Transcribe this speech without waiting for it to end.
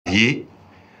ye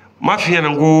ma fiye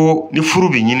ngo ni furu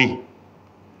bi nyini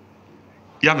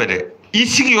yame de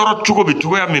isigi yoro chugo bi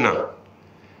tugo yamina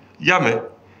yame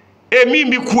e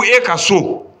mimbi ku e ka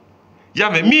so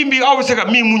yame mimbi awse ka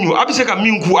mimunyu abise ka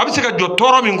minku abise ka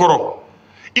jotoro mi ngoro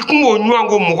ikungo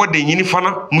nywango mogo de nyini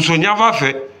fana muso nyava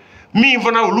fe mi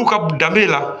fana uluka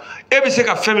damela e bise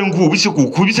ka femi ngu bise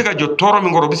ku bise ka jotoro mi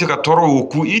ngoro bise ka toro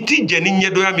ku iti jeni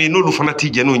nyedo yame no lu fana ti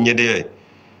jeno nyede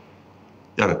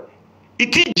yame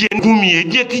iti jeni gumiye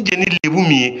jeti jeni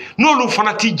lebumiye no lu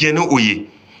fana ti jeno oye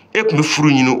e kuma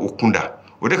furu nyini okunda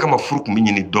o de kama furu kuma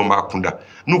nyini domba kunda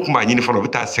no kuma nyini fana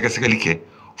bita seka ke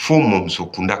fo momso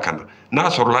kunda kana na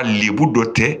sorola lebu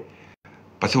dote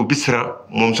parce que bisra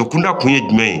momso kunda kunye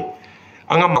jumɛn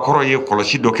anga makoro ye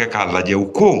kolosi dɔ kɛ k'a lajɛ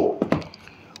u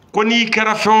ko n'i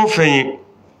kɛra fɛn o fɛn ye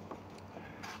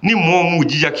ni mɔgɔ m'u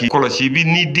jija k'i kɔlɔsi bi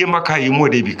ni den ma k'a ye mɔ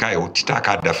de bi k'a ye o tɛ taa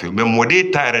k'a dafe mais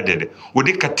mɔden ta yɛrɛ de dɛ o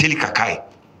de ka teli ka k'a ye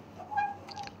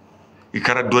i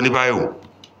kɛra dɔnnibaa ye o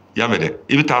y'a mɛn dɛ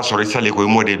i bɛ taa sɔrɔ i salen ko i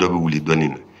mɔden dɔ bɛ wuli dɔnni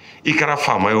na i kɛra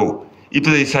faama ye o i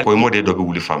bɛ i salen ko i mɔden dɔ bɛ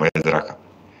wuli faamaya sira kan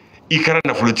i kɛra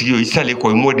nafolotigi ye o i salen ko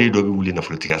i mɔden dɔ bɛ wuli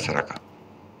nafolotigiya sira kan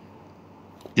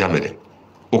y'a mɛn dɛ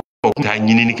o kun t'a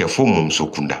ɲinini kɛ fo mɔmuso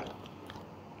kunda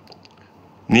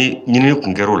ni ɲinini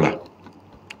kun kɛra o la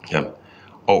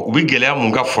u bɛ gɛlɛya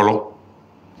mun ka fɔlɔ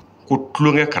ko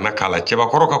tulonkɛ kana k'a la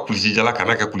cɛbakɔrɔ ka kulisijala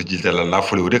kana kɛ kulisijala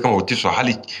lafɔli o de kama o tɛ sɔn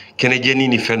hali kɛnɛjɛni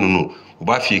ni fɛn ninnu u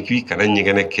b'a f'i ye k'i kana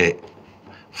ɲɛgɛnɛ kɛ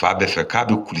fa bɛɛ fɛ k'a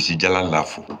bɛ kulisijala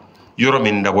lafo yɔrɔ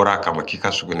min dabɔra a kama k'i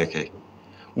ka sugunɛ kɛ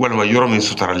walima yɔrɔ min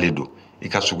sutaralen don i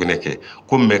ka sugunɛ kɛ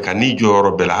ko mɛ ka n'i jɔ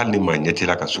yɔrɔ bɛɛ la hali ni maa ɲɛ t'i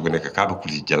la ka sugunɛ kɛ k'a bɛ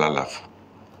kulisijala lafo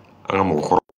an ka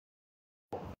mɔgɔkɔrɔ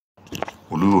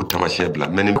olu y'o tamasiyɛn bila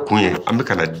mɛ nin kun ye an bɛ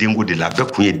ka na denko de la a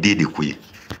bɛɛ kun ye den de ko ye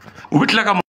u bɛ tila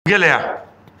ka gɛlɛya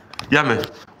y'a mɛn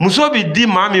muso bɛ di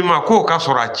maa min ma k'o ka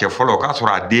sɔrɔ a cɛ fɔlɔ o k'a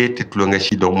sɔrɔ a den tɛ tulonkɛ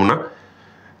si dɔn mun na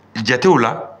jatew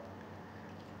la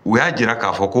u y'a jira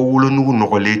k'a fɔ ko wolonugu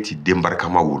nɔgɔlen tɛ den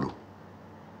barikama wolo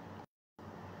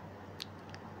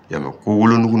y'a mɛn ko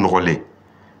wolonugu nɔgɔlen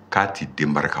k'a tɛ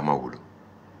den barikama wolo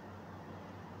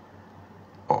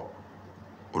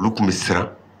olu kun bɛ siran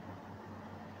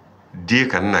den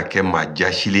kana na kɛ maa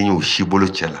jasilen ye o si bolo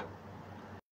cɛ la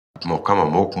tuma o kama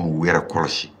mɔgɔw kun b'u yɛrɛ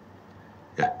kɔlɔsi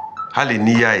hali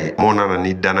n'i y'a ye mɔgɔw nana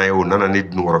ni danaya ye o nana ni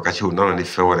dunkɔrɔkasi o nana ni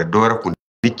fɛn wɛrɛ dɔ wɛrɛ kun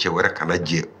ni cɛ wɛrɛ kana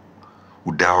jɛ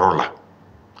u dayɔrɔ la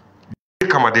den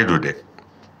kama de don dɛ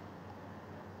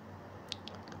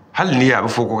hali n'i ye a bɛ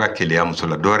fɔ ko ka keleya muso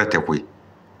la dɔ wɛrɛ tɛ koyi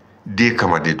den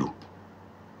kama de don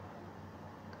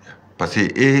parce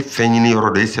que e fɛn ɲini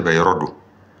yɔrɔ don e sɛbɛ yɔrɔ don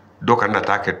dɔ kana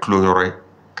taa kɛ tulon yɔrɔ ye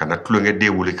kana tulonkɛ den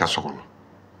wuli ka so kɔnɔ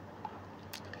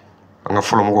an ka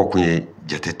fɔlɔmɔgɔw kun ye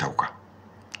jate ta o kan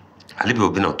hali bi o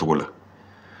bɛna o cogo la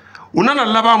u nana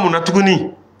laban mun na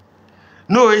tuguni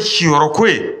n'o ye siyɔrɔko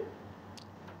ye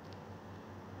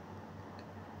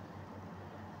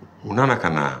u nana ka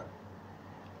na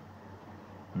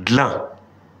dilan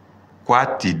ko a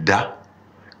t'i da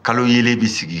kalo yelen bi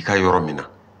sigi i ka yɔrɔ min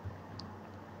na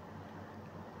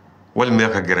walima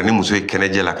ka gɛrɛ ni muso ye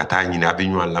kɛnɛjɛ la ka taa ɲini a bɛ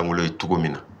ɲɔgɔn langolo ye cogo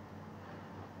min na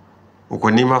o ko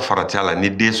n'i ma farati a la ni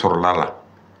den sɔrɔla la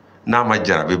n'a ma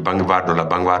jarabi bangebaa dɔ la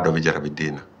bangebaa dɔ bɛ jarabi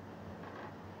den na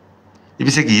i bɛ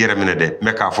se k'i yɛrɛ minɛ dɛ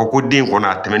mɛ k'a fɔ ko den kɔnɔ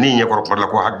a tɛmɛn'i ɲɛkɔrɔ kuma la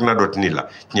ko hakilina dɔ tɛ n'i la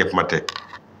tiɲɛ kuma tɛ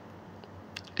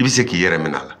i bɛ se k'i yɛrɛ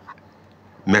minɛ a la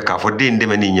mɛ k'a fɔ den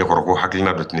dɛmɛ n'i ɲɛkɔrɔ ko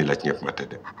hakilina dɔ tɛ n'i la tiɲɛ kuma tɛ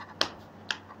dɛ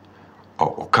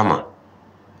o kama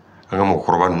an ka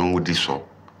mɔgɔkɔrɔba ninnu di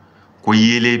sɔn ko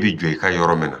yeelen bɛ jɔ i ka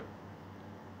yɔrɔ min na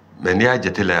mɛ n'i y'a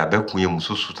jate la a bɛɛ kun ye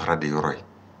muso sutara de yɔrɔ ye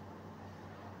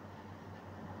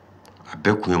a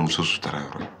bɛɛ kun ye muso sutara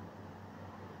yɔrɔ ye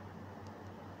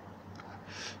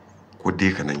ko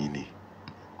den kana ɲini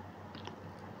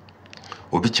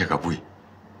o bɛ cɛ ka bɔ yen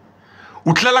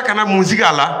u tilala ka na mun sigi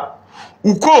a la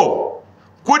u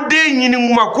ko den ɲini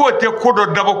kuma k'o tɛ ko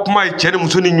dɔ dabɔ kuma ye cɛ ni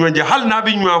muso ni ɲɔgɔn cɛ hali n'a bɛ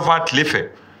ɲɔgɔn fɔ a tile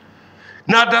fɛ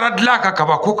n'a dara dilan a kan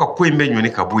kaban ko ka ko in bɛ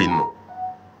ɲɔni ka bɔ yen nɔ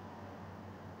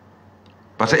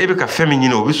parce que e bɛ ka fɛn min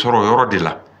ɲini o bɛ sɔrɔ o yɔrɔ de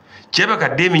la cɛ bɛ ka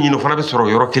den min ɲini o fana bɛ sɔrɔ o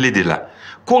yɔrɔ kelen de la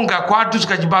ko nka ko a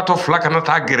dusukasibaatɔ fila kana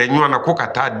taa gɛrɛ ɲɔgɔn na ko ka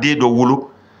taa den dɔ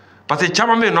wolo parce que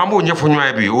caman bɛ yen nɔ an b'o ɲɛfɔ ɲɔgɔn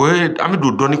ye bi o ye an bɛ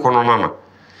don dɔnni kɔnɔna na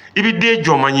i bɛ den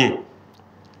jɔ man ye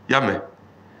y'a mɛn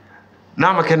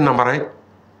n'a ma kɛ namara ye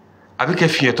a bɛ kɛ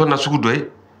fiɲɛtɔ nasugu dɔ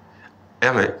ye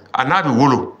y'a mɛn a n'a bɛ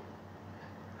wolo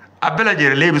a bɛɛ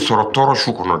lajɛlen bɛ sɔrɔ tɔɔrɔ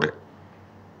su kɔnɔ dɛ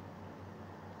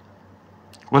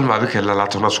walima a bɛ kɛ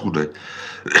lalatɔnna sugu dɔ ye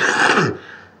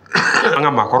an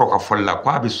ka maakɔrɔw ka fɔli la ko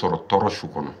a bɛ sɔrɔ tɔɔrɔ su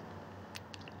kɔnɔ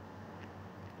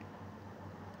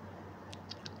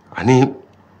ani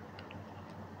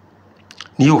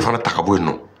n'i y'o fana ta ka bɔ yen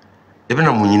nɔ i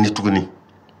bɛna mun ɲini tuguni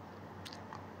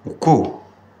u ko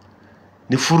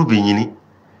ni furu bɛ ɲini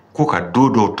ko ka don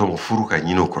dɔw tɔmɔ furu ka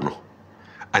ɲini o kɔnɔ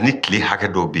ani tile hakɛ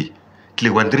dɔw bɛ yen tile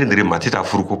wandirindiri maa tɛ taa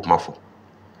furu ko kuma fɔ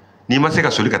n'i ma se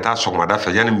ka soli ka taa sɔgɔmada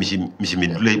fɛ yanni misi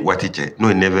mindule waati cɛ n'o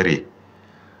ye 9h ye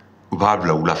u b'a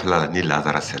bila wulafɛla la ni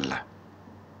lazara selila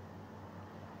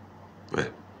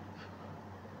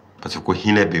parce que ko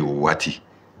hinɛ bɛ o waati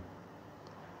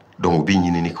donc u bɛ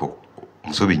ɲinini kɛ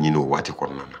muso bɛ ɲini o waati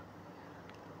kɔnɔna na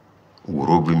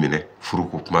woro bɛ minɛ furu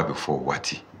ko kuma bɛ fɔ o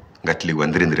waati nka tile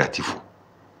wandirindiri a ti fɔ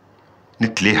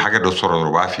ni tile hakɛ dɔ sɔrɔ dɔrɔn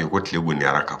u b'a f'i ye ko tile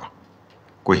gonniyara ka ban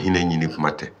ko hinɛ ɲini kuma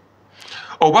tɛ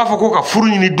o b'a fɔ ko ka furu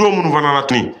ɲini don minnu fana na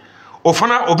tuguni o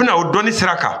fana o bɛna o dɔnni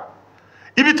sira kan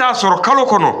i bɛ taa sɔrɔ kalo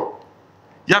kɔnɔ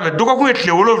y'a mɛn dɔgɔkun ye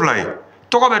tile 7 ye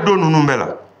tɔgɔ bɛ don ninnu bɛɛ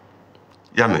la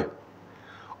y'a mɛn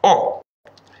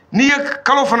n'i ye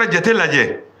kalo fana jate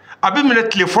lajɛ a bɛ minɛ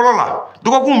tile fɔlɔ la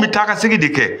dɔgɔkun bɛ taa ka segin de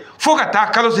kɛ fo ka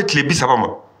taa kalo se tile 30 ma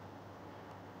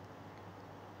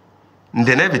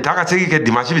ntɛnɛn bɛ taa ka segin kɛ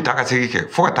dimanche bɛ taa ka segin kɛ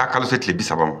fo ka taa kalo se tile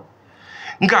 30 ma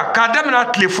nka k'a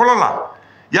daminɛ tile fɔlɔ la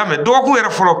y'a mɛn dɔgɔkun yɛrɛ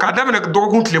fɔlɔ k'a daminɛ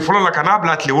dɔgɔkun tile fɔlɔ la ka n'a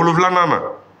bila tile 7nan na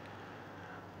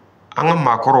an ka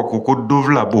maakɔrɔw ko don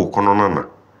fila b'o kɔnɔna na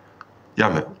y'a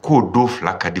mɛn k'o don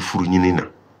fila ka di furu ɲini na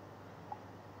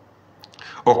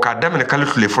k'a daminɛ kalo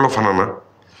tile fɔlɔ fana na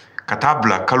ka taa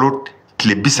bila kalo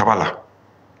tile 30 la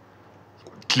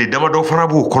tile damadɔ fana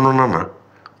b'o kɔnɔna na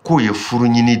k'o ye furu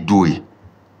ɲini don ye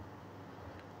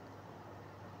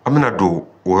an bɛna don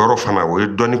o yɔrɔ fana o ye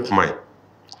dɔnni kuma ye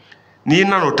n'i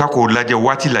nan'o ta k'o lajɛ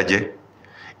waati lajɛ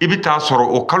i bɛ taa sɔrɔ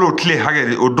o kalo tile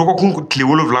hakɛ o dɔgɔkun tile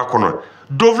 7 kɔnɔ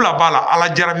don fila b'a la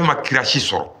ala jarabi ma kira si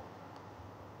sɔrɔ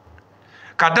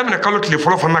k'a daminɛ kalo tile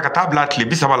fɔlɔ fana na ka taa bila tile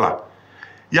 30 la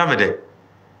y'a mɛn dɛ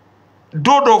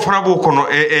don dɔw fana b'o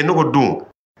kɔnɔ ne ko don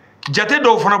jate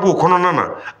dɔw fana b'o kɔnɔna na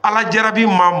ala jarabi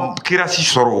ma kira si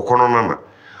sɔrɔ o kɔnɔna na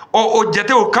o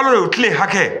jate o kalo o tile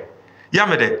hakɛ y'a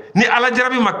mɛn dɛ ni ala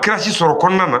jarabi ma kira si sɔrɔ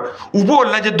kɔnɔna na u b'o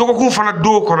lajɛ dɔgɔkun fana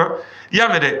don kɔnɔ y'a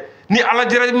mɛn dɛ ni ala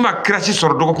jarabi ma kira si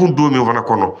sɔrɔ dɔgɔkun don min fana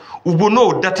kɔnɔ u b'o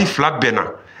n'o dati fila bɛnna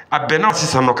a bɛnna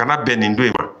sisan nɔ ka na bɛn nin don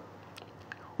in ma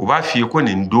u b'a f'i ye ko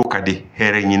nin don ka di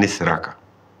hɛrɛ ɲini sira kan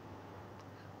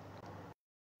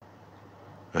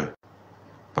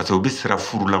parce que u bɛ siran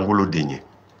furulankolo de ɲɛ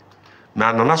mɛ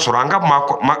a nana sɔrɔ an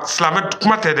ka silamɛ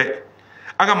kuma tɛ dɛ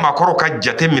an ka maakɔrɔw ka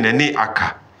jate minɛ ni a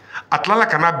kan a tilala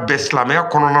ka na bɛn silamɛya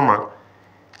kɔnɔna ma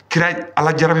kira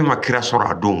ala jarabi ma kira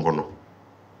sɔrɔ a don kɔnɔ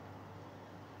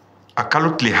a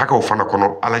kalo tile hakɛw fana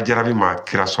kɔnɔ ala jarabi ma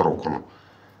kira sɔrɔ o kɔnɔ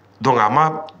donc a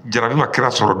ma jarabi ma kira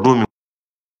sɔrɔ don min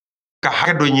ka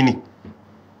hakɛ dɔ ɲini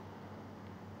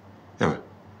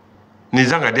nin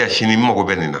zan ka di a sini n mago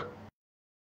bɛ nin na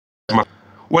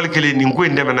wali kelen nin ko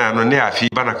in dɛmɛna yan nɔ ne y'a f'i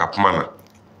bana ka kuma na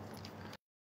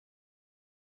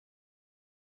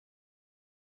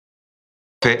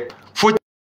fɛ fo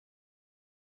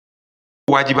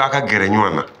wajibi a ka gɛrɛ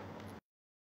ɲɔgɔn na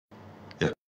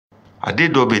a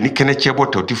den dɔw bɛ yen ni kɛnɛ cɛbɔ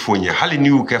tɛ o tɛ foyi ɲɛ hali n'i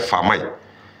y'u kɛ faama ye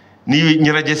n'i ye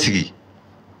ɲɛnajɛ sigi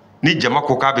ni jama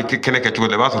ko k'a bɛ kɛnɛ kɛ cogo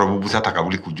dɔ la i b'a sɔrɔ u bɛ busa ta ka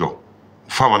wuli k'u jɔ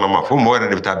faamana ma fo mɔgɔ yɛrɛ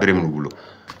de bɛ taa bere minnu bolo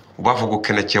u b'a fɔ ko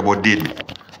kɛnɛ cɛbɔ den don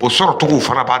o sɔrɔ cogo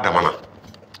fana b'a damana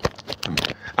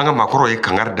an ka maakɔrɔw ye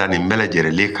kangari da nin bɛɛ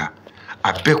lajɛlen kan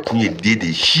a bɛɛ kun ye den de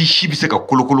ye si bɛ se ka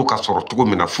kolokolo ka sɔrɔ cogo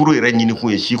min na furu yɛrɛ ɲini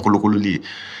kun ye si kolokololi ye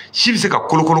si bɛ se ka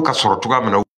kolokolo ka sɔrɔ cogoya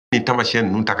min na ni taamasiyɛn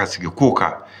ninnu ta ka sigi k'o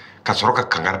kan ka sɔrɔ ka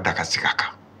kangari da ka sigi a kan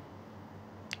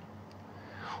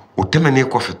o tɛmɛnen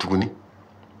kɔfɛ tuguni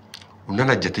u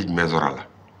nana jate jumɛn sɔrɔ a la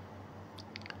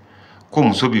ko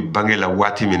muso bɛ bange la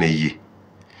waati min na i ye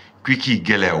k'i k'i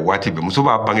gɛlɛya waati bɛɛ muso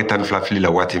b'a bange 12 fili la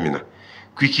waati min na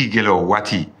k'i k'i gɛlɛya o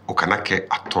waati o kana kɛ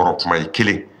a tɔɔrɔ kuma ye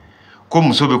kelen ko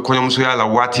muso bɛ kɔɲɔmusoya la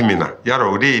waati min na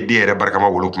yarɔ o de ye den yɛrɛ barikama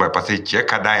wolo kuma ye parce que cɛ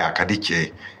ka d'a ye a ka di cɛ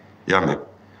ye i y'a mɛn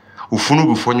u funu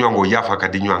bɛ fɔ ɲɔgɔn kɔ yafa ka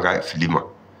di ɲɔgɔn ka fili ma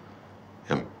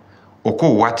o ko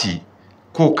waati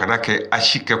k'o kana kɛ a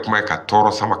si kɛ kuma ye ka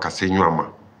tɔɔrɔ sama ka se ɲɔgɔn ma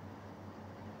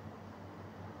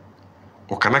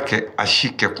o kana kɛ a si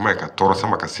kɛ kuma ye ka tɔɔrɔ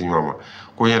sama ka se ɲɔgɔn ma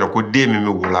ko ɲɛna ko den min bɛ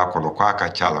wolo a kɔnɔ ko a ka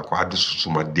ca la ko a dusu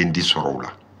suma den di sɔrɔ o la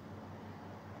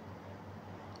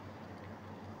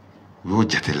u y'o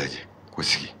jate lajɛ ko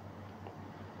sigi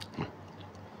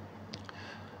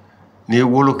ni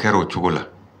wolo kɛra o cogo la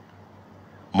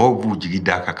maaw b'u jigi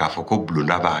d'a kan k'a fɔ ko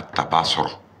bulonda b'a ta b'a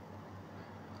sɔrɔ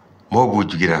maaw b'u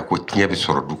jigi d'a ko tiɲɛ bɛ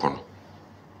sɔrɔ du kɔnɔ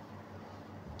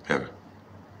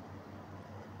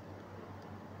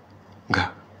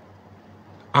nka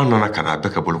an nana ka na a bɛɛ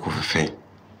kɛ bolokɔfɛ fɛn ye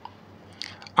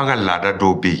an ka laada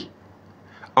dɔw bɛ yen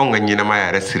anw ka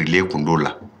ɲɛnamaya yɛrɛ sirilen kun d'o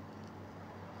la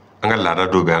an ka laada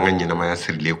dɔw bɛ an ka ɲɛnamaya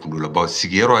sirilen kun d'o la bawo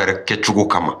sigiyɔrɔ yɛrɛ kɛcogo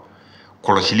kama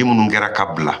kɔlɔsili minnu kɛra ka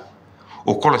bila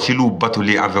o kɔlɔsiliw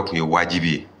batoli avec kun ye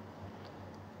wajibi ye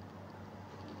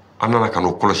an nana ka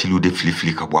n'o kɔlɔsiliw de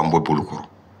fili ka bɔ an bɔ bolokɔrɔ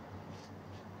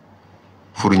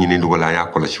furu ɲini dogo la an y'a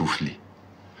kɔlɔsiw fili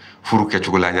furu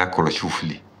kɛcogo la an y'a kɔlɔsiw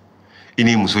fili i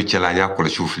ni muso cɛla an y'a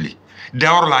kɔlɔsiw fili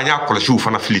dayɔrɔ la an y'a kɔlɔsiw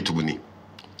fana fili tuguni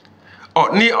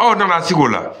ni aw nana sigi o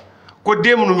la ko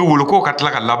den minnu bɛ wolo k'o ka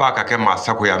tila ka laban ka kɛ maa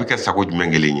sago ye a bɛ kɛ sago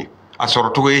jumɛn kelen ye a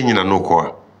sɔrɔ cogo ye ɲina n'o kɔ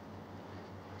wa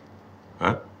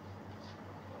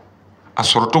a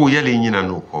sɔrɔ cogo yali ɲina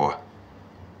n'o kɔ wa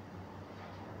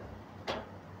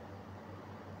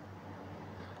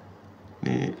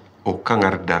ni o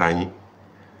kangari dara an ye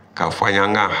k'a fɔ an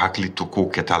y'an ka hakili to kow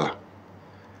kɛta la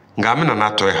nka an bɛna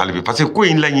n'a tɔ ye hali bi parce que ko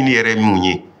in laɲini yɛrɛ ye mun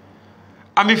ye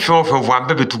an bɛ fɛn o fɛn fɔ an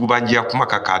bɛɛ bɛ tugubanjiya kuma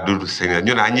kan k'a don sɛgɛn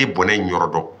ɲɔna an ye bɔnɛ in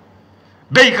yɔrɔ dɔn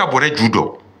bɛɛ y'i ka bɔnɛ ju dɔn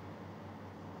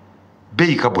bɛɛ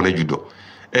y'i ka bɔnɛ ju dɔn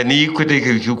n'i y'i ko ten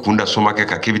k'i kun da somakɛ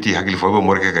kan k'i bɛ t'i hakili fɔ i bɛ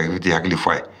mɔrikɛ kan k'i bɛ t'i hakili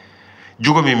fɔ a ye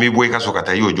jogo min b'i bɔ i ka so ka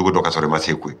taa i y'o jogo dɔn ka sɔrɔ i ma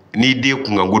se koyi n'i den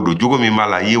kunkanko don jogo min b'a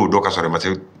la i y'o dɔn ka sɔrɔ i ma se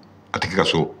a tigi ka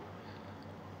so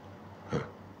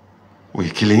o ye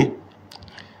kelen ye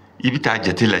i bɛ taa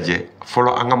jate lajɛ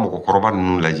fɔlɔ an ka mɔgɔkɔrɔba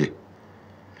ninnu lajɛ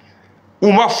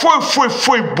u ma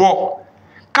foyi bɔ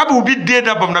kabi u bɛ den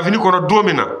da bamunafini kɔnɔ don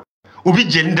min na u bɛ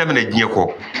jeni daminɛ diɲɛ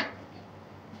kɔ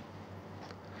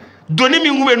doni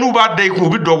min kun bɛ n'u b'a da i kun u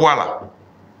bɛ dɔ bɔ a la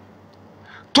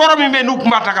tɔɔrɔ min bɛ n'u kun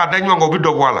b'a ta k'a da ɲɔgɔn kan u bɛ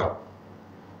dɔ bɔ a la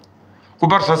ko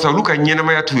barisa sa olu ka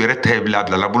ɲɛnamaya t'u yɛrɛ ta ye bilen a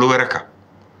bilala bolo wɛrɛ kan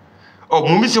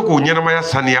mun bɛ se k'o ɲɛnamaya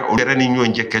saniya o yɛrɛ ni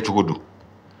ɲɔgɔn cɛ kɛcogo don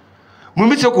mun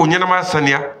bɛ se k'o ɲɛnamaya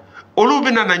saniya olu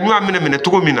bɛ na ɲɔgɔn minɛ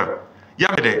cogo min na y'a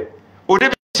mɛn dɛ o de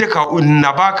bɛ se ka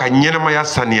naba ka ɲɛnamaya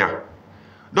saniya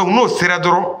donc n'o sera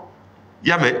dɔrɔn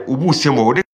y'a mɛn u b'u sen bɔ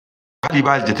o de hali i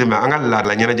b'a jateminɛ an ka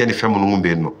laadala ɲɛnajɛ ni fɛn minnu bɛ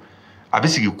yen nɔ a bɛ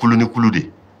sigi kulu ni kulu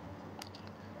de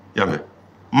y'a mɛn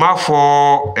n m'a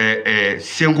fɔ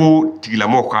senko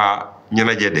tigilamɔgɔw ka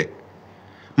ɲɛnajɛ dɛ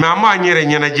mɛ an b'a yɛrɛ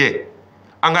ɲɛnajɛ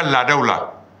an ka laadaw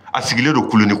la a sigilen don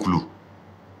kulu ni kulu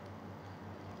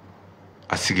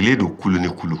a sigilen don kulu ni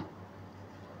kulu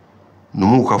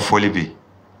numuw ka fɔli bɛ yen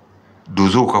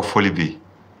donsow ka fɔli bɛ yen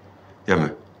y'a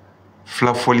mɛn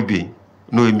fila fɔli bɛ yen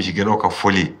n'o ye misigɛnnaw ka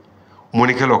fɔli ye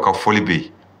mɔnikɛlaw ka fɔli bɛ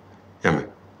yen y'a mɛn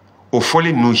o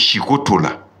fɔli ninnu siko t'o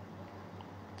la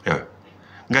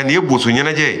nka nin ye boso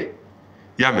ɲɛnajɛ ye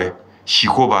y'a mɛn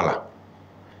siko b'a la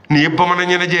nin ye bamanan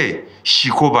ɲɛnajɛ ye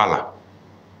siko b'a la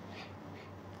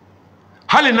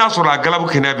hali n'a sɔrɔ a galabu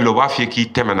kɛnɛya b'i la u b'a f'i ye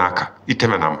k'i tɛmɛn'a kan i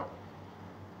tɛmɛn'a ma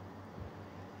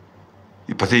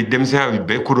parce que denmisɛnya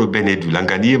bɛɛ ko dɔ bɛ ne du la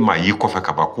nka n'i ye maa y'i kɔfɛ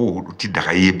ka ban ko o tɛ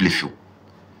daga i ye bilen fiyewu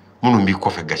minnu b'i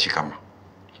kɔfɛ gasi kama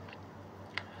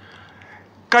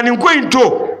ka nin ko in to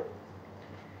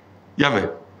y'a mɛn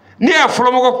n'i y'a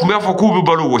fɔlɔmɔgɔ tun b'a fɔ k'u bɛ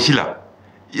balo wɔsi la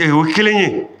o ye kelen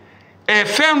ye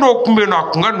fɛn dɔw tun bɛ yen nɔ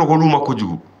a tun ka nɔgɔn olu ma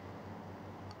kojugu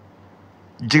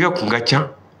jɛgɛ kun ka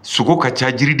ca sogo ka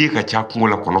ca jiriden ka ca kungo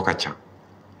la kɔnɔ ka ca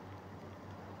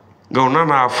nka u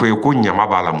nana fɔ ye ko ɲama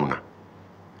b'a la mun na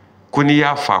ko n'i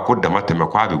y'a fa ko dama tɛmɛ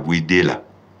ko a bɛ bɔ i den la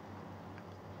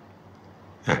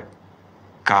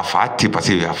k'a fa ten parce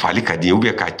que a fali ka di ye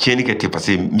ubiyɛn k'a tiɲɛni kɛ ten parce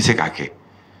que n bɛ se k'a kɛ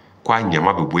ko a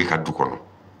ɲama bɛ bɔ i ka du kɔnɔ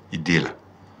i den la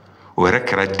o yɛrɛ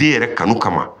kɛra den yɛrɛ kanu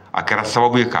kama a kɛra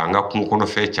sababu ye k'an ka kungo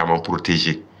kɔnɔfɛn caman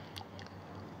protéger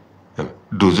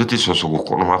donso tɛ sɔn sogo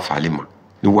kɔnɔma fali ma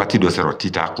ni waati dɔ sera o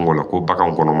tɛ taa kungo la ko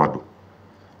baganw kɔnɔma don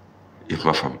i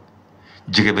ma faamu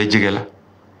jɛgɛ bɛ jɛgɛ la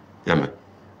y'a mɛn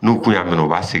n'u kun y'a minɛ u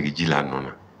b'a segin ji la a nɔ na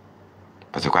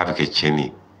parce que k'a bɛ kɛ tiɲɛni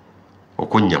ye o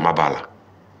ko ɲama b'a la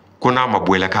ko n'a ma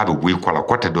bɔ i la k'a bɛ bɔ i kɔ la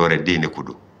kɔ tɛ dɔwɛrɛ den de ko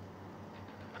don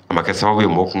a ma kɛ sababu ye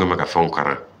mɔgɔw kun kan ka fɛnw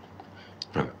karan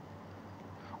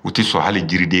u tɛ sɔn hali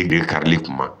jiriden karili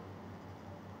kuma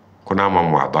ko n'a ma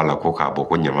mɔ a b'a la ko k'a bɔ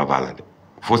ko ɲama b'a la dɛ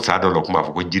fo sa dɔ la kuma b'a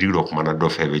fɔ ko jiri dɔ kumana dɔ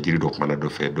fɛ bɛ jiri dɔ kumana dɔ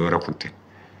fɛ dɔwɛrɛ kun tɛ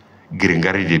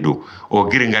girinkari de don o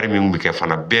girinkari min bɛ kɛ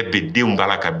fana bɛɛ bɛ denw b'a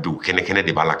la ka bin kɛnɛ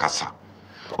de b'a la ka sa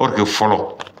or que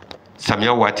fɔlɔ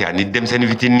samiya waati ani denmisɛnnin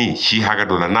fitinin si hakɛ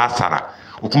dɔ la n'a sara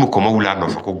u tun bɛ kɔmɔ wuli a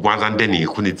nɔfɛ ko gansan tɛ nin ye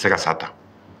ko nin tɛ se ka sa tan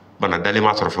bana dalen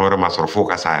ma sɔrɔ fɛn wɛrɛ ma sɔrɔ fo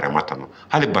ka sa a yɛrɛ ma tan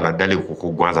hali bana dalen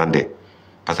ko gansan tɛ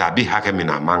parce que a bɛ hakɛ min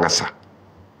na a man ka sa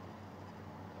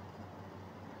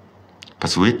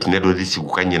parce que o ye tinɛ dɔ de sigi u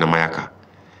ka ɲɛnamaya kan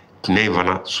tinɛ in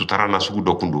fana sutara na sugu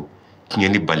dɔ kun don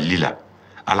tiɲɛni balili la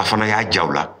ala fana y'a ja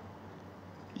u la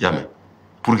y'a mɛn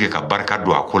pour que ka barika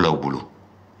don a ko la u bolo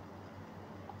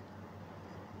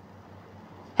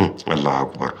Allahu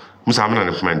akbar Musa an bɛna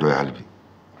nin kuma in dɔ ye hali bi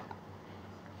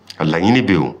a laɲini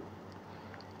bɛ yen o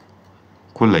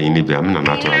ko laɲini bɛ yen an bɛna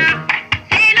n'a to hali bi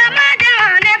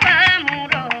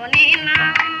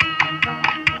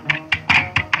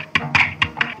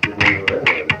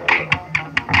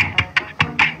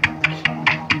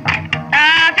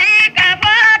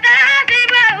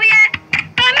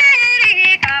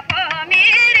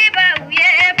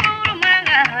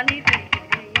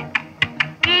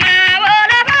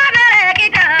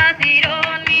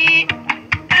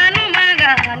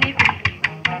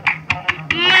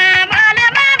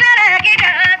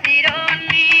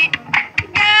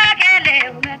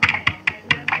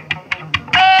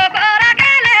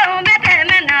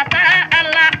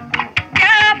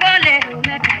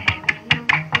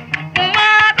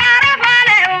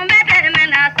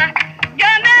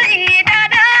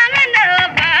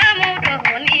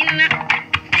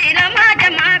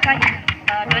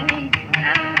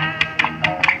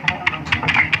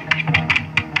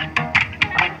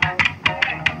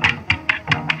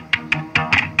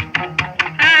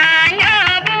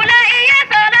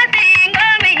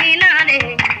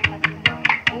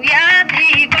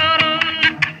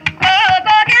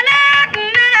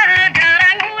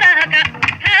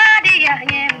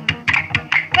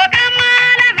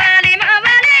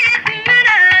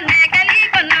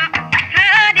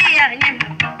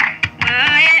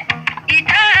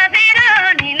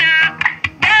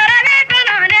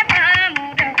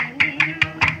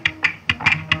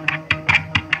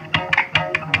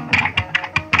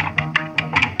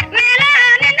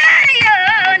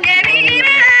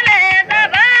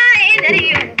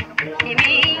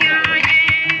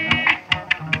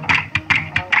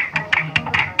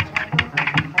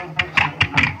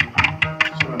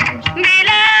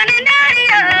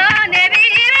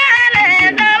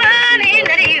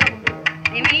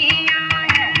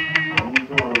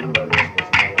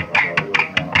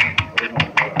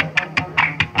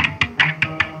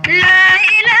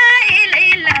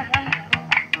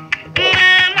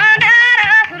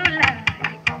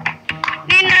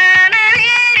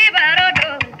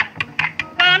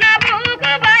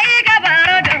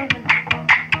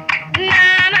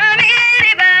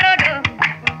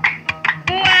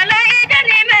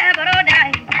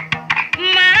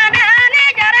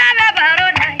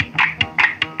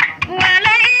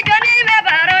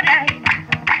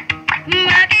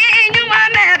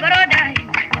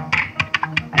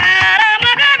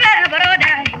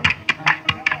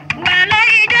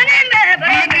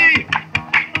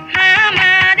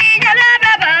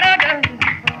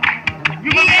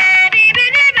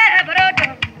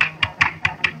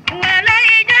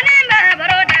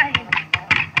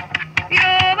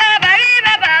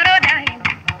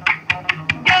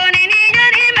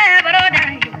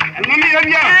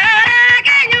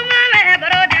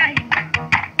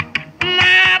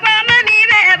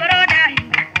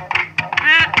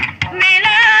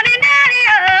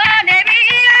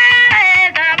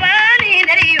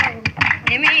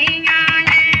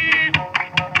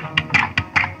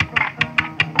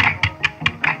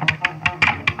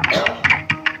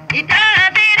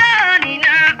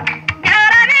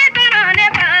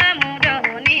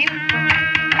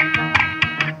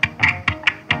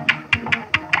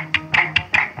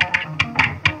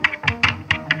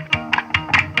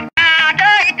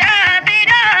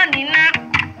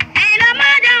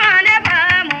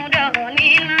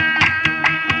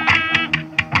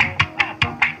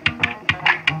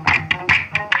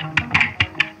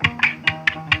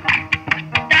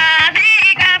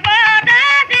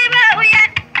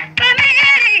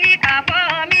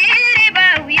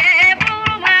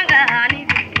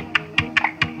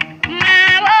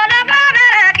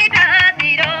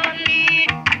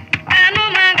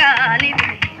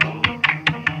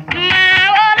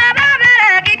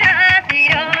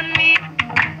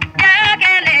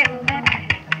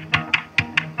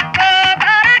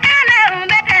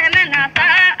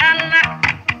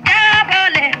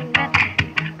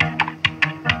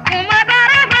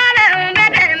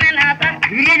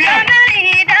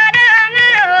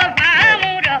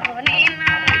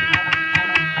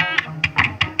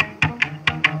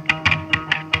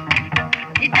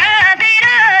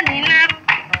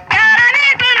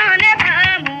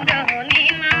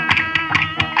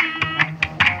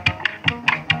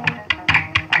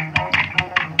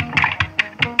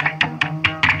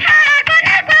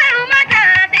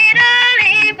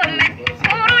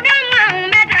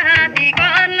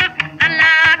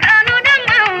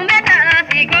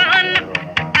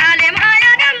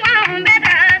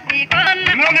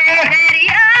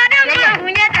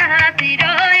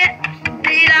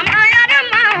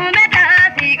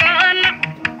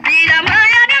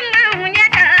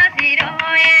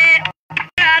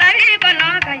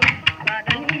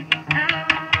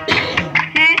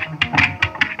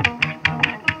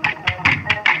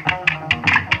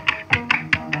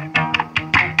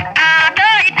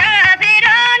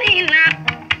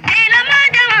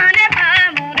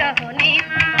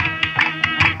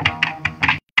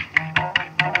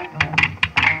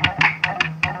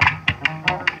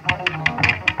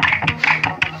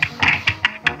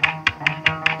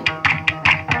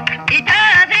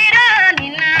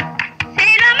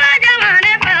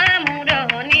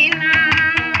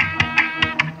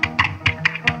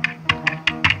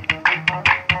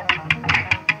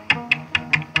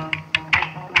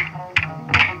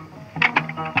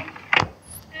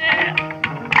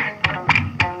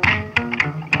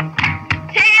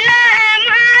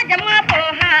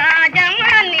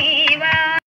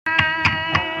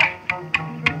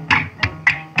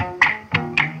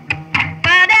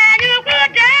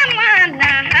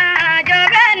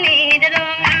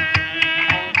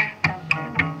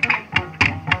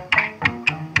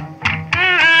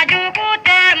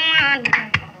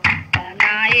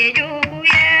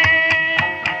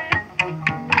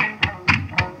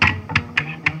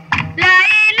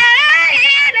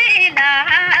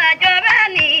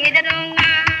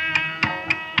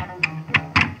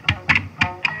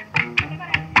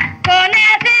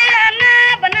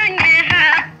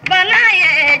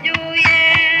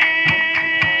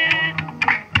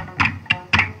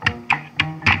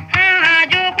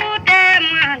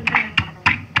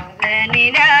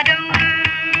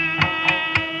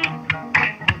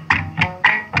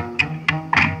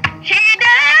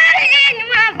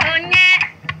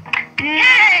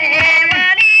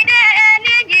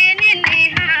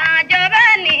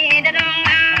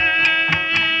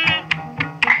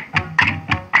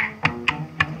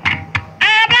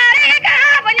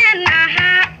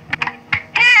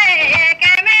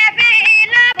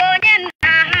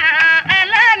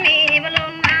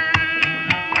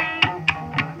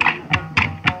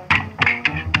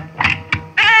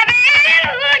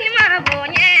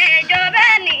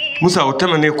Musa o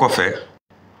tɛmɛnen kɔfɛ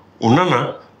o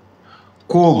nana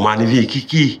ko maanifin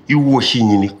k'i wɔsi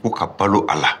ɲini ko ka balo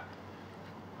a la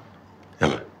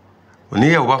n'i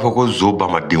ye u b'a fɔ ko zo ba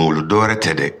ma den wolo dɔwɛrɛ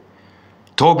tɛ dɛ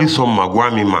tɔw bi sɔn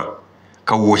magoya min ma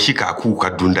ka wɔsi k'a k'u ka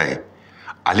dunda ye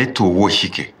ale t'o wɔsi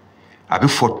kɛ a bɛ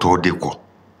fɔ tɔw de kɔ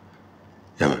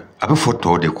a bɛ fɔ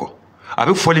tɔw de kɔ a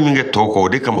bɛ fɔli min kɛ tɔw kɔ o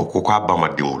de kama ko k'a ba ma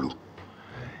den wolo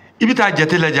i bɛ taa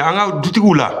jate lajɛ an ka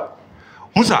dutigiw la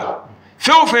Musa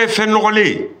fɛn o fɛn ye fɛn nɔgɔlen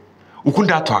ye u kun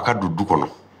t'a to a ka don du kɔnɔ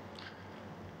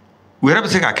u yɛrɛ bɛ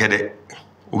se ka kɛ dɛ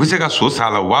u bɛ se ka so san a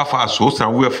la u b'a fɔ a so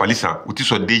san fali san u tɛ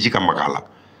sɔn denji ka maga a la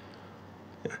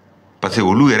parce que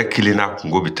olu yɛrɛ kelen n'a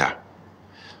kungo bɛ taa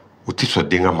u tɛ sɔn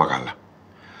den ka maga a la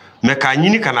mais k'a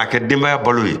ɲini ka n'a kɛ denbaya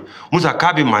balo ye Musa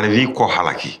k'a bɛ maanifin kɔ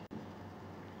halaki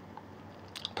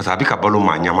parce que a bɛ ka balo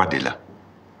maa ɲama de la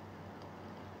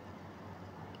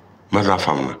ma dɔn a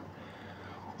faamuna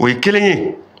o ye kelen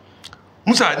ye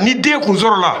Musa ni den kun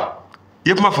sɔrɔla i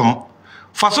ye kuma faamu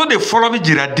faso de fɔlɔ bɛ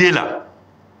jira den la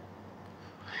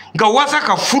nka waasa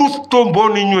ka furu ton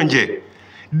bɔ ni ɲɔgɔn cɛ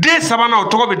den sabanan o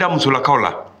tɔgɔ bɛ da musolakaw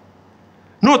la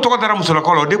n'o tɔgɔ dara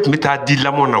musolakaw la o de tun bɛ taa di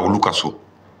lamɔ na olu ka so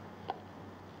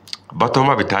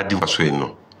batɔma bɛ taa di faso yen nɔ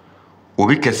o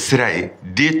bɛ kɛ sira ye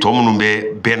den tɔ minnu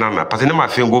bɛ bɛnna na parce que ne m'a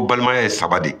fɛn ko balimaya ye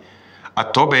saba de a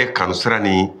tɔ bɛɛ ye kanu sira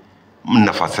ni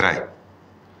nafa sira ye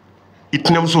i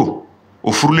tɛnɛmuso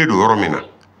o furulen don yɔrɔ min na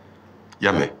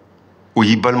y'a mɛn o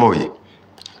y'i balimaw ye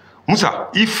Musa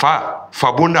i fa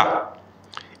bonda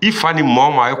i fa ni maa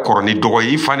o maa ye kɔrɔ ni dɔgɔ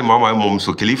ye i fa ni maa o maa ye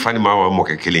mɔmuso kelen i fa ni maa o maa ye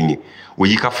mɔkɛ kelen ye o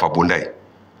y'i ka fa bonda ye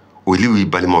o y'i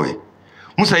balimaw ye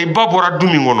Musa i ba bɔra du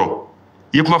min kɔnɔ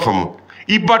i ye kuma faamu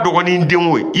i ba dɔgɔnin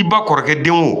den o i ba kɔrɔkɛ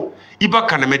den o i ba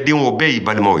kanamɛ den o bɛɛ y'i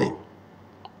balimaw ye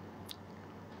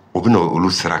o bɛ na olu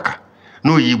sira kan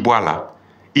n'o y'i bɔ a la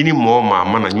i ni maa o maa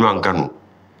mana ɲɔgɔn kanu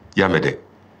y'a mɛn dɛ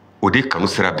o de kanu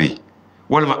sira bɛ yen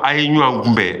walima a ye ɲɔgɔn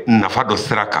kunbɛn nafa dɔ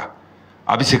sira kan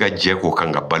a bɛ se ka jɛ k'o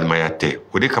kan ka balimaya tɛ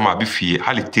o de kama a bɛ f'i ye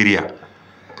hali teriya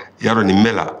y'a dɔn nin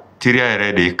bɛɛ la teriya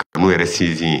yɛrɛ de ye kanu yɛrɛ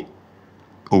sinsin ye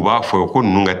u b'a fɔ ko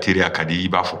ninnu ka teriya ka di i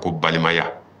b'a fɔ ko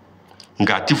balimaya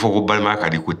nka a ti fɔ ko balimaya ka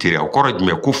di ko teriya o kɔrɔ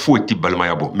jumɛn ko foyi ti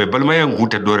balimaya bɔ mais balimaya in kun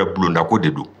tɛ dɔwɛrɛ bulondako de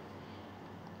don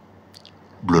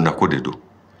bulondako de don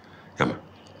yama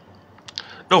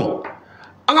donc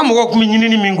an ka mɔgɔw kun bɛ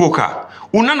ɲinini min k'o kan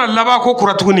u nana laban ko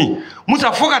kura tuguni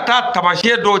Musa fo ka taa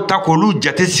tamasiyɛn dɔw ta k'olu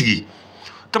jate sigi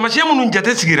tamasiyɛn minnu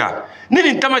jate sigira ni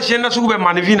nin tamasiyɛn nasugu bɛ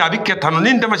maanifin na a bɛ kɛ tan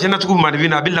ni nin tamasiyɛn nasugu bɛ maanifin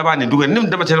na a bɛ laban nin dugu ni nin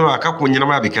tamasiyɛn a ka ko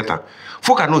ɲɛnamaya bɛ kɛ tan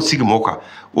fo ka n'o sigi mɔgɔw kan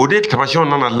o de tamasiyɛnw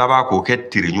nana laban k'o kɛ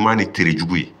tere ɲuman ni tere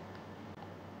jugu ye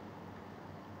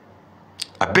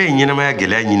a bɛɛ ye ɲɛnamaya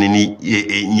gɛlɛya ɲini ni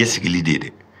ɲɛsigili de ye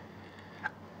dɛ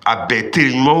a bɛɛ tere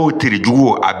ɲuman o tere jugu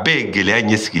o a bɛɛ ye gɛlɛya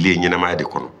ɲɛsigili ye ɲɛnamaya de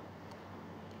kɔnɔ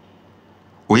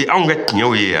o ye anw ka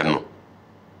tiɲɛw ye yan nɔ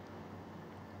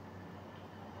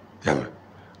yamɛ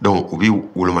donc u bɛ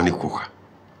wolomani ko kan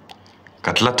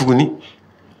ka tila tuguni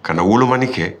ka na wolomani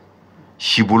kɛ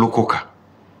siboloko kan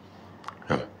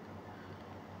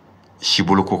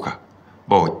siboloko kan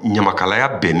bon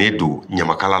ɲamakalaya bɛnnen don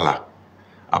ɲamakala la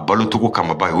a balocogo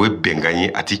kama ba o ye bɛnkan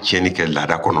ye a tɛ tiɲɛni kɛ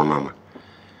laada kɔnɔna na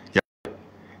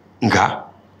nka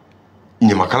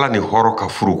ɲamakala ni hɔrɔn ka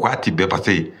furu k'a tɛ bɛɛ parce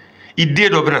que i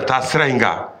den dɔ bɛna taa sira in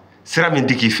kan sira min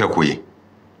tɛ k'i fɛ ko ye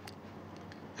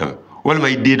walima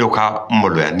i den dɔ ka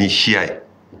maloya ni siya ye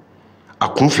a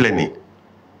kun filɛ nin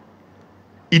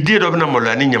i den dɔ bɛna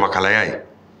maloya ni ɲamakalaya ye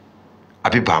a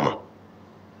bɛ ban ma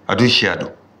a dun siya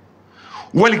don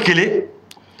wali kelen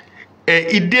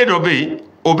i den dɔ bɛ yen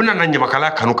o bɛna na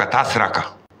ɲamakalaya kanu ka taa sira kan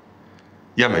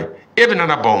y'a mɛn e bɛna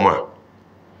na ban o ma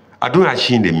a dun y'a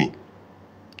sin de min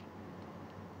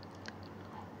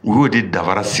u y'o de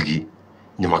dafara sigi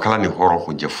ɲamakala ni hɔrɔn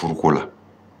kun cɛ furuko la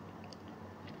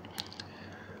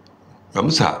nka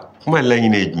Musa kuma in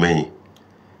laɲini ye jumɛn ye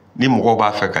ni mɔgɔw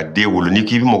b'a fɛ ka den wolo ni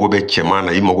k'i mago bɛ cɛman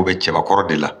na i mago bɛ cɛbakɔrɔ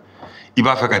de la i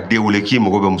b'a fɛ ka den wolo k'i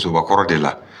mago bɛ musobakɔrɔ de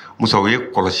la Musa o ye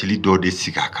kɔlɔsili dɔ de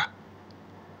sigi a kan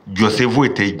jɔsen foyi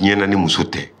tɛ diɲɛ na ni muso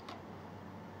tɛ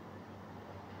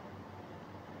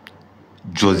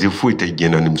jɔsen foyi tɛ diɲɛ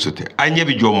na ni muso tɛ a ɲɛ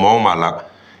bɛ jɔ maa o maa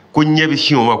la ko ɲɛ bɛ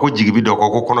sin o ma ko jigi bɛ dɔ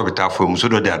kɔ ko kɔnɔ bɛ taa fɔ muso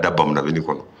dɔ de y'a da bamunabini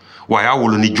kɔnɔ wa a y'a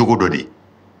wolo ni jogo dɔ de ye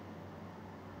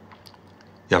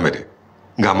y'a mɛn dɛ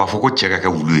nka a ma fɔ ko cɛ ka kɛ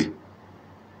wulu ye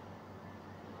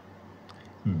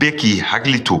bɛɛ k'i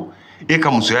hakili to e ka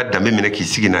musoya danbe minɛ k'i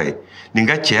sigi n'a ye nin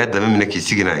ka cɛya danbe minɛ k'i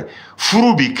sigi n'a ye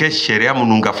furu bi kɛ sariya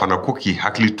minnu kan fana ko k'i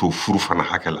hakili to furu fana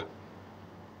hakɛ la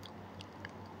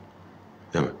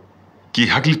y'a mɛn k'i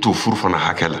hakili to furu fana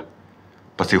hakɛ la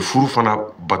parce que furu fana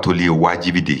batoli ye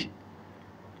wajibi de ye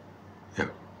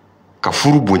ka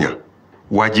furu bonya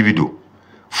wajibi don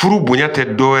furu bonya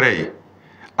tɛ dɔwɛrɛ ye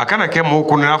a kana kɛ mɔgɔw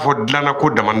kɔnɔ n'a fɔ dilanna ko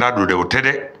damanda don dɛ o tɛ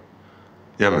dɛ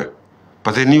y'a mɛn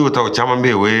parce que n'i y'o ta o caman bɛ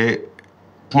yen o ye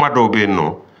kuma dɔw bɛ yen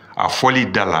nɔ a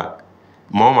fɔli da la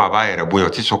maa o maa b'a yɛrɛ bonya o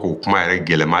tɛ sɔn k'o kuma yɛrɛ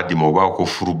gɛlɛma di ma o b'a fɔ ko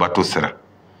furu bato sera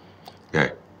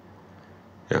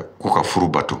ko ka furu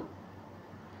bato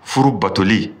furu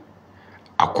batoli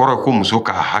a kɔrɔ ye ko muso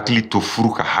ka hakili to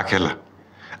furu ka hakɛ la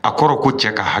a kɔrɔ ko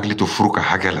cɛ ka hakili to furu ka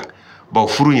hakɛ la bawo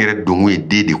furu yɛrɛ dongo ye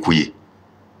den de ko ye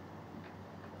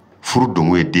furu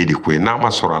dongo ye den de ko ye n'a ma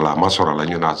sɔrɔ a la a ma sɔrɔ a la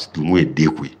ɲɔgɔn a dongo ye den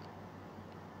ko ye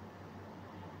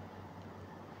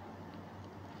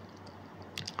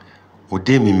o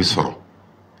den min bɛ sɔrɔ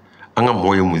an ka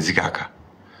mɔgɔw ye mun sigi a kan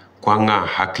ko an ka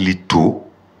hakili to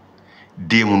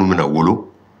den minnu bɛna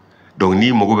wolo donc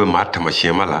n'i mago bɛ maa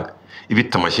taamasiyɛnma la i bɛ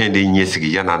taamasiyɛn de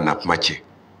ɲɛsigi yan'a na kuma cɛ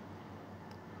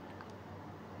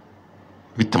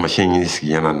i bɛ taamasiyɛn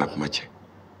ɲɛsigi yan'a na kuma cɛ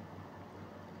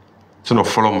sinon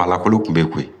fɔlɔ malakolo tun bɛ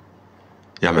koyi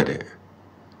i y'a mɛn dɛ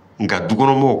nka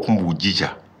dukɔnɔmɔgɔw tun b'u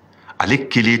jija ale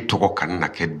kelen tɔgɔ kana na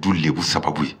kɛ du lebu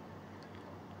sababu ye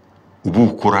u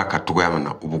b'u kora ka togoya min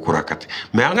na u b'u kora ka ten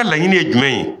mais an ka laɲini ye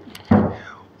jumɛn ye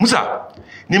Musa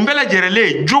nin bɛɛ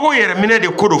lajɛlenlen jogo yɛrɛminɛ de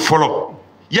ko do fɔlɔ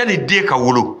yanni den ka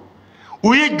wolo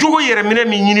u ye jogo yɛrɛminɛ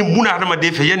min ɲini buna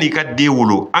adamaden fɛ yanni i ka den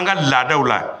wolo an ka laadaw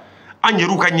la an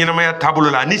yɛrɛw ka ɲɛnamaya taabolo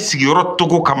la ani sigiyɔrɔ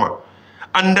togo kama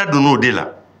an da donn'o de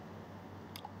la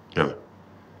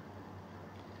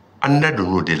an da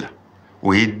donn'o de la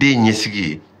o ye den ɲɛsigi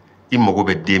ye i mago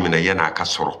bɛ den min na yanni a ka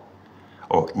sɔrɔ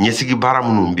ɔ ɲɛsigi baara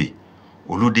minnu bɛ yen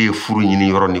olu de ye furu ɲini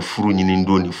yɔrɔ ni furu ɲini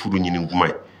don ni furu ɲini kuma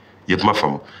ye i ye kuma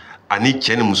faamu ani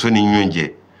cɛ ni muso ni ɲɔgɔn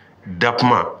cɛ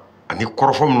dakuma ani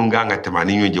kɔrɔfɔ minnu kan ka tɛmɛ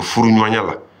ani ɲɔgɔn cɛ furu ɲɔgɔnya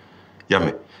la i y'a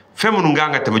mɛn fɛn minnu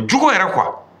kan ka tɛmɛ jogo yɛrɛ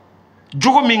quoi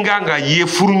jogo min kan ka ye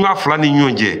furu ɲɔgɔn fila ni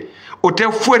ɲɔgɔn cɛ o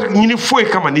tɛ foyi ɲini foyi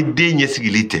kama ni den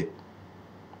ɲɛsigili tɛ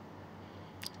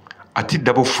a ti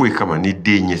dabɔ foyi kama ni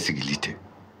den ɲɛsigili tɛ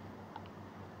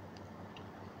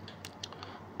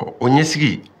o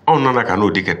ɲɛsigi anw nana ka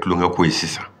n'o de kɛ tulonkɛko ye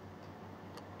sisan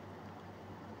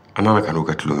an nana ka n'o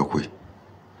kɛ tulonkɛko ye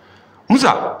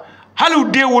Musa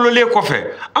hali den wololen kɔfɛ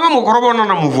an ka mɔgɔkɔrɔbaw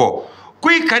nana mun fɔ ko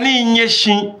i kan'i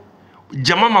ɲɛsin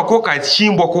jama ma ko ka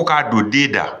sin bɔ ko k'a don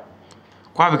den da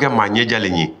ko a bɛ kɛ maa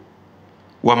ɲɛjalen ye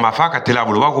wa maa fa ka teli a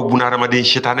bolo u b'a fɔ buna hadamaden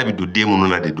sitanɛ bɛ don den minnu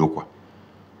na de don quoi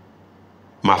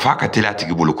maa fa ka teli a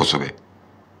tigi bolo kosɛbɛ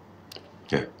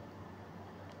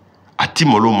a ti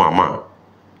malo maa ma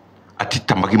a ti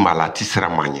tamaki maa la a ti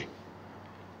siran maa ɲɛ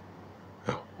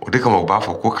o de kama u b'a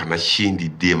fɔ ko kana sin di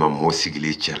den ma mɔgɔ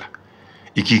sigilen cɛ la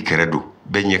i k'i kɛrɛ don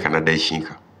bɛɛ ɲɛ kana da i sin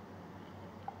kan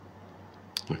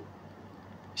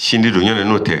sin di don ɲɔnɛ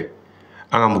n'o tɛ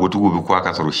an ka npogotigiw bɛ ko a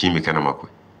ka sɔrɔ sin bɛ kɛnɛma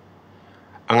koyi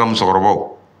an ka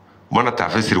musokɔrɔbaw mana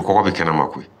taafe siri kɔgɔ bɛ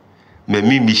kɛnɛma koyi mais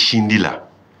min bɛ sin di la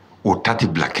o ta ti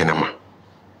bila kɛnɛma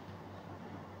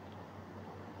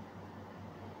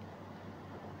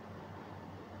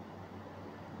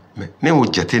mais ne y'o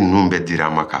jate ninnu bɛɛ dira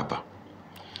an ma k'a ban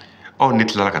anw ne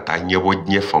tilala ka taa ɲɛbɔ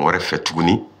diɲɛ fan wɛrɛ fɛ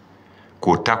tuguni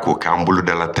k'o ta k'o k'an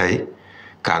bolodalata ye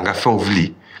k'an ka fɛnw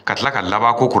fili ka tila ka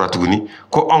laban ko kura tuguni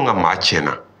ko anw ka maa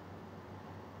tiɲɛna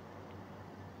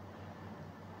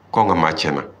ko anw ka maa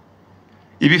tiɲɛna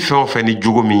i bɛ fɛn o fɛn ni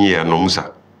jogo min ye yan nɔ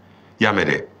Musa i y'a mɛn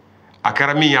dɛ a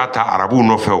kɛra min y'a ta arabuw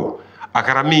nɔfɛ o a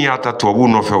kɛra min y'a ta tubabuw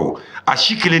nɔfɛ o a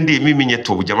si kelen de ye min ye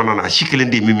tubabu jamana na a si kelen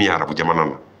de ye min ye arabu jamana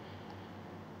na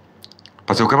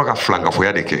parce que o kɛra ka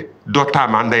filankafoya de kɛ dɔ t'a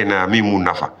mɛn an da in na yan min m'u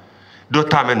nafa dɔ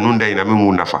t'a mɛn ninnu da in na min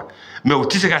m'u nafa mais u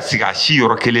tɛ se ka sigi a si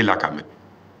yɔrɔ kelen la ka mɛn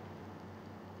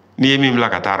n'i ye min bila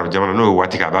ka taa arabu jamana n'o ye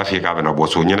waati kɛ a b'a f'i ye k'a bɛna bɔ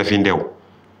so ɲɛnafin tɛ o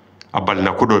a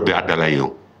balina ko dɔ bɛ a da la yen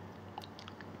o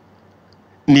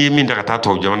n'i ye min ta ka taa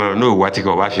tubabu jamana na n'o ye waati kɛ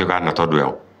o b'a f'i ye k'a natɔ don yan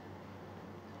o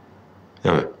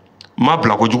ma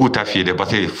bila kojugu ta f'i ye dɛ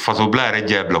parce que fasobila yɛrɛ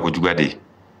jɛ ye bila kojuguya de ye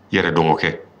yɛrɛ dɔn o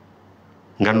kɛ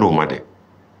n ka n'o ma dɛ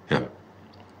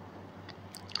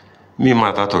min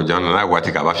ma taa tubabu jamana na n'a ye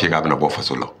waati kɛ a b'a f'i ye k'a bɛna bɔ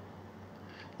faso la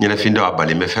ɲɛnafin dɔ a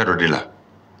bali mɛ fɛn dɔ de la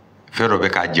fɛn dɔ bɛ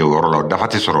k'a jɛ o yɔrɔ la o dafa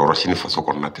tɛ sɔrɔ yɔrɔ si ni faso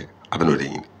kɔnɔna tɛ a bɛ n'o de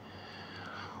ɲini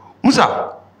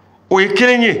Musa o ye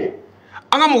kelen ye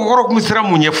an ka mɔgɔkɔrɔw tun bɛ siran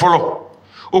mun ɲɛ fɔlɔ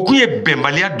o tun ye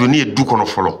bɛnbaliya donni ye du kɔnɔ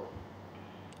fɔlɔ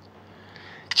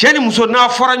cɛ ni muso n'a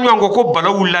fɔra ɲɔgɔn kɔ ko bala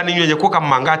wulila ni ɲɔgɔn cɛ ko ka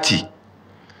mankan ci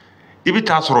i bɛ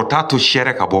taa sɔrɔ o t'a to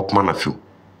sɛrɛ ka bɔ kuma na fiyewu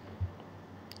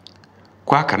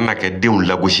ko a kana kɛ denw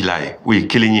lagosila ye o ye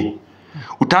kelen ye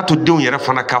u t'a to denw yɛrɛ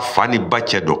fana ka fa ni ba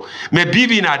cɛ dɔn mais bi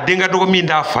bi in na a denkɛ dɔgɔ min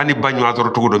t'a fa ni ba ɲɔgɔn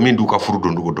sɔrɔ cogo dɔn min t'u ka furu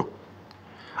don cogo dɔn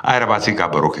a yɛrɛ b'a sigi ka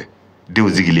baro kɛ denw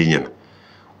sigilen ɲɛna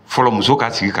fɔlɔ muso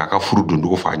k'a sigi k'a ka furu don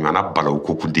cogo fɔ a ɲɔgɔnna balawu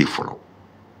ko kun tɛ yen fɔlɔ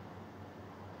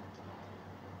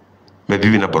mais bi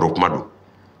bi in na baro kuma don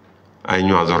ay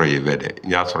nyo azoro yevede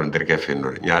nya soro nderke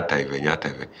fenno nya taive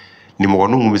ni mo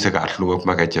gonu ngum se ka atlu ko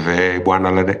maka chefe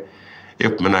bwana la de e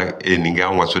mana e ninga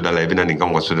on waso dala ebina ninga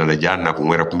on waso dala janna ko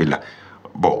ngere kumila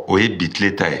bon o e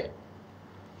bitle tay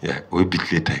ya o e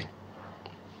bitle tay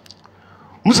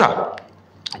musa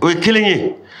o e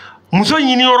kelenye muso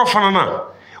nyini yoro fanana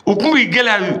o kumbi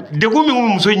gela de ko mi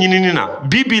muso nyini ni na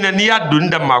bibi na ni ya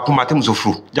donda ma ko mate muso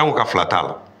fru jango ka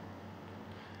flatala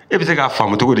e bi se ka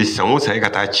famu to ko de sanwo sai ka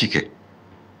ta chike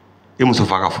e muso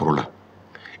fa ka furula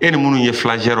e ni munu ye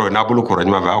flagero na bulu ko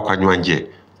ranywa va ka nywanje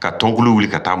ka tongulu wuli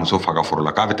ka ta muso fa ka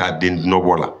furula ka beta den no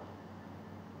bola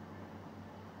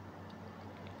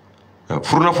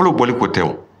furuna fulu boli ko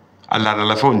tew alla na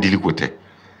la fa ndili ko te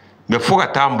me fo ka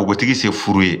ta mbugo tigi se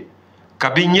furuye ka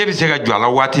bi nyebi se ka jwala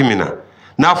wati mina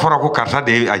na fara ko karta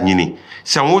de anyini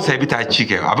sanwo sai bita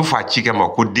chike abi fa chike ma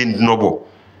ko den no bo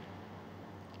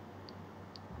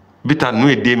bita nu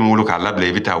e de mi wulu ka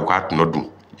labla bita ko at no dum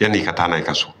yani ka ta na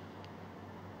ka so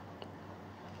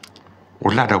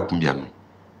wala da kumbiano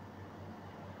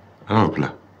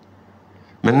anopla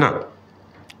maintenant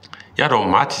ya do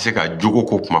mati se ka jogo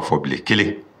ko kuma foble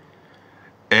kele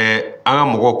anga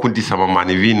mogo kunti sama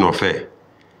mani vi no fe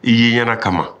iye yana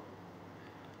kama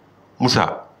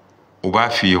musa o ba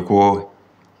fi ko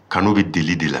kanu bi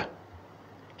deli de la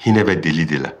hine be deli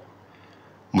de la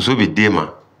muso be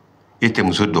dema ete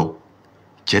muso do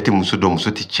chete muso do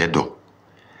muso ti chedo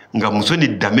nga muso ni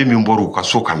dame mi mboru ka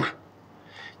so kana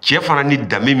che fana ni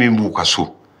dame mi mbu ka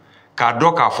so ka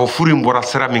do ka fo furi mbora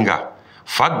sera minga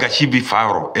fa gashi bi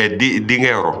faaro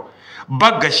dingero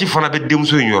ba gashi fana be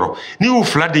demso nyoro ni u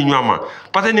fla de nyama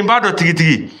pate ni mbado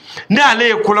tigitigi ne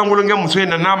ale ko langolo ngam muso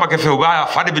na na make fe ba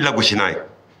fa de bi la goshinai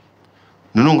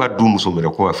nunu nga du muso mere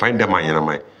ko fa inde ma nyana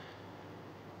mai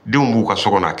de mbu ka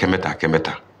so na kemeta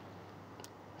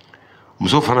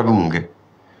muso fana be munge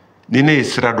ni ne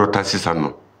sira do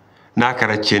tasisano na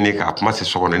kara chene ka kuma se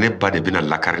sogona ne bade bina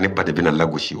lakar ne bade bina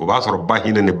lagoshi o ba soro ba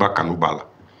hina ne bakanu bala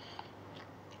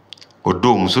o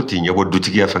do muso ti nyebo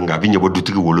dutigi ya fanga bi nyebo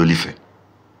dutigi wololi fe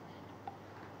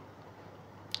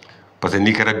parce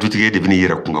ni kara dutigi de bini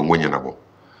yera kunga ngonya nabo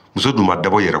muso duma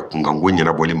dabo yera kunga ngonya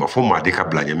nabo lima fo ma de ka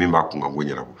blanya mi ma kunga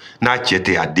ngonya nabo na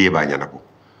chete ade ba nya nabo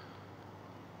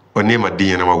o ne ma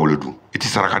dinya na ma wolodu iti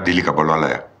saraka deli ka balwala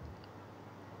ya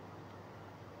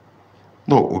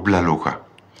no obla loka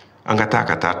anga ta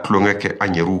kata tlonga ke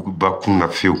anyeru ba kunna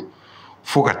few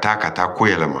fo ka ta kata ko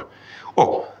yelama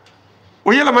o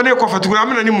yelama ne ko fatu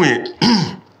amna ni muye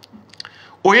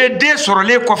o ye de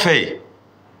sorole ko fe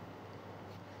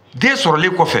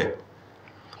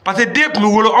parce que de mi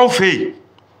wolo on fe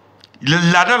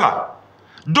la dala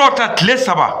dota tle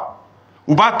saba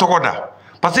u ba togoda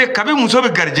parce que kabe muso be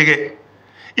garjege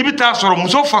ibita soro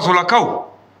muso fasola kaw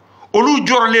olu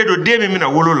jorole do de mi mina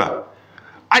wolola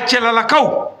acela la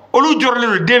kaw olu jorle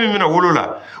do demi mina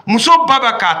wolola muso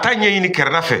baba ka tanya yini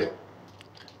kerda fe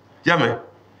yame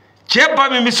che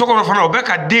baba mi soko no fana be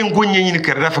ka den go nyini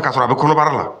kerda fe ka so be kono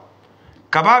barala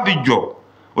ka ba bi jo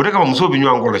o de ka muso bi nyu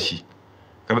angolo shi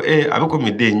ka abi ko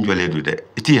mi de njole do de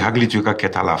iti hagli tu ka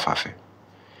keta la fa fe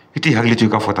iti hagli tu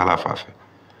ka fota la fa fe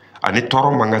ani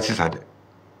toro manga sisa de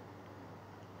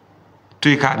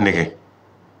tu ka nege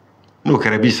no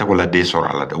kere bi sa ko la de soro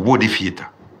ala de wodi fiita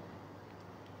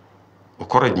o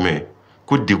koroj me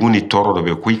ko deguni toro do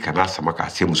be ko ikana sama ka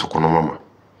se muso kono mama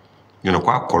ñono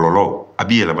ko kololo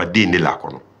abiyela ma de la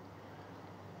kono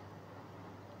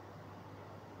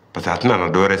pasatna na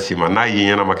dore sima na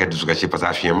yenya ma ka disuga shi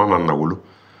pasa fi mama na wulu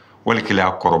wal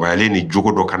kila koroba le ni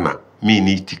jogo do kana mi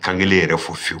ni ti kangele re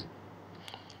fo fiu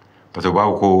pato ba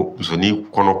ko zoni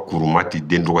kono kurumati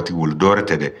den do wati wulu dore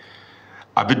tede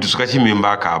abi disuga shi mi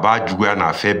mbaka ba jugu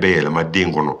na fe be yela ma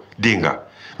dengono denga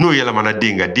no yela mana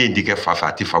denga dendi ke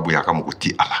fafati fabu yaka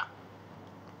mukuti ala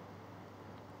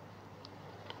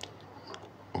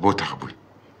bota kabu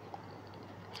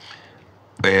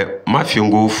ma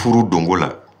fiongo furu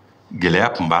dongola geleya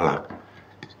kumbala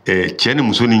cheni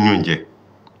musoni nyonje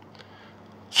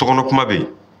sokono kuma be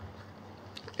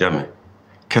yame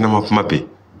kenama kuma be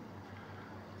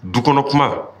dukono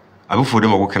kuma abi fode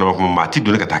mako kenama kuma mati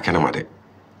dole ka ta kenama de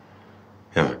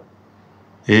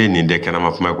yame ni de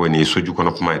kenama kuma ko ni soju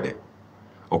kono kuma de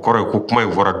o koro ko kuma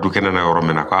vora du kenana yoro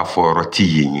mena ko afo roti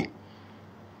yinyi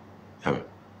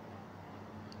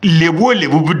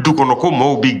lebu biddu kono ko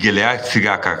maw bi geleya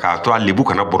siga ka to lebu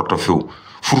kana borto few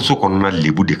furso kono na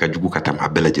lebu de ka jugu kata ma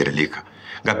bela jereleka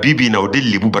ga bibi na o de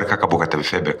lebu barka ka bokata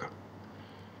febe ka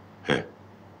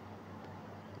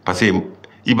parce que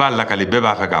iba la kale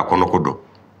beba fa ka kono ko do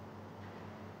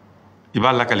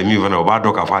iba la kale mi vana o ba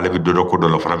do ka fa le bi do ko do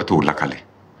lo fana be to la kale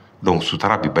donc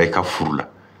sutara bi bay ka furula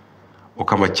o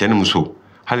kama cɛ ni muso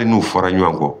hali n'u fɔra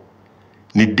ɲɔgɔn kɔ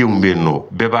ni denw bɛ yen nɔ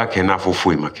bɛɛ b'a kɛ n'a fɔ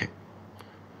foyi ma kɛ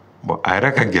bon a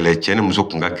yɛrɛ ka gɛlɛ cɛ ni muso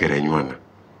kun ka gɛrɛ ɲɔgɔn na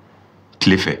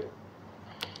tile fɛ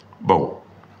bon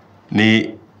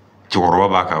ni cɛkɔrɔba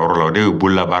b'a ka yɔrɔ la o de ye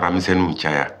bolola baara misɛnninw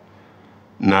caya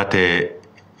n'a tɛ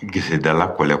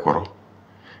gesedala kɔlɛ kɔrɔ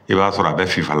i b'a sɔrɔ a bɛ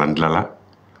fifalan dilala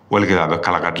walikɛla a bɛ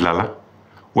kalaka dilala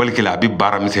walikɛla a bɛ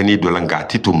baara misɛnnin dɔ la nka a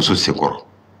tɛ to muso senkɔrɔ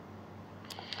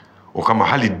o kama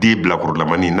hali den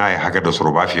bilakorolamanni n'a ye hakɛ dɔ sɔrɔ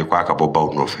o b'a f'i ye ko a ka bɔ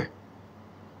baw nɔfɛ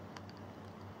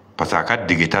parce que a ka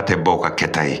degeta tɛ baw ka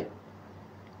kɛta ye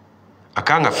a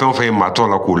kan ka fɛn o fɛn ye maatɔ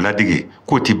la k'o ladege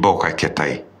k'o tɛ baw ka kɛta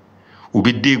ye u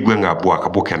bɛ den gɛn k'a bɔ a ka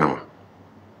bɔ kɛnɛma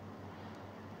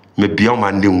mɛ bi anw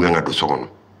b'an denw gɛn ka don so kɔnɔ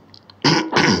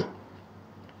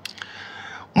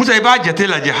musa i b'a jate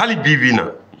lajɛ hali bi bi in na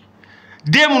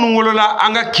den minnu wolola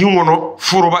an ka kin kɔnɔ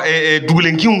foroba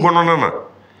dugulenkinw kɔnɔna na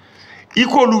i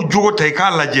k'olu jogo ta i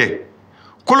k'a lajɛ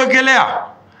kologɛlɛya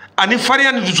ani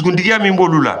farinya ni dusukuntigiya min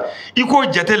b'olu la i k'o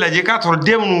jate lajɛ k'a sɔrɔ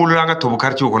den minnu wolola an ka tubabu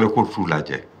quartier kɔnɔ i k'olu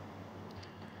lajɛ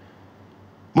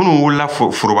minnu wolola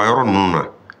foroba yɔrɔ ninnu na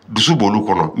dusu b'olu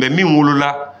kɔnɔ mɛ min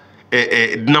wolola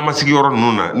dunanmasigiyɔrɔ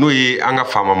ninnu na n'o ye an ka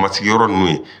faama masigiyɔrɔ ninnu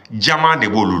ye jama de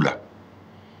b'olu la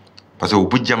parce que u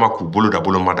bɛ jama k'u bolo da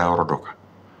bolo ma da yɔrɔ dɔ kan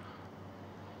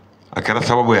a kɛra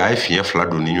sababu ye a ye fiɲɛ fila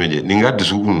don ni ɲɔgɔn cɛ nin ka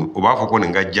dusukun o b'a fɔ ko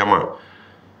nin ka jama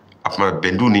a tuma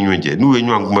bɛn t'u ni ɲɔgɔn cɛ n'u ye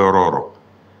ɲɔgɔn kunbɛ yɔrɔ o yɔrɔ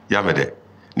i y'a mɛn dɛ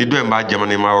ni dɔ in b'a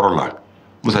jamanema yɔrɔ la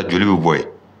musa joli bɛ bɔ yen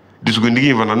dusukuntigi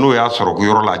in fana n'o y'a sɔrɔ ko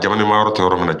yɔrɔ la a jamanema yɔrɔ tɛ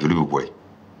yɔrɔ min na joli bɛ bɔ yen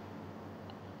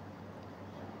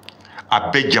a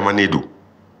bɛɛ jamanen don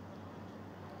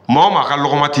maa o maa ka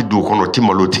lɔgɔma tɛ don o kɔnɔ o tɛ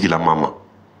malo o tigilamaa ma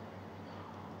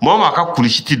maa o maa ka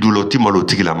kulisi tɛ don o la o tɛ malo o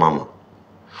tigilamaa ma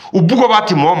u bugɔba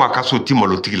tɛ maa o maa ka so o tɛ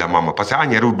malo o tigilamaa ma parce que an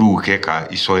yɛrɛw d'u kɛ ka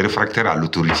ils sont réfractaires à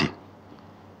l'autorité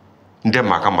n tɛ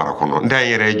maa ka mara kɔnɔ n tɛ an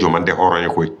yɛrɛ ye jɔn ma n tɛ hɔrɔn ye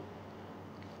koyi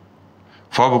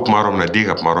fa bɛ kuma yɔrɔ min na den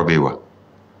ka kuma yɔrɔ bɛ yen wa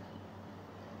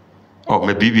ɔ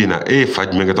mɛ bi bi in na e ye fa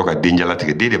jumɛn kɛtɔ ka den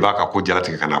jalatigɛ den de b'a ka ko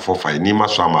jalatigɛ ka n'a fɔ fa ye n'i ma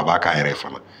sɔn a ma a b'a k'a yɛrɛ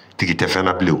fana tigi tɛ fɛn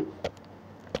na bilen o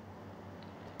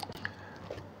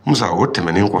musa o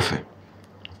tɛmɛnen kɔfɛ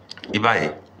i b'a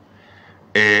ye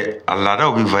a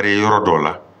laadaw bɛ varier yɔrɔ dɔw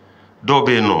la dɔw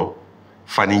bɛ yen nɔ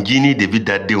faninjini de bɛ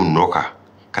da denw nɔ kan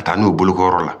ka taa n'u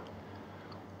bolokɔyɔrɔ la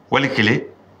wali kelen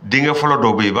denkɛ fɔlɔ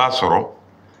dɔw bɛ yen i b'a sɔrɔ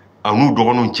a n'u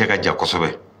dɔgɔninw cɛ ka jan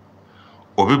kosɛbɛ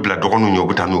o bɛ bila dɔgɔninw ɲɛ o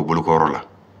bɛ taa n'u bolokɔyɔrɔ la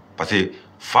parce que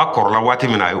fa kɔrɔla waati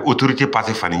min na a ye autorité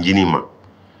passé faninjini ma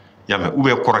y'a mɛn ou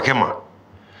bien kɔrɔkɛ ma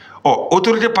ɔ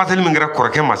autorité passeli min kɛra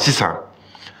kɔrɔkɛ ma sisan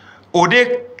o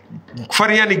de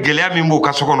farinya ni gɛlɛya min b'o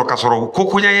ka so kɔnɔ ka sɔrɔ ko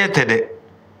koɲɛɲɛ tɛ dɛ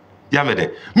i y'a mɛn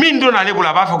dɛ min donna ale bolo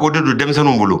a b'a fɛ k'o de don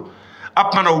denmisɛnninw bolo a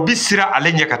tuma na u bɛ siran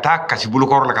ale ɲɛ ka taa kasi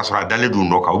bolokɔrɔ la ka sɔrɔ a dalen don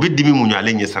nɔ kan u bɛ dimi muɲu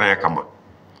ale ɲɛ siranya kama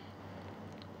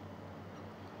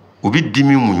u bɛ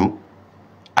dimi muɲu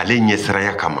ale ɲɛ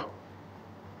siranya kama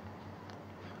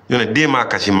yɔrɔ den m'a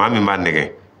kasi maa min b'a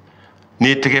nɛgɛ n'i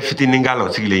ye tɛgɛ fitinin k'a la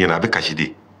o sigilen ɲɛna a bɛ kasi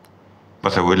de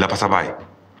parce que o ye lapasaba ye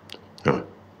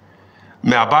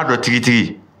mɛ a b'a dɔn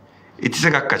tigitigi i tɛ se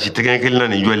ka kasi tɛgɛ kelen na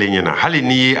nin jɔlen ɲɛna hali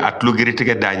n'i ye a tulo gere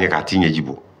tɛgɛ d'a ɲɛ k'a t'i ɲɛji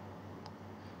bɔ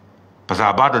parce que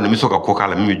a b'a dɔn nin bɛ sɔn ka ko k'a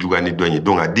la min bɛ juguya ni dɔn ye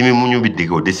donc a dimi muɲu bɛ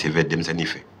dege o de senfɛ denmisɛnnin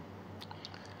fɛ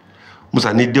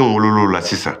musa ni denw wolol'o la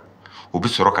sisan u bɛ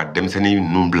sɔrɔ ka denmisɛnnin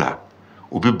ninnu bila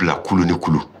u bɛ bila kulu ni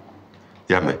kulu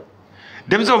i y'a mɛn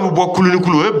denmisɛnw bɛ bɔ kulu ni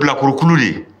kulu o ye bilakoro kulu de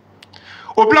ye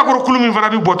o bilakoro kulu min fana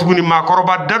bɛ bɔ tuguni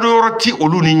maakɔrɔba dadonyɔrɔ ti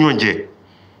olu ni ɲɔgɔn cɛ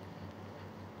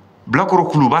bilakoro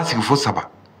kulu b'a sigi fo 3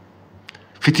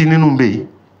 fitininw bɛ yen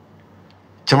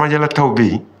camancɛlataw bɛ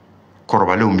yen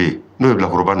kɔrɔbalenw bɛ yen n'o ye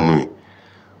bilakoroba ninnu ye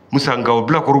musa nka o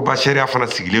bilakoroba sariya fana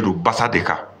sigilen don basa de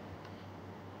kan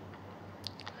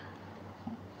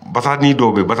basanin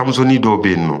dɔw bɛ yen basamusonin dɔw bɛ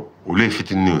yen nɔ olu ye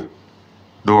fitininw ye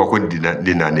dɔw ka ko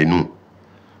dennadenninw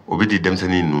o bɛ di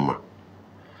denmisɛnnin ninnu ma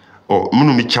ɔ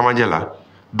minnu bɛ camancɛ la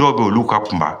dɔw bɛ olu ka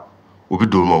kunba o bɛ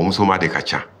don o ma o musoman de ka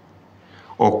ca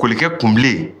ɔ kolikɛ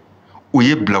kunbilen o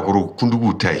ye bilakoro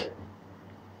kuntigiw ta ye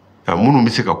minnu bɛ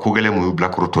se ka ko gɛlɛn mun ye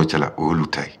bilakoro tɔw cɛla o y'olu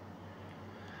ta ye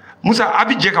musa a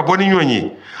bɛ jɛ ka bɔ ni ɲɔgɔn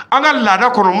ye an ka laada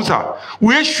kɔnɔ musa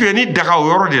u ye suyɛni daga o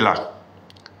yɔrɔ de la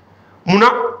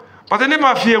munna parce que ne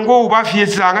m'a f'i ye ko u b'a f'i ye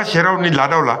sisan an ka sariyaw ni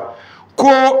laadaw la ko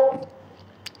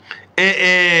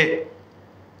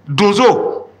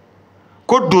donso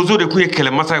ko donso de tun ye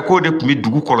kɛlɛmasa ye k'o de tun bɛ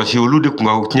dugu kɔlɔsi olu de tun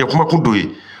ka tiɲɛ kumakun dɔ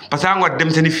ye parce que an ka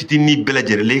denmisɛnnin fitinin bɛɛ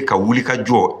lajɛlen ka wuli ka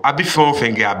jɔ a bɛ fɛn o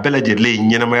fɛn kɛ a bɛɛ lajɛlen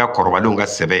ye ɲɛnamaya kɔrɔbalenw ka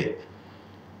sɛbɛ ye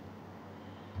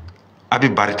a bɛ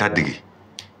barita dege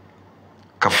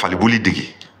ka faliboli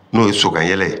dege n'o ye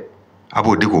soganyɛlɛ ye a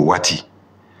b'o dege o waati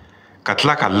ka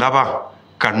tila ka laban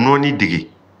ka nɔɔni dege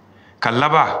ka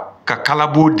laban ka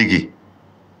kalabo digi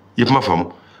yema fam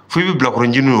fu bi blakoro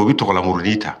njinu obi to la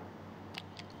murunita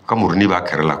ka muruni ba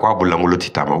kerla ko abulla ngolo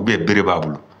titama ube bere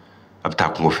babulu abta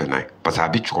ko fenay parce que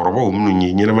abi chorobo o munu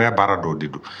nyi na ma bara do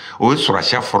dedu o sura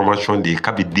chef formation de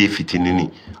kabi de fitinini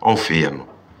on fait yano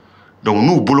donc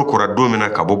nous bolo kora do mena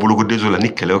ka bo bolo ko désolé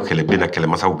ni kele o kele bena kele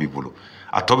masa ubi bolo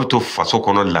atobi to faso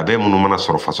kono labe munu mana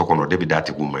soro faso kono debi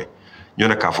dati gumay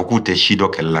nyona ka foku te shido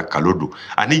kele la kalodu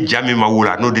ani jami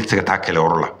mawula no de tseta kele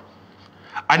orla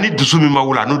ani dusumi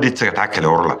mawula no de tseta kele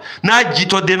orla na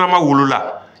jito de na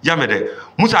mawulula yamede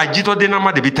musa jito de na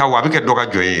ma de bitawa abike doga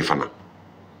joye fana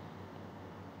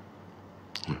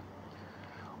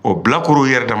o blakoro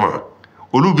yerdama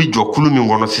olu bi jokulu min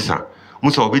gono sisan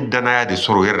musa obi danaya de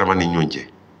soro yerdama ni nyonje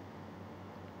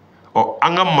o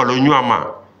anga malo nyama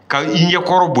ka inye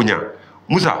koro bunya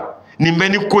musa ni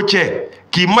mbeni koche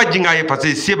ki majinga ye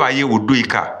parce seba ye o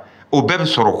doika o bebe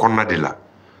soro konna de la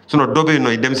sono dobe no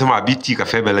idem sama abiti ka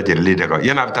febe la jerle de ko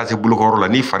yana abita se bulukoro la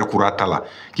ni fari kurata la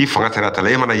ki fanga serata la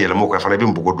yemana yele mo ko fana bi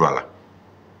mbugo do ala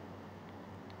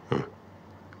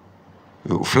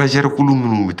flagere kulu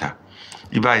munu mita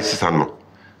iba sisanno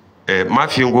ma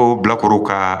fi ngo blakoro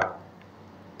ka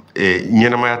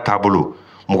nyenama ya tabolo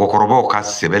mo korobo ka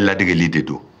sebella de gelide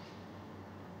do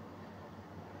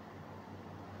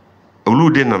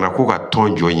olu de nana ko ka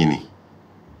ton joyini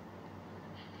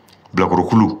blakoro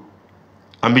kulu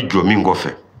ambi jomi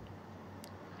ngofe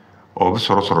o bi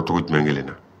soro soro to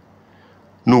gutmengelena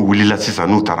no wulila sisa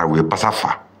no tarawe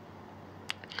basafa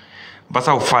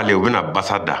basa ufale obina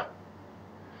basada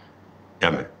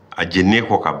yame a jenne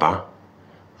ko ka ban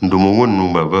ndomongo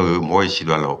numba ba mo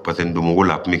shido ala parce que ndomongo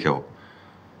la pmikeo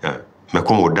mais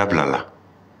comme au dabla la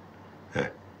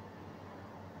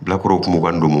blakoro ko mo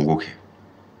gando ndomongo ke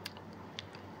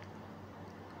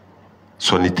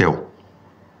soniteo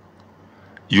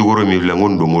yugoro mi la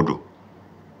ngondo modo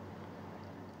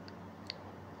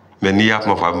mais ni yap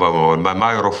ma fa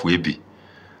ma yoro fu ebi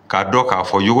ka do ka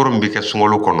fo yugoro mbi ke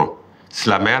sungolo kono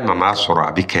slamaya nana soro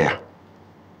abikeya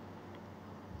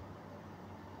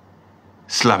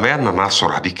slamaya nana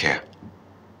soro abikeya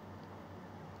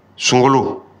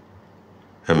sungolo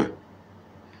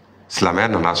slamaya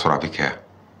nana soro abikeya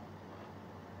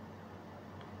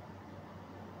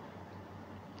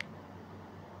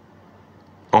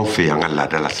on fait yanga la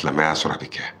de la slamaya soro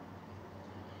abikeya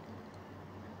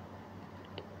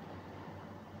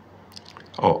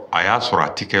o aya soro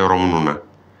atike yoro mununa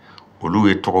olu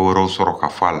ye togo wɛrɛw sɔrɔ ka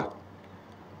fɔ a la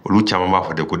olu caman b'a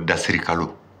fɔ de ko dasiri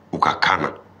kalo u ka kan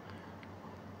na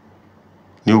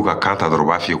ni u ka kan ta dɔrɔn u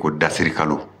b'a f'i ye ko dasiri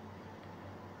kalo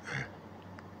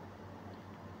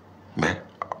mais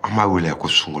an b'a wele ko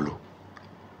sunkalo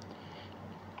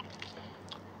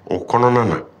o kɔnɔna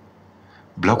na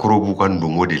bilakorow b'u ka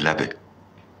ndomo de labɛn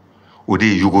o de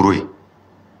ye yogoro ye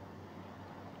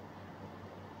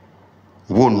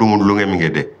u b'o ndomo loŋɛ min kɛ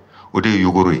dɛ o de ye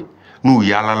yogoro ye n'u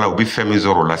yaalala u bi fɛn min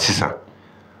sɔrɔ o la sisan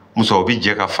musa u bi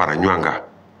jɛ ka fara ɲɔgɔn kan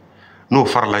n'o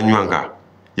farala ɲɔgɔn kan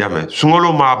y'a mɛn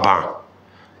sunkalo m'a ban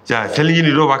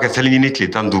seliɲini dɔw b'a kɛ seliɲini tile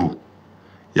 15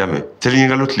 y'a mɛn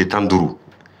seliɲinkalo tile 15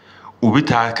 u bi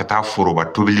taa ka taa foroba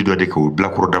tobili dɔ de kɛ o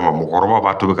bilakoro dama mɔgɔkɔrɔba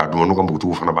b'a tobi ka d'u ma n'u ka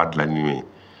npogotigiw fana b'a dilan ni ɲɔgɔn ye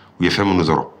u ye fɛn minnu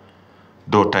sɔrɔ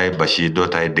dɔw ta ye basi ye dɔw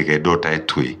ta ye dɛgɛ dɔw ta ye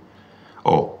to ye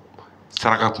ɔ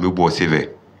saraka tun bɛ bɔ o senfɛ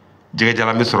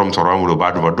jɛgɛjalan bɛ sɔrɔ musokɔrɔba bolo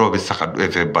b'a d'u ma dɔw bɛ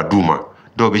saga ba d'u ma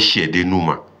dɔw bɛ sɛden n'u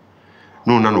ma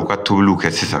n'u nana u ka tobiliw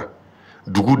kɛ sisan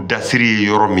dugu dasiri ye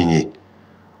yɔrɔ min ye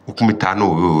u tun bɛ taa n'o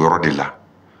ye o yɔrɔ de la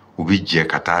u bɛ jɛ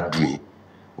ka taa dun ye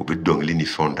u bɛ dɔnkili ni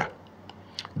fɛnw da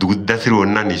dugu dasiri o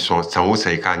na ni sɔn san o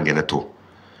san i k'a ngɛnɛ to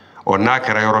ɔ n'a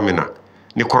kɛra yɔrɔ min na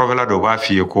ni kɔrɔfɛla dɔ b'a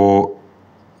f'i ye ko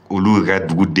olu ka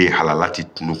dugu den halala tɛ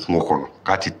tunu kungo kɔnɔ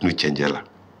k'a tɛ tunu cɛncɛn la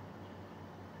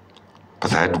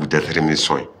parce que a ye dugu dasiri min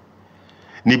sɔn ye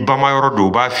ni bama yɔrɔ do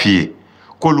b'a f'i ye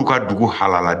k'olu ka dugu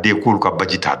halaladen k'olu ka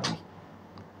baji t'a dun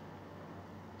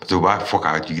parce que u b'a fɔ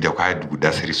k'a jigi da k'a ye dugu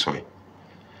dasiri sɔn ye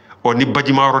ɔ ni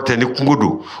bajima yɔrɔ tɛ ni kungo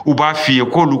do u b'a f'i ye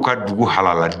k'olu ka dugu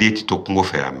halaladen tɛ to kungo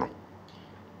fɛ yan nɔ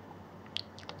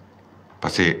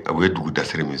parce que u ye dugu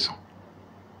dasiri min sɔn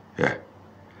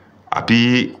a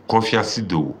bi confiance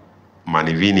don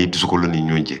maninfin ni dusukolo ni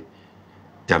ɲɔgɔn cɛ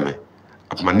y'a mɛn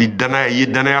a tuma ni danaya i ye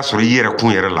danaya sɔrɔ i yɛrɛ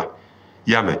kun yɛrɛ la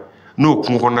y'a mɛn n'o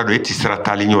kungo kɔnɔna don e tɛ sira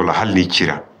taali ɲɛ o la hali n'i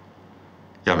cira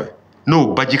y'a mɛn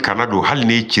n'o baji kana don hali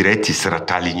n'i cira e tɛ sira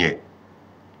taali ɲɛ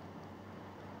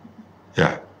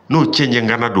n'o cɛncɛn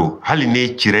kana don hali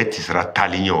n'i cira e tɛ sira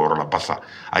taali ɲɛ o yɔrɔ la barisa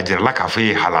a jirala k'a fɔ e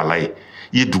ye halala ye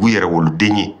i ye dugu yɛrɛ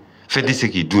woloden ye fɛn tɛ se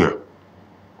k'i dun yan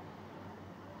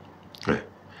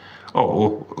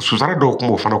susara dɔw kun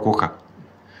b'o fana ko kan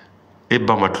e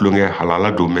ba ma tulonge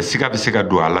halala do mais siga bi siga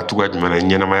do ala tuga jumana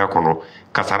nyenamaya kono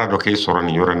kasara do ke soro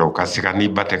ni yore no ka siga ni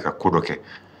bate ka kodo ke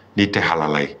ni te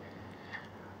halalai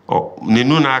o ni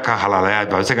nuna ka halalaya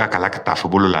ba siga kala ka tafu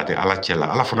bolo la de ala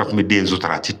chela ala fana tumi den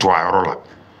zutara ti to ayoro la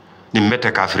ni mete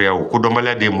ka afriya ko do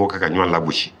mala de mo ka nyon la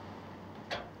bushi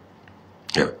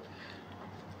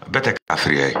bete ka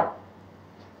afriya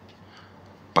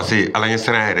parce que ala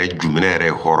nyesra ere jumina ere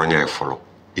horonya e folo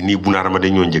ini bunara ma de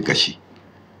nyon je gashi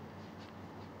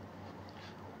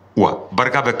wa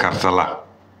barka be karsala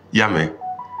yame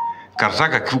karsa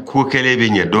ka ko kele be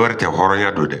nye dorte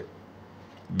horonya do de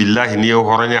billahi ni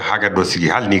horonya haga do sigi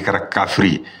hal ni kara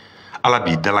kafri ala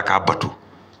bi dala ka batu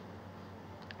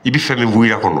ibi femi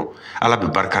wuya kono ala bi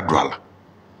barka do ala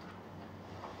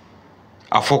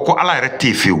afoko ala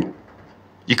rete few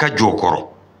ika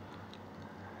jokoro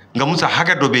ngamusa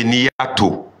haga do be ni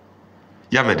yato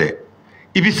yame de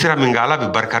ibi sira minga ala bi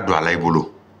barka do ala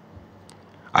ibulu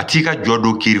atika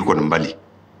jodo kiri kon mbali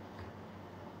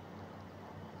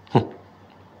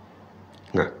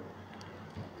nga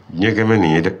nyege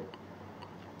meni de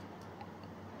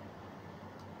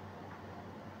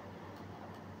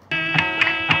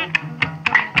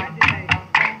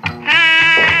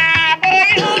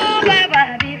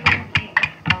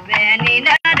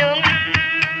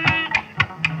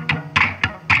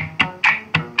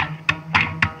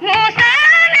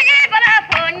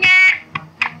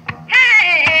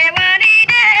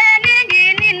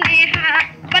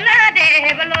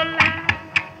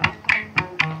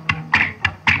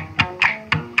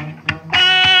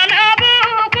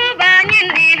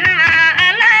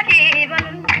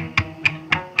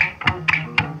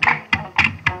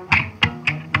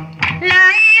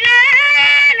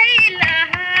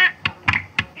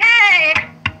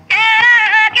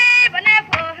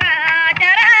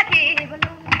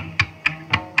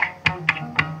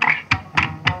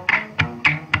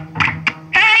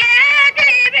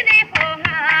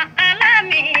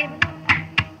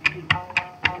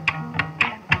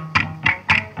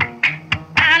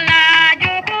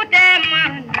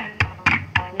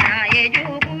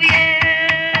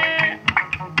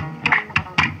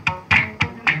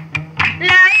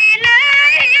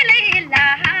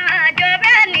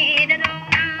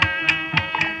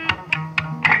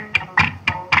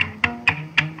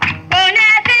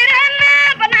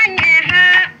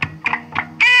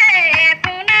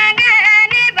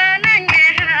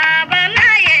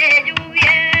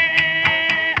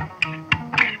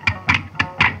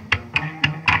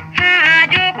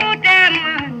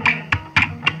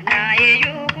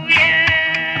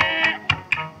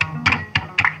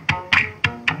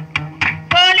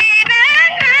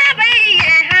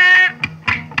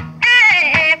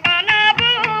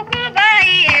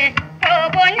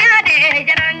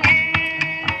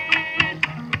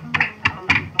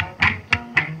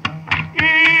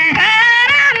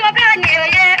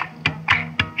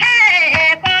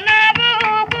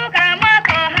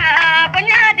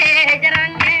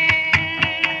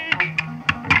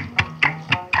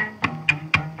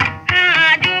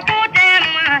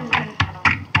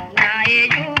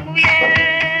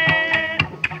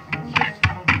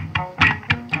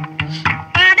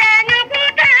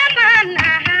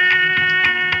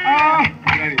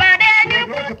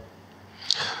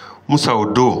Musa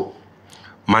odo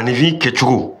manivi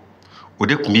kechugo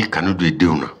ode kumi kanu do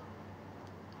edeuna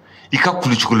ika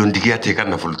kuluchugo ndigiyate ka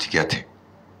nafolo tigiyate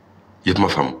yetma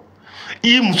fam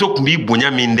I muso kumi bonya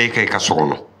minde ka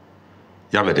sogono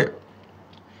yamede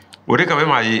ode ka be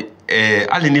mai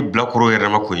ali ni blakoro yere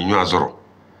ma ko nyu azoro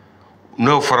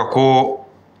no fara ko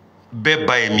be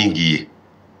baye mingi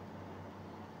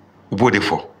ubode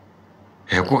fo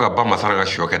ko ka ba masara ga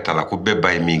shoke tala ko be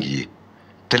baye mingi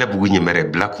tele bugu nyemere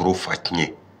blakoro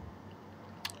fatnye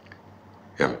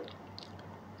yam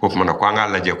ko mana ko anga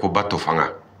laje ko batto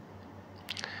fanga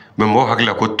memo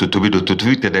hakla ko tutubi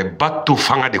te de batto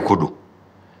fanga de kodo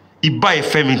ibaye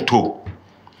feminto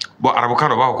bo arabu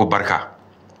kano ba ko barka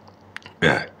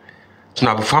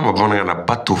tuna bu fama bona na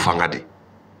batto fanga de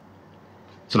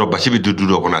tuna bachi bi dudu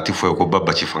do ko na ti fo ko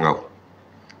babachi fanga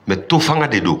me to fanga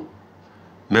de do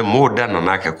me mo dana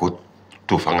na ke ko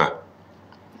to fanga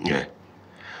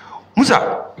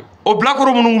Musa o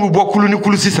blakoro munu bo kulu ni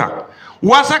kulu sisa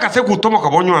wasa ka se ku tomo ka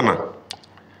bonyo ana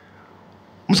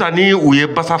Musa ni uye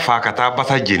basa fa kata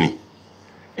basa jeni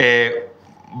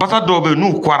basa dobe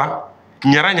nu kwara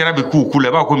nyara be ku kule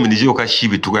ba ko minije o ka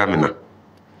shibi tuga mina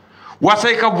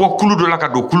wasa ka bo kulu do la ka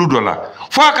do kulu do la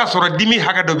fa ka soro dimi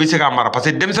haga do be se ka mara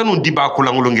parce que demsanu diba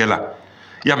kula ngolongela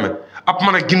yame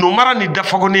apmana gino mara ni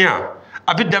dafagoniya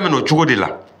abi dameno chugo de la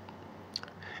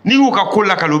ni y'u ka ko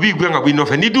la kalo b'i gɛn ka bɔ i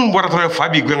nɔfɛ ni dun bɔra tɔrɔ fa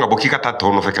b'i gɛn ka bɔ k'i ka taa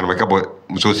tɔw nɔfɛ kana ma i ka bɔ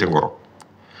muso senkɔrɔ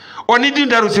ni dun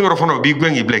dar'u senkɔrɔ fana o b'i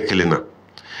gɛn k'i bila kelen na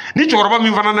ni cɛkɔrɔba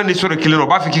min fana na ni sɔrɔ kelen na o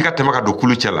b'a fɛ k'i ka tɛmɛ ka don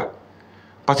kulu cɛ la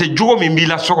parce que jogo min b'i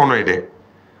la so kɔnɔ ye dɛ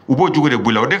u b'o jogo de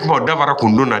b'i la o de kama o dafara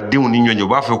kun don na denw ni ɲɔgɔn cɛ u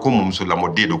b'a fɔ ko mɔmuso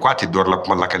lamɔden don k'a tɛ dɔ la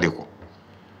kuma lakale kɔ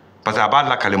parce que a b'a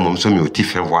lakale mɔmuso min o tɛ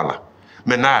fɛn fɔ a la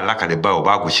mais n'a y'a lakale ba o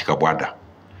b'a gosi ka bɔ a da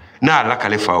n'a y'a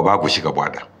lakale fa o b'a gosi ka bɔ a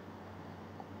da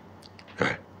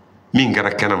min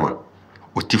kɛra kɛnɛma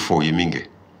o tɛ fɔ o ye min kɛ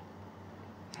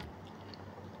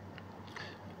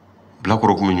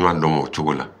bilakoro kun bɛ ɲɔgɔn dɔn o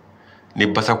cogo la ni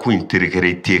basakun in terikɛra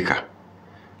i te kan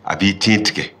a b'i tin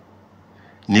tigɛ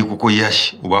n'i ko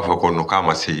yasi u b'a fɔ ko non k'a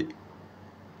ma se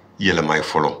yɛlɛma ye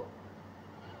fɔlɔ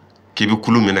k'i bɛ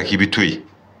kulu min na k'i bɛ to yen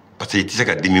parce que i tɛ se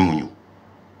ka dimi muɲu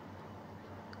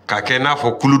k'a kɛ n'a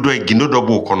fɔ kulu dɔ ye gindo dɔ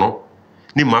b'o kɔnɔ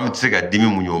ni maa min tɛ se ka dimi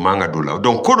muɲu o man ka don la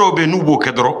donc ko dɔw bɛ yen n'u b'o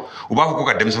kɛ dɔrɔn u b'a fɔ ko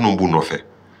ka denmisɛnninw b'u nɔfɛ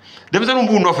denmisɛnninw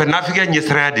b'u nɔfɛ nafigiya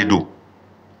ɲɛsiranya de don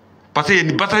parce que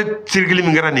ni basa sirigili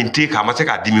min kɛra nin te kan a ma se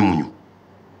k'a dimi muɲu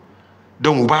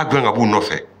donc u b'a gɛn ka b'u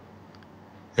nɔfɛ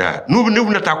n'u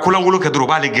bɛna taa kolangolo kɛ dɔrɔn u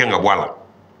b'ale gɛn ka bɔ a la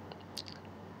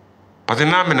parce que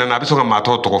n'a minɛna a bɛ sɔn ka maa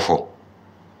tɔw tɔgɔ fɔ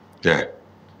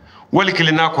wali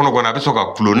kelen n'a kɔnɔ gɔnna a bɛ sɔn ka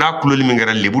kulo n'a kuloli min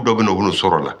kɛra lebu dɔ bɛ na o bɛ n'o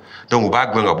sɔrɔ la donc u b'a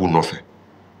gɛn ka b'u nɔfɛ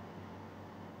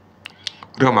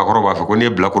o de kama maakɔrɔw b'a fɔ ko n'i ye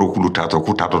bilakoro kulu taatɔ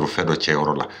k'u taatɔ don fɛn dɔ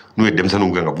tiɲɛyɔrɔ la n'u ye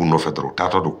denmisɛnninw gɛn ka b'u nɔfɛ dɔrɔn u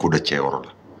taatɔ don ko dɔ tiɲɛyɔrɔ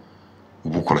la u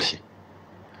b'u kɔlɔsi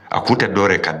a kun tɛ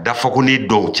dɔwɛrɛ ye ka dafa ko n'i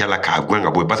dɔw cɛ la k'a gɛn ka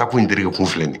bɔ yen basakun in terike kun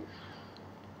filɛ nin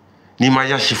n'i ma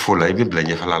yasi fo la i bɛ bila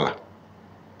ɲɛfɛla la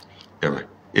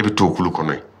e bɛ to kulu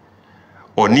kɔnɔ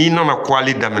yen n'i nana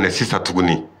kɔli daminɛ sisan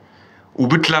tuguni u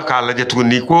bɛ tila k'a lajɛ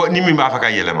tuguni ko ni min b'a fɛ ka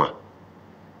yɛlɛma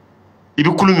i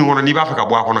bɛ kulu min kɔnɔ n'i b'a fɛ ka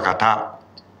bɔ a kɔnɔ ka taa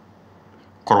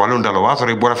kɔrɔbalenw da la o b'a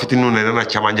sɔrɔ i bɔra fitininw na i nana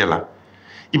cɛmancɛ la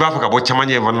i b'a fɛ ka bɔ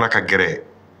cɛmancɛ in fana na ka gɛrɛ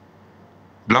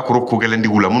bilakoro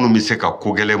kogɛlɛntigiw la minnu bɛ se ka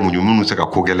kogɛlɛ muɲu minnu bɛ se ka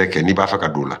kogɛlɛ kɛ n'i b'a fɛ ka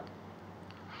don o la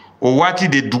o waati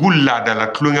de dugu laadala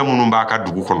tulonkɛ minnu b'a ka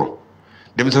dugu kɔnɔ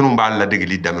denmisɛnninw b'a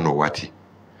ladegeli daminɛ o waati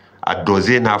a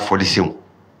dɔnze n'a fɔlisenw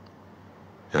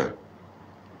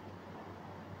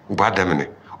u b'a daminɛ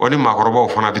ni maakɔrɔbaw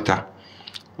fana bɛ taa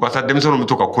walasa denmisɛnninw bɛ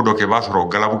to ka ko dɔ kɛ i b'a sɔrɔ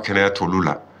galabu kɛnɛya t'olu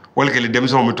la wali kelen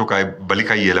denmisɛnninw bɛ to ka bali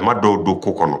ka yɛlɛma dɔw don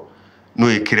ko kɔnɔ n'o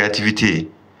ye créativité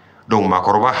ye donc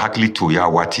maakɔrɔba hakili t'o ye a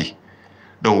waati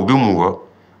donc u bɛ mun kɔ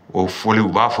o fɔli u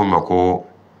b'a fɔ o ma ko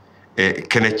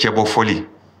kɛnɛ cɛbɔ fɔli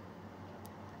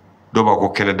dɔw b'a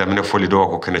ko kɛnɛ daminɛ fɔli dɔw b'a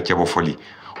ko kɛnɛ cɛbɔ fɔli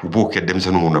u b'o kɛ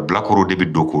denmisɛnninw na bilakorow de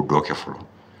bɛ don k'o dɔ kɛ fɔlɔ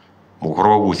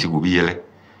mɔgɔkɔrɔbaw b'u sigi u bɛ yɛlɛ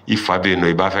i fa bɛ yen nɔ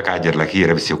i b'a fɛ k'a jira la k'i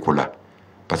yɛrɛ bɛ se ko la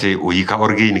parce que o y'i ka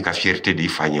orgueil ni ka fierté de i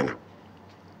fa ɲɛna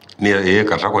ni ye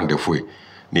karisa kɔni tɛ foyi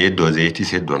ni ye dɔnze i tɛ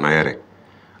se dɔnna yɛrɛ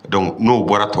donc n'o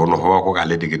bɔra tɔw nɔfɛ b'a ko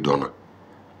k'ale dege dɔnna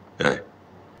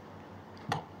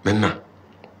bon maintenant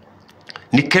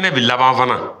ni kɛnɛ bɛ laban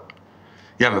fana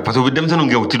i y'a mɛn parce que u bɛ denmisɛnninw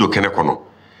gɛn u tɛ don kɛnɛ kɔnɔ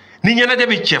ni ɲɛnajɛ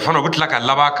bɛ cɛ fana u bɛ tila ka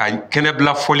laban ka kɛnɛ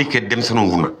bila fɔli kɛ denmisɛnninw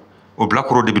kunna o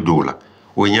bilakoro de bɛ don o la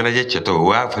o ye ɲɛnajɛ cɛtɔ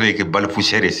o y'a fɔra kɛ bali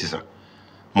poussière ye sisan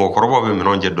mɔgɔkɔrɔbaw bɛ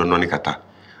minɛnw cɛ dɔɔnin ka taa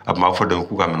a tun b'a fɔ dɔn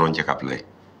k'u ka minɛnw cɛ ka bila yen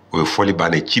o ye fɔli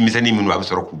bannen ci misɛnnin minnu a bɛ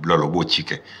sɔrɔ k'u bila o la o b'o ci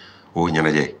kɛ o ye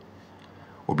ɲɛnajɛ ye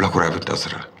o bilakoro a bɛ taa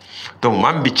sira donc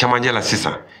maa min bɛ cɛmancɛ la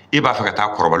sisan e b'a fɛ ka taa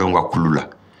kɔrɔbalenw ka kulu la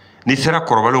n'i sera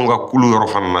kɔrɔbalenw ka kulu yɔrɔ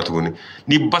fana na tuguni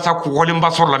ni basa kɔgɔlenba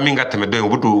sɔrɔla min ka tɛmɛ dɔ in o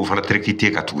bɛ don o fana terikɛ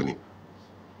te kan tuguni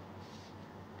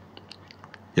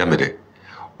y'a mɛn dɛ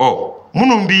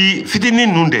minnu bɛ fitinin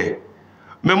ninnu dɛ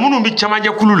mais minnu bɛ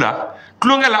cɛmancɛ kulu la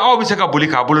tulonkɛ la aw bɛ se ka boli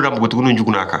k'a bolo da npogotigininw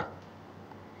jugunna kan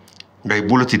nka i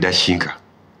bolo tɛ da sin kan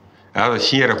a y'a sɔrɔ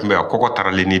sin yɛrɛ tun bɛ a kɔkɔ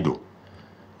taralenin don n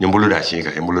ye n bolo da sin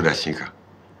kan n ye n bolo da sin kan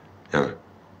y'a mɛn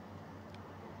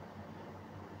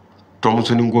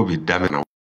tɔmusonin ko bɛ daminɛ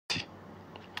waati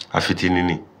a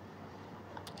fitininin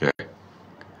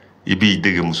i b'i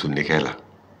dege muso nɛgɛ la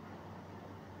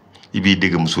i b'i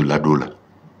dege muso ladon la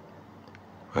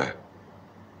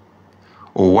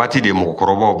o waati de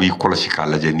mɔgɔkɔrɔbaw b'i kɔlɔsi k'a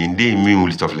lajɛ nin den min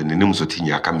wulitɔ filɛ nin ni muso tɛ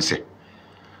ɲɛ a ka misɛn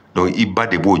donc i ba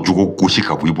de b'o jogo gosi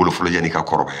ka bɔ i bolo fɔlɔ yanni i ka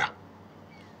kɔrɔbaya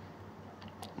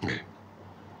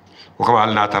o kama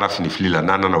hali n'a taara fini fili la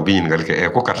n'a nana u bɛ ɲininkali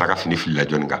kɛ ko karisa ka fini fili la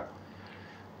jɔnni kan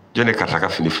jɔnni ye karisa ka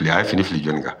fini fili a ye fini fili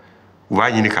jɔnni kan u b'a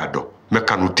ɲini k'a dɔn mais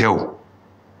kanu tɛ o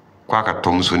k'a ka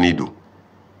tɔmusonin don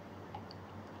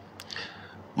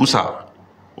musa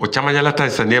o camancɛla ta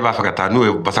sisan n'e b'a fɛ ka taa n'o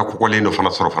ye basa kɔgɔlen dɔ fana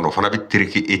sɔrɔ fana o fana bɛ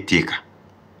tereke e te kan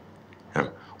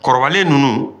kɔrɔbalen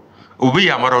ninnu u bɛ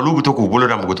yamaruya olu bɛ to k'u bolo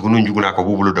da npogotigininw jugunna ka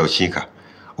b'u bolo da o sin kan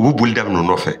u bɛ boli daminɛ o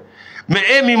nɔfɛ mais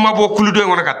e min ma bɔ kuludon in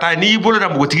kɔnɔ ka taa n'i y'i bolo da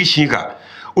npogotigi sin kan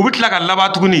u bɛ tila ka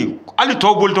laban tuguni hali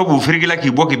tɔw bolitɔ b'u fereke la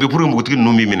k'i bɔ k'i bɛ pour que npogotigi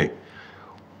ninnu b'i minɛ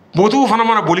botu fana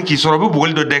mana boli k'i sɔrɔ bɛ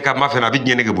boli dɔ dɛ ka ma fɛna a bɛ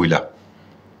diɲɛ nege bɔ i la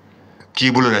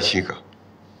k'i bolo da sin kan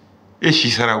e si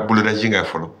sera bolo da sin kan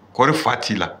fɔlɔ kɔri fa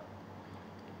t'i la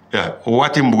o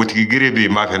waati npogotigi gere bɛ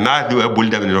yen ma fɛ n'a ye boli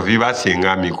daminɛ nɔfɛ i b'a sen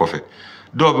kan min kɔfɛ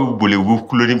dɔw bɛ boli u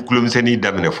bɛ kulomisɛnnin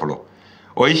daminɛ fɔlɔ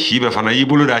o ye si bɛɛ fana y'i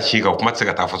bolo da sin kan o kuma tɛ se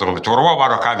ka taa fɔ sɔgɔma cɛkɔrɔbaw b'a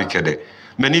dɔn k'a bɛ kɛ dɛ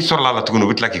mɛ n'i sɔrɔla la tuguni u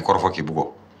bɛ tila k'i kɔrɔfɔ k'i bugɔ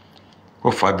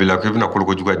ko fa b'i la ko i bɛna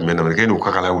koloko juguya jumɛn daminɛ k'e n'u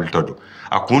ka kala wulitɔ don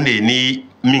a kun de ye ni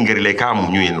min gɛrɛ la i k'a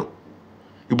muɲu yen nɔ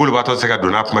i bolo baatɔ tɛ se ka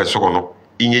don n'a kuma ye so kɔnɔ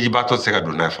i ɲɛji baatɔ tɛ se ka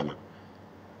don n'a ye fana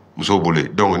musow bolo ye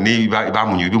donc ni i b'a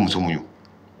muɲu i bɛ muso muɲu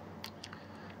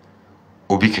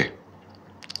o bi kɛ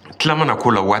tila mana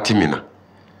ko la waati min na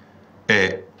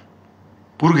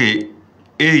pour que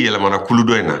e yɛlɛmana kulu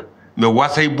dɔ in na mɛ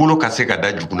waasa i bolo ka se ka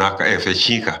da juguna fɛ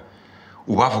sin kan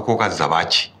u b'a fɔ ko ka zaba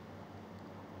ci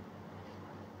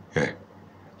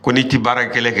ko n'i ti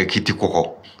baarakɛlɛ kɛ k'i ti kɔkɔ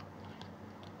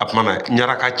a tumana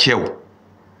ɲaraka cɛw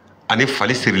ani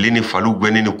fali sirili ni fali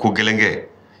gɛnni ni ko gɛlɛnkɛ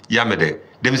i y'a mɛn dɛ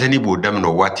denmisɛnnin b'o daminɛ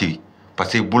o waati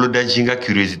parce que boloda sin ka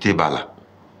curiosité b'a la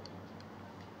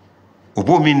o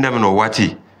b'o min daminɛ o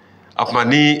waati a tuma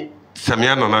ni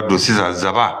samiya nana don sisan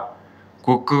zaba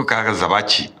ko k'a ka zaba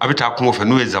ci a bɛ taa kungo fɛ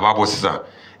n'u ye zaba bɔ sisan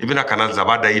i bɛna ka na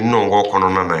zaba da i nɔngɔ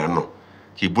kɔnɔna na yan nɔ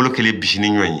k'i bolo kelen bisi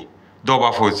ni ɲɔgɔn ye dɔw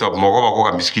b'a fɔ sisan mɔgɔw b'a ko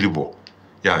ka misikili bɔ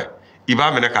i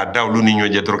b'a minɛ k'a da olu ni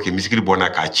ɲɔgɔn cɛ dɔrɔn k'i misikili bɔ n'a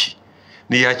k'a ci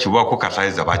n'i y'a ci u b'a ko karisa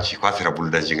ye zaba ci k'a sera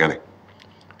boloda jingɛnɛ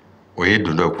o ye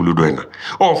don dɔ ye kulu dɔ in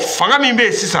na fanga min bɛ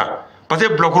yen sisan parce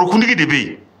que bilakorokuntigi de bɛ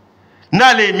yen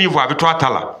n'ale ye min fɔ a bɛ to a ta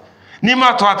la n'i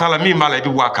m'a to a ta la min b'a la i bɛ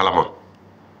bɔ a kalama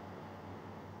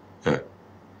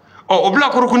o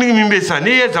bilakorokuntigi min bɛ yen sisan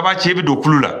n'i ye zaba ci i bɛ don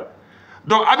kulu la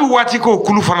donc a bɛ waati k'o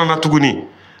kulu fana na tuguni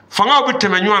fangaw bɛ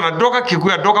tɛmɛ ɲɔgɔn na dɔ ka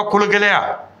kekuya dɔ ka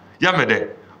kologɛlɛya i y'a mɛn dɛ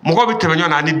mɔgɔw bɛ tɛmɛ ɲɔgɔn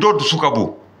na ani dɔw dusu ka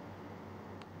bon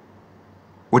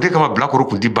o de kama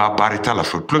bilakorokuntigi b'a baarita la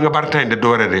fɛ tulonkɛ baarita in tɛ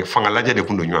dɔwɛrɛ dɛ fanga lajɛ de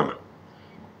tun don ɲɔgɔn na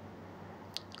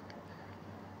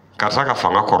karisa ka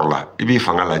fanga kɔrɔla i b'i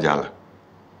fanga lajɛ a la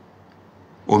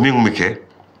o min tun bɛ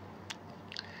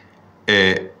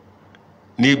kɛ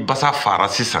ni basa fara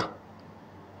sisan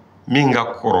min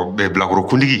ka kɔrɔ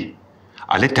bilakorokuntigi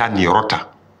ale t'a niyɔrɔ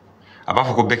ta a b'a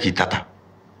fɔ ko bɛɛ k'i ta ta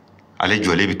ale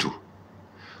jɔlen bɛ to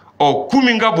ku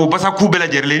min ka bon basa ku bɛɛ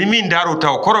lajɛlen ni min dar'o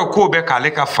ta o kɔrɔ ye k'o bɛ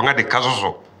k'ale ka fanga de kaso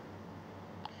sɔrɔ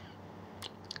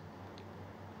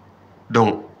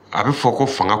donc a bɛ fɔ ko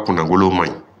fanga kunnagolo man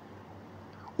ɲi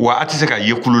wa a tɛ se ka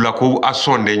ye kulu la ko a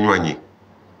sɔn de ɲɔgɔn ye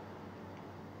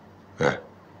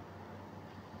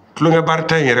tulonkɛ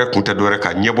baarita in yɛrɛ kun tɛ dɔwɛrɛ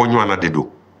ka ɲɛbɔ ɲɔgɔn na de don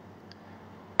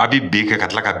a bɛ B kɛ ka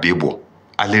tila ka B bɔ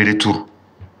aller retour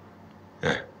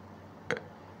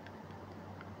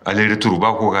aller retour u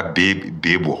b'a ko ka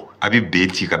B bɔ a bɛ B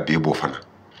ci ka B bɔ fana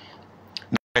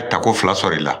n'a ye tako fila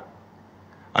sɔrɔ i la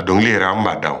a dɔnkili yɛrɛ an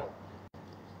b'a dan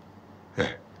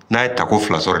n'a ye tako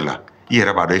fila sɔrɔ i la i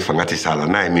yɛrɛ b'a dɔn i fanga tɛ s'a la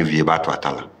n'a ye min f'i ye i b'a to a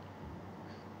ta la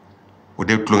o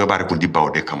de tulonkɛ baara kun tɛ ban o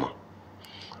de kama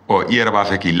i yɛrɛ b'a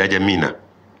fɛ k'i lajɛ min na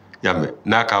y'a mɛn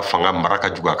n'a ka fanga mara ka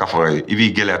jugu a ka fanga ye i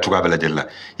b'i gɛlɛya cogoya bɛɛ lajɛlen la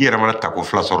i yɛrɛ mana tako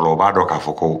fila sɔrɔ la o b'a dɔn k'a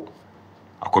fɔ ko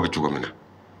a ko bɛ cogo min na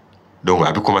donc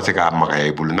a bɛ commencer k'a magaya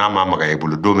i bolo n'a ma magaya i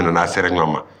bolo don min na n'a sera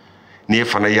ɲɔgɔn ma n'i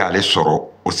fana y'ale sɔrɔ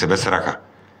o sɛbɛ sira kan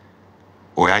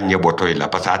o y'a ɲɛbɔtɔ ye la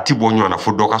parce que a ti bɔ ɲɔgɔn na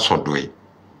fo dɔ ka sɔn dɔ ye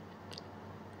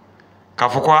k'a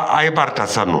fɔ ko a ye baara ta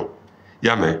sisan nɔ i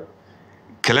y'a mɛn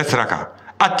kɛlɛ sira kan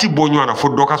a ti bɔ ɲɔgɔn na fo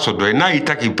dɔ ka sɔn dɔ ye n'a y'i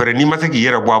ta k'i pɛrɛn n'i ma se k'i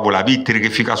yɛrɛ bɔ a bolo a b'i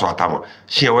tereke f'i ka sɔn a ta ma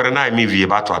siɲɛ wɛrɛ n'a ye min f'i ye i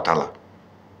b'a to a ta la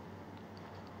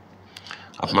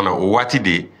a tumana o waati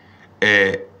de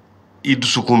i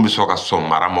dusukun bɛ sɔn ka sɔn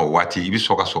mara ma o waati i bɛ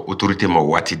sɔn ka sɔn autorité ma o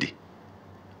waati de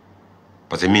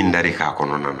parce que min dar'i k'a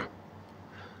kɔnɔna na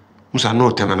musa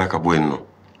n'o tɛmɛna ka bɔ yen nɔ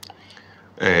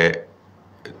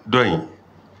dɔ in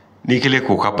n'i kɛlen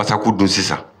k'o ka basaku dun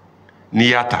sisan n'i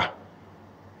y'a ta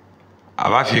a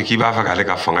b'a f'i ye k'i b'a fɛ k'ale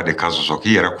ka fanga de kan sɔsɔ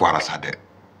k'i yɛrɛ kuwara sa dɛ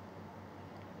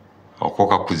k'o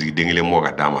ka kusigi den kelen mɔ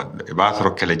ka d'a ma i b'a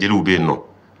sɔrɔ kɛlɛjeliw bɛ yen nɔ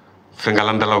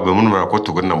fɛnkalandalaw bɛ minnu b'a ko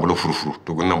togoni na bolo furufuru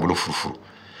togoni na bolo furufuru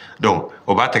donc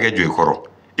o b'a tɛgɛ jɔ i kɔrɔ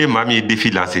e maa min ye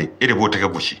défi lancé e de b'o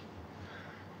tɛgɛ gosi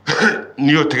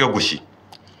n'i y'o tɛgɛ gosi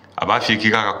a b'a f'i ye k'i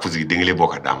k'a ka kusigi den kelen bɔ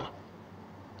ka d'a ma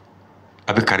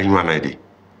a bɛ kari ɲɔgɔn na ye de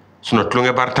sinon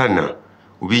tulonkɛ baarita in na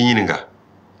u b'i ɲininka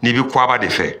n'i bɛ kuwaba de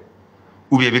fɛ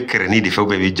ou bien i bɛ kɛrɛni de fɛ ou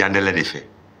bien i bɛ jandɛlɛ de fɛ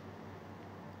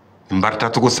nin baarita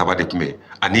cogo saba de tun bɛ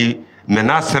ani mɛ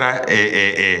n'a sera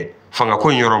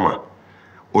fangako in yɔrɔ ma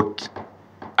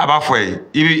a b'a fɔ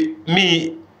ye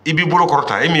i b'i bolo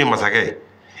kɔrɔta e min ye masakɛ ye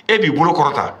e b'i bolo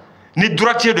kɔrɔta ni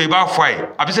droitier don i b'a fɔ a ye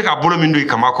a bɛ se k'a bolo min don i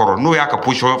kama kɔrɔ n'o y'a ka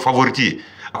position favorite ye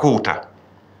a k'o ta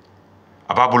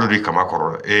a b'a bolo don i kama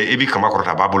kɔrɔ e b'i kama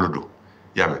kɔrɔta a b'a bolo don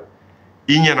i y'a mɛn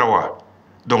i ɲɛna wa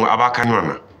donc a b'a ka ɲɔgɔn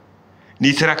na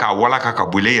n'i sera k'a walaka ka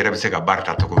bɔ i yɛrɛ bɛ se ka bari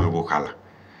ta tɔgɔ min b'o k'a la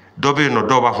dɔ bɛ yen nɔ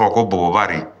dɔw b'a fɔ ko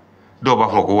bɔbɔbari dɔw b'a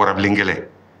fɔ ko warabilenkɛlɛ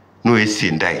n'o ye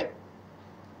senda ye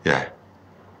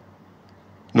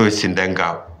n'o ye senda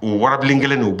nka o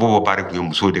warabilenkɛlɛ n'o bɔbɔbari tun ye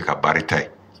musow de ka bari ta ye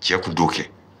cɛ kun t'o kɛ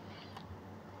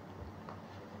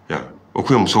o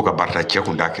kun ye musow ka bari ta cɛ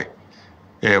kun t'a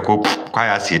kɛ ko k'a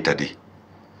y'a sen ta de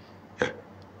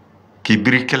k'i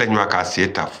biri kɛlɛ ɲɔgɔn k'a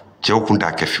sen ta cɛw kun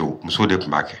t'a kɛ fiyewu musow de tun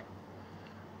b'a kɛ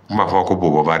n b'a fɔ ko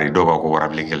bɔbɔbari dɔw b'a ko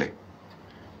warabilenkɛlɛ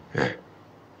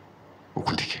o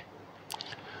kun tɛ kɛ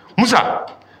musa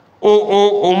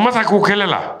o masakɛw kɛlɛ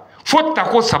la fo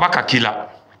tako 3 ka k'i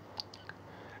la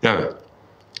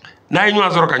n'a ye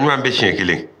ɲɔgɔn sɔrɔ ka ɲɔgɔn bɛɛ siɲɛ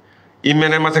kelen i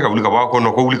mɛnɛ ma se ka wuli ka bɔ a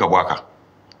kɔnɔ ko wuli ka bɔ a kan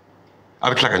a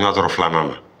bɛ tila ka ɲɔgɔn sɔrɔ 2nan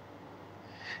na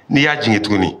n'i y'a jigin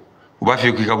tuguni u b'a fɔ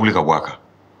i k'i ka wuli ka bɔ a kan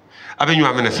a bɛ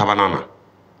ɲɔgɔn minɛ 3nan na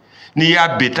n'i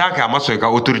y'a bɛ taa kɛ a ma sɔn i ka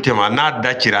autorité ma n'a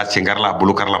da cira a senkari la a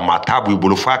bolo kari la maa t'a bɔ i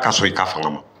bolo f'a ka sɔn i ka fanga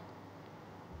ma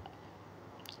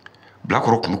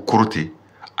bilakɔrɔ tun bɛ koro ten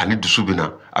ani dusu bɛ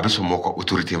na a bɛ sɔn mɔgɔw ka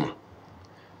autorité ma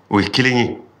o ye kelen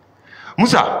ye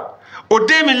musa o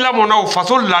den min lamɔna o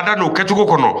faso laada n'o kɛcogo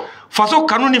kɔnɔ faso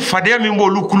kanu ni fadenya min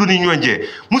b'olu kulu ni ɲɔgɔn cɛ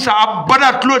musa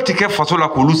abada tulo tɛ kɛ faso la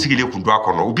k'olu sigilen kun to a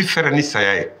kɔnɔ u bɛ fɛɛrɛ ni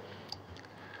saya ye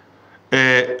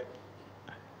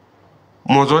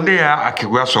mɔnzɔnden y'a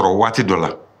keguya sɔrɔ waati dɔ la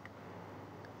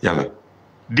yala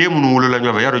den minnu wolola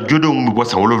ɲɔgɔn fɛ y'a dɔn jodenw bɛ bɔ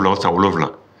san 7 o san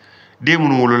 7 den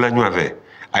minnu wolola ɲɔgɔn fɛ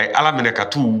a ye ala minɛ ka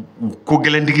t'u ko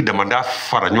gɛlɛntigi damanda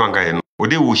fara ɲɔgɔn kan yen nɔ o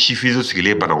de y'o sifiso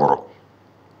sigilen banakɔrɔ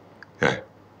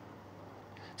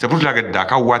c'est pour cela que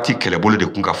Daka waati kɛlɛbolo de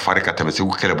kun ka fari ka tɛmɛ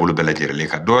Segu kɛlɛbolo bɛɛ lajɛlen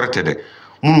kan dɔwɛrɛ tɛ dɛ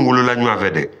minnu wolola ɲɔgɔn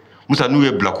fɛ dɛ musa n'u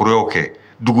ye bilakoroyaw kɛ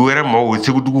dugu wɛrɛ maaw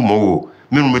Segu dugu maaw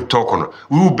minnu bɛ tɔ kɔnɔ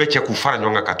u y'u bɛɛ cɛ k'u fara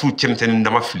ɲɔgɔn kan ka t'u cɛmisɛnnin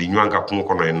dama fili ɲɔgɔn kan kungo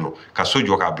kɔnɔ yen nɔ ka so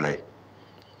jɔ k'a bila yen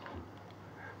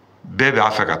bɛɛ b'a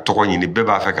fɛ ka tɔgɔ ɲini bɛɛ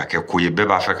b'a fɛ ka kɛ ko ye bɛɛ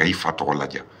b'a fɛ ka i fa tɔgɔ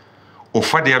lajɛ o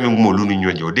fadenya min kun b'olu ni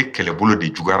ɲɔgɔn cɛ o de kɛlɛbolo de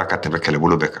juguyara ka tɛmɛ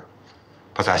kɛlɛbolo bɛɛ kan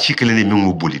parce que a si kelen de min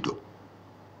b'u boli dɔn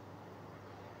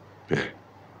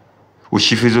o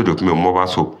sifiso de tun bɛ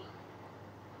mɔbaso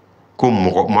ko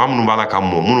maa minnu b'a la ka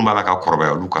mɔ minnu b'a la ka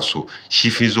kɔrɔbaya olu ka so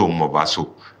sifiso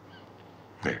mɔbaso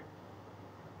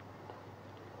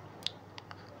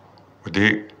o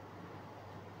de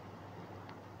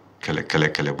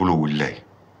kɛlɛbolo wulila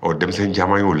yen denmisɛnnin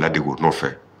caman y'o ladege o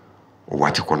nɔfɛ o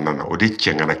waati kɔnɔna na o de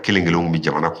cɛŋana kelen kelenw bɛ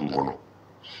jamana kun kɔnɔ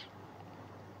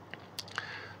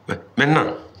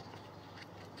maintenant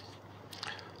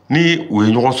ni u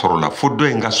ye ɲɔgɔn sɔrɔ la fo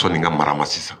dɔ in ka sɔn nin ka mara ma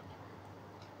sisan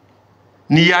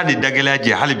n'i y'a ni dagɛlɛya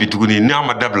jɛ hali bi tuguni n'a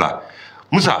ma dabila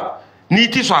musa n'i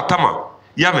tɛ sɔn a ta ma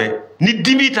i y'a mɛn ni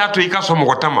dimi t'a to i ka sɔn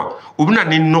mɔgɔ ta ma u bɛ na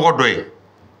ni nɔgɔ dɔ ye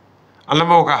an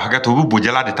lamɛnbagaw ka hakɛ to u bɛ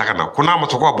bojala de ta ka na ko n'a ma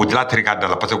sɔn ko ka bojala teri k'a da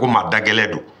la parce que ko maa dagɛlɛya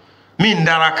don min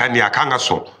dara kan nin a kan ka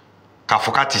sɔn k'a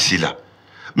fɔ k'a tɛ s'i la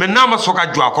mɛ n'a ma sɔn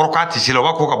ka jɔ a kɔrɔ k'a tɛ s'i la u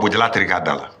b'a fɔ ko ka bojala teri k'a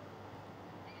da la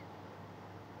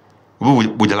u bɛ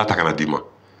bojala ta ka na d'i ma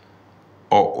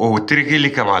o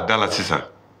terikɛli kama a da la sisan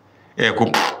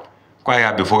ko a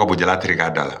y'a bɛ fɔ ka bojala teri k'a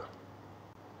da la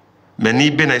mɛ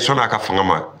n'i bɛna i sɔnna a ka fanga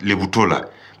ma lebu t'o la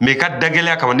mɛ i ka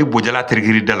dagɛlɛya kama ni bojala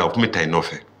terikɛri da la o tun bɛ taa i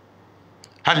nɔfɛ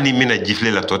hali n'i bɛna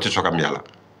jifile la tɔ tɛ sɔn ka min a la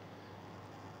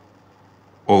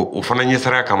o fana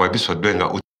ɲɛsaraya kama i bɛ sɔn dɔ in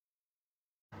kan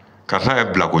karisa ye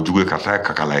bila kojugu ye karisa ye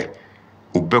kakala ye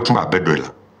o bɛɛ tun b'a bɛɛ dɔ i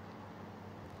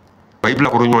la i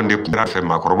bilakoro ɲɔgɔn de tun bɛ a fɛ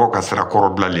maakɔrɔbaw ka sira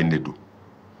kɔrɔ bilalen de don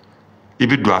i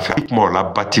bɛ don a fɛ kuma o la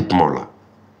ba ti kuma o la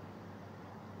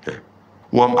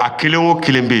wa a kelen o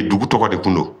kelen bɛ yen dugu tɔgɔ de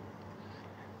kun don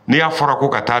n'i y'a fɔra ko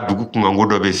ka taa dugu kunkanko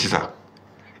dɔ bɛ yen sisan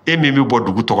e min bɛ bɔ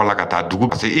dugu tɔgɔ la ka taa dugu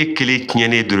parce que e kelen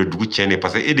tiɲɛnen dɔrɔn dugu tiɲɛnen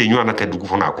parce que e de ɲɔgɔnna tɛ dugu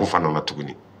fana a ko fana na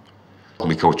tuguni o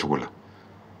bɛ kɛ o cogo la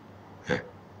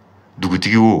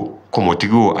dugutigi o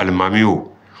kɔmɔtigi o alimami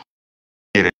o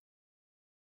yɛrɛ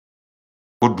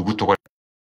ko dugu tɔgɔ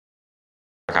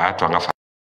k'a to an ka fa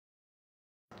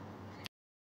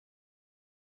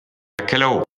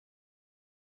kɛlɛw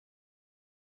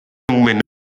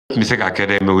tun bɛ se ka kɛ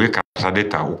dɛ mɛ o ye karisa de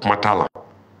ta o kuma t'a la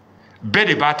bɛɛ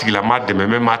de b'a tigilama dɛmɛ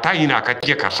mɛ maa t'a ɲini a ka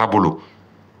tiɲɛ karisa bolo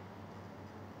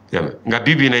nka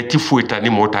bi bi in na i tɛ foyi ta ni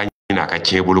mɔgɔ t'a ɲini a ka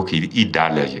tiɲɛ bolo k'i da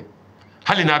lajɛ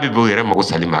hali n'a bɛ bɔ o yɛrɛ mago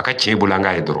sali ma a ka tiɲɛ bolo an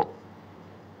k'a ye dɔrɔn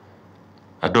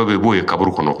a dɔw bɛ yen i b'o ye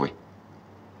kaburu kɔnɔ koyi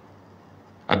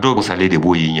a dɔw bɛ salen de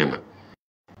b'o y'i ɲɛna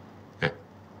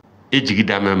e jigi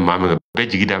da mɛ maa min kan bɛɛ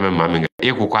jigi da mɛ maa min kan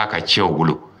e ko k'a ka tiɲɛ o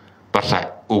bolo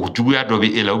barisa o juguya dɔ bɛ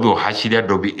e la o hasidiya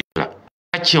dɔ bɛ e la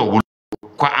a ka tiɲɛ o bolo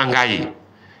ko an k'a ye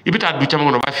i bɛ taa du caman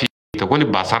kɔnɔ u b'a f'i ye ko ni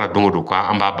ba sara don o don ko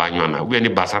an b'a ba ɲɔgɔn na ni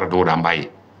ba sara don o don an b'a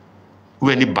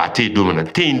ye ni ba tɛ yen don min na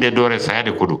tɛ yen dɛ dɔwɛrɛ saya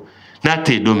de ko don na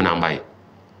te do mina mbaye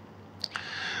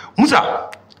Musa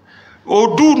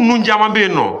o du nun jama be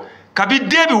no kabi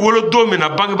debi wolo do mina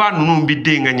bangba nunu bi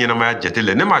de nga nyina ma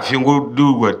jatele ne ma fi ngo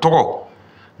du togo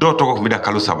do togo mi da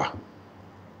kalo saba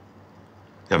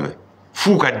yame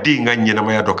fu ka de nga nyina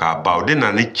ma ya do ka ba o de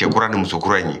na ne chekura ne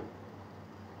musokura nyi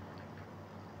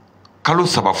kalo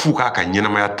saba fu ka nyina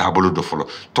ma ya tabolo do folo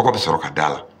togo be soro ka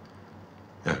dala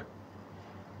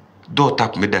do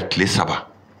tap mi da kle saba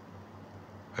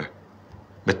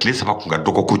me kle saba kunga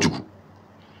dogo kojugu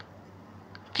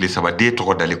kle saba de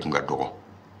togo dale kunga dogo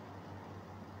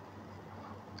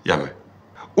yame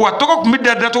wa togo mi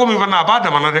da togo mi vana ba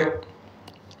da mana de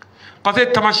parce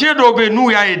que tamashie do be nu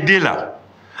ya ede la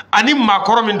ani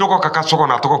makoro min dogo kaka soko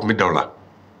na togo mi dawla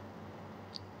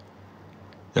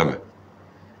yame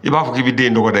iba fu ki bi de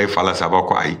ndogo dai fala saba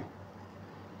ko ai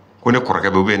ko ne koraka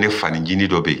be ne fani jini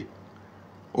do be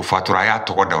o fatura ya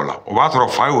togo dawla o ba toro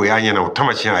fayo ya nyana o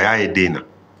tamashie ya ede na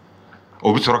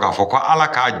o bi soro ka fo ko ala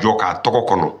ka jo ka togo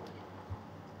kono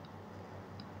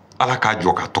ala ka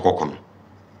jo ka togo kono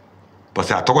parce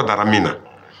que a togo dara mina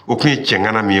o kun ye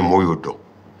cengana mi mo yodo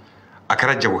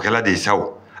akara jago kala de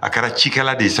saw akara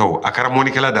chikala de saw akara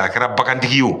monikala da akara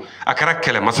bakandigiyo akara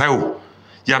kele masayo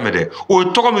yamede o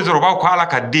togo mi zoro ba ko ala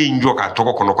ka de njo ka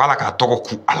togo kono ko ala ka togo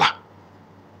ku ala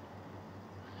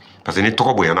parce que ni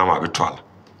togo boyana ma be to ala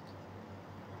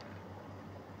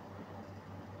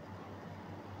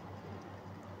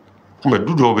kuma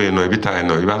dudo be no ibita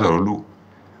no ibata lu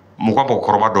mu ko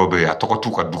koroba do be ya togo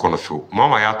tu ka du kono fo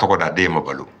mama ya togo da de ma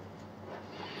balu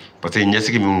parce que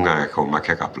nyesigi mi nga ko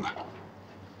make kapla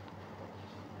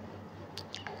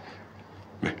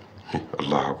mais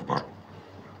Allah akbar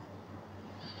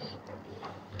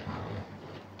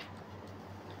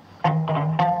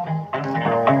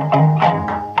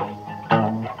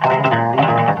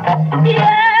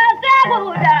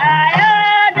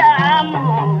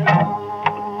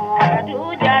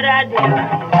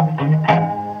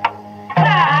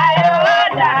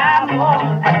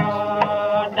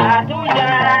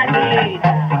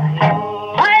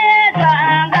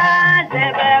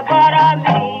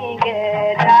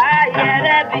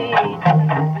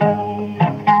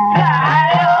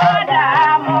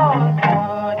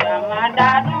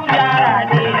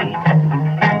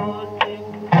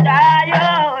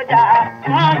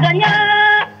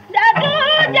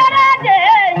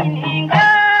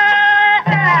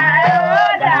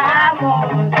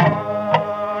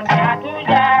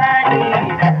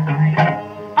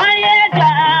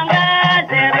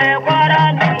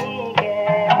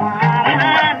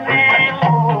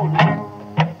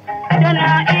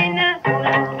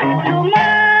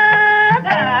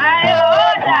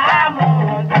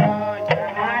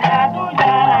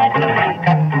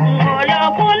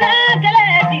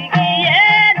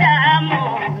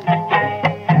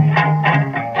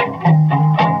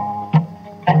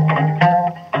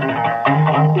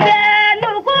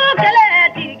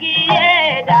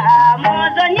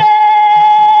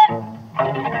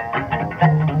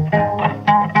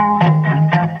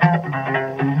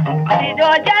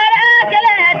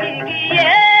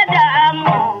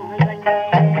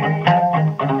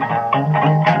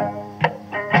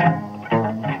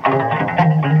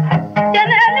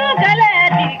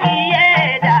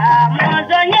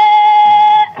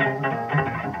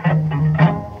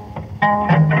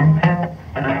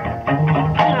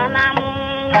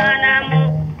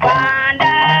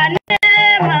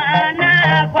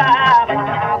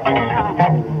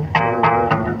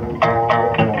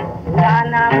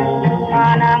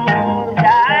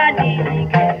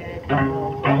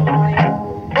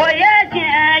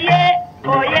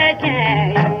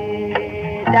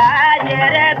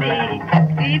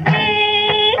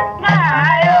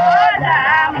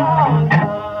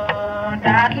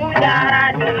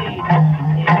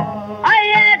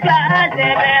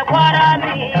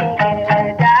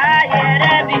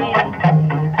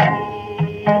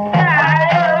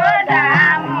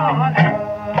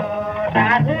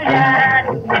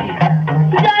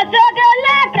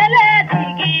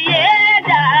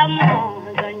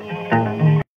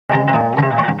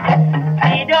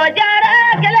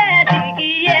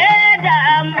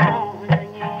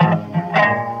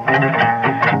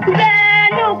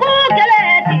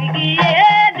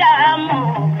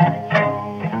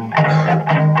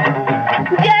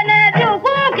Yeah.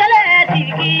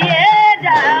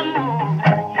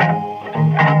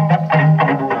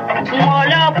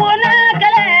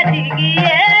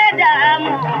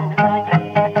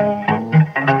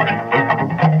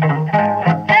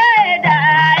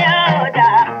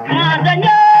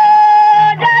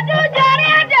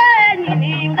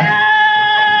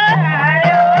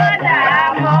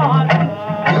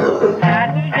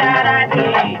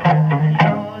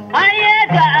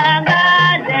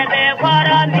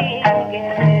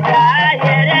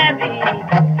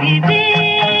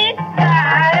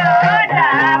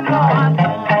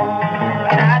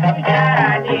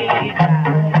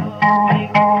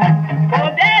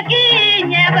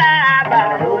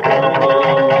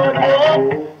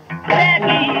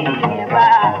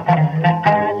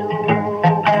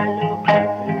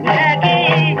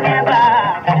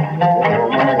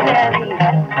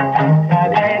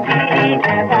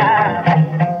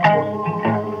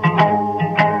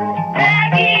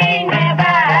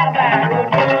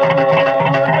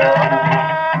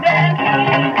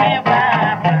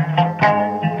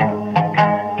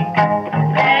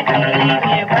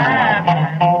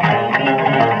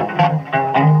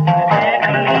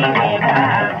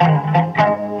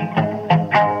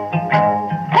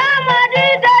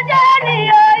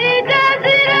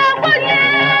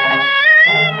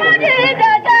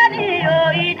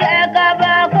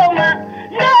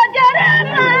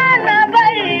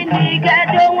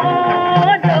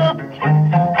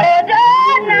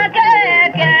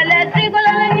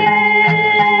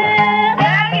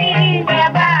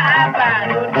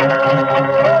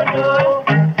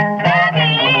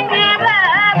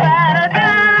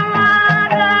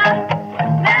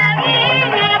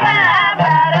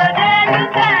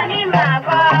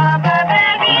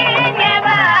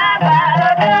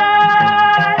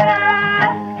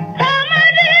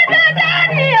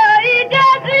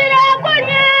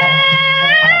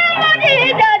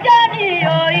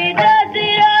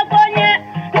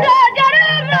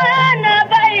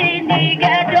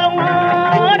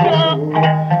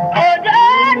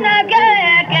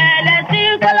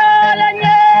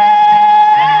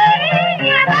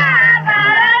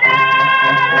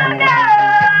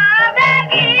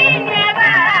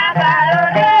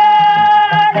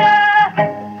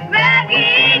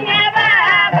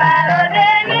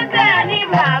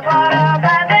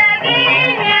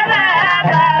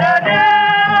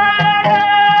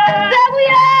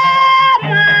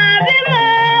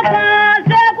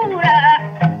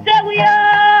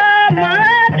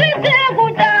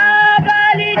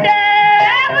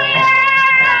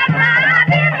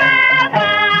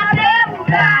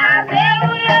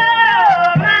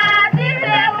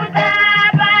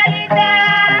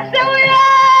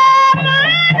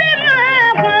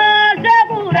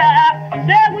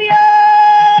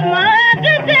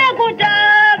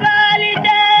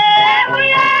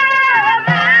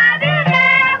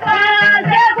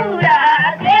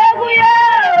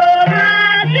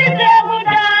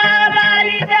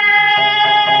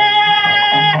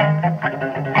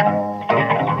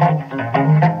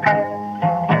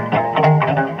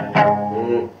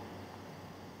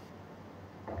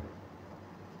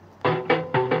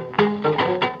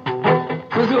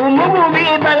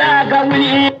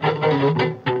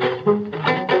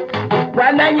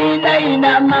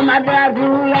 Ina mama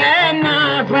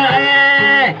na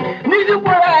fae,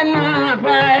 nizukura na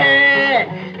fae,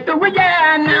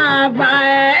 tukuja na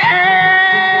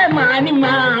fae, mani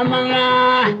mama.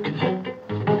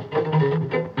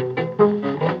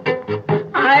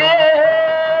 Aye,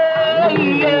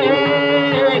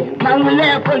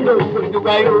 mamule kondo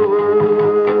kutukayo,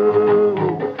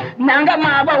 nanga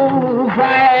mabu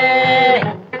fae.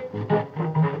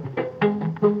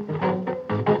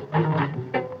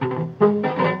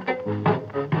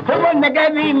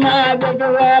 Nagami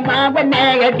magagawa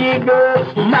mabanegatido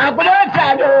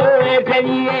makulotado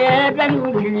kaniye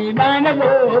kanuti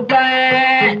manabopa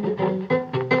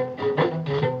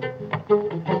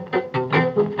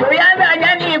koya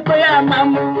bajani koya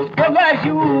mamu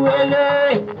kogashuele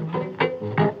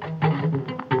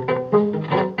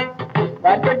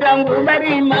watatangu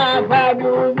bari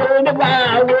mafadu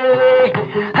bawe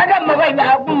aga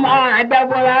mabaida kuma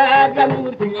dabora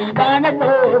kanuti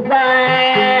manabopa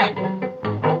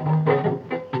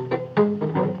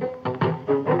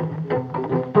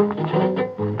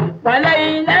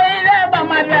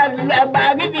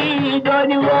Bagidi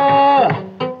doniwo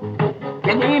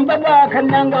kini baba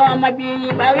kananga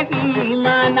mati bagidi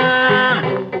mana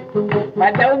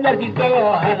padauda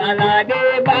kito halala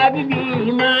de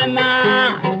bagidi mana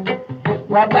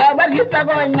wa baba kita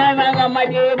ko nanga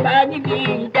mati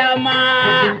bagidi jama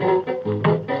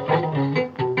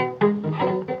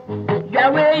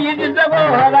jawe yidi ko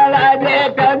halala de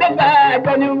kadaka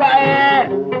doniwa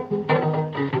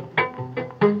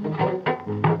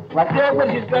Whatever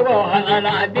is the one, and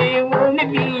I do want to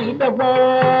be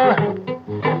before.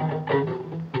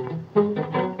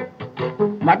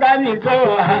 Magani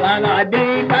so, and I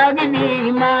do baggy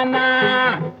mana.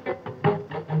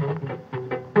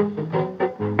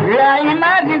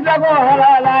 Raima is the one,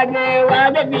 I do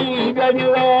want to be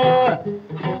before.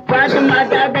 Fatima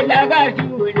Daga,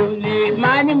 you do need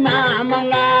money,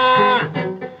 mamma.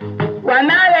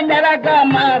 When I never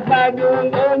come, I do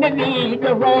the be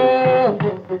before.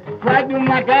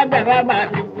 Fatima Daga,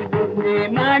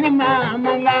 money,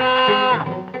 mamma.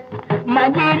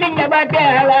 Majini Gabata,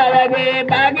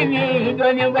 baggy,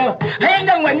 don't you go? I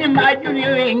know when you might do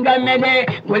in Gamede,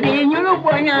 when you look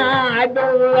for I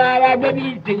don't have a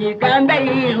baby, can't I?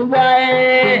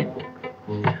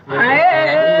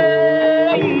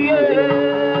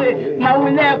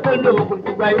 Maule kondo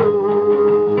kutubayo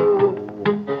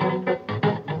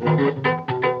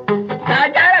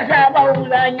Sajara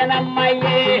sabaula nyana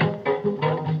maye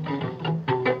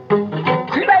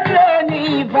Sibadloni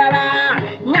fara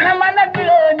Nyana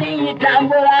manadloni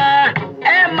tambula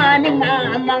Emani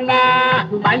mamanga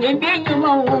Mani biju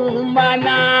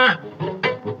maumana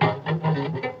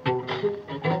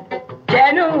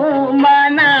Kenu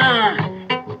mana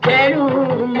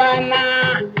Mana,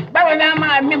 bawana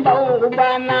mami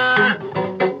baubana,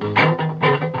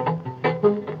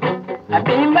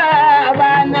 abimba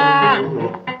bana,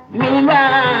 mima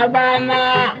bana,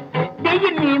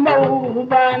 digi mima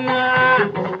ubana,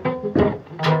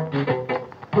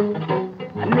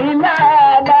 mima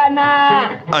bana.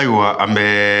 Aywa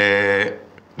ambe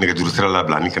nega sira la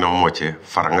bla ni kana moche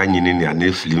faranga nyini ni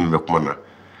ane film be kumana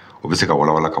obiseka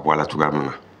wala kapwala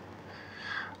tugamna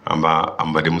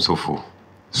amba de musofu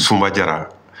sumba jara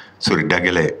sori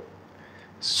dagele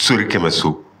sori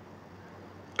kemeso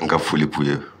nga fuli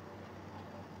puye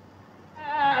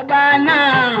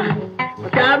bana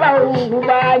taba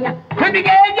ubana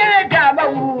kudigejele taba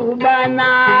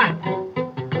ubana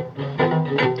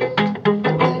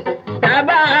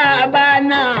taba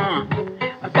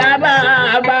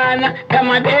bana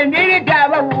kama dendiri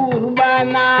taba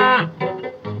ubana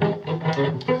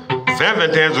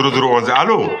 21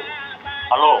 allô?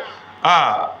 Allô?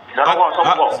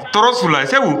 Torosula,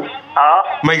 c'est où?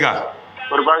 Maïga.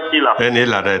 Elle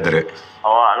là, d'être.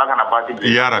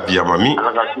 Ya Rabbi, Amami.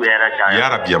 Ya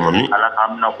Rabbi, Amami.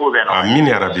 Amin,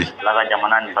 Ya Rabbi.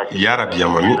 Ya Rabbi,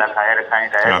 Amami.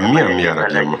 Amin, Ya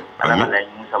Rabbi, Amami.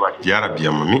 Ya Rabbi,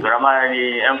 Amami.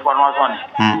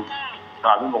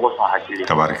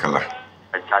 Tabarakallah.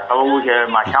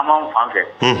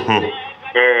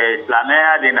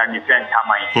 Silamɛya de na ni fɛn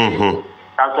caman ye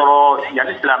k'a sɔrɔ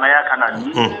yanni silamɛya ka na ni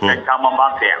fɛn caman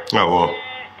b'an fɛ yan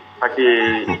parce que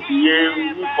i ye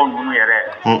min fɔ ninnu yɛrɛ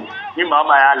ni maa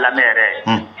maa y'a lamɛn yɛrɛ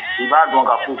i b'a dɔn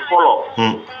k'a fɔ fɔlɔ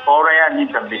hɔrɔnya ni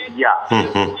danbetigiya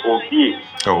o bi yen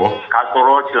k'a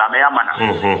sɔrɔ silamɛya ma na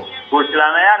o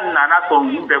silamɛya nana sɔrɔ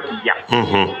ninnu bɛɛ kun diya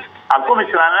a komi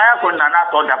silamɛya ko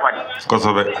nana tɔ dafa de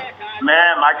kosɛbɛ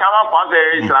mais maa caman fan fɛ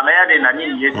silamɛya de na ni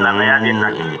nin ye silamɛya de na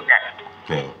ni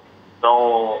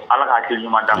donc ala ka hakili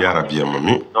ɲuman d'a ma ya Rabbi,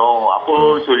 Amami. donc a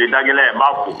ko soli dagɛlɛ n b'a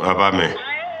fo a b'a mɛn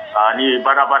ani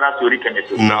bara sori kɛmɛ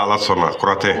to na ala sɔnna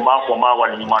kurate n b'a fɔ n b'a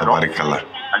waleɲuman dɔn tabarikala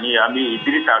ani ami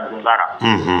Idrissa Dungara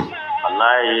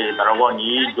wallahi darago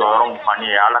ni jɔyɔrɔ min fani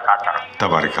ye ala k'a tara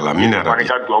tabarikala min yɛrɛ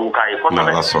barika duwawu k'a ye na kosɛbɛ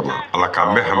ala sɔnna ala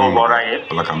k'an bɛɛ hamu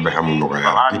ala k'an bɛɛ hamu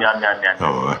nɔgɔya ami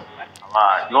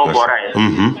n'o bɔra yen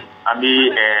an bɛ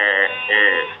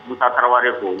Musa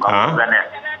Taraware fo nka fɛnɛ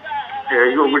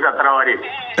Musa Taraware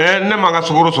ne ma n ka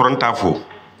sukaro sɔrɔ n t'a fo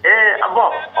bon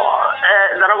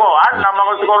darago hali n'an ma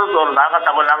ka sukaro sɔrɔ la an ka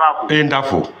sabali an k'a fo n t'a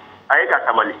fo a ye ka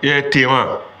sabali tema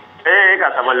e ka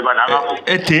sabali bani an k'a fo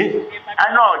ten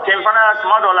non cɛ fana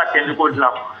tuma dɔw la cɛ ko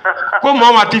dilan ko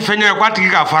mɔgɔ ma ti fɛn ye k'a tigi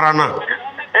ka fara n na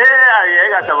ayi e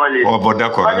ka sabali bon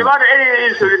d'accord parce que b'a dɔn e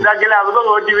ye sori da kelen a bɛ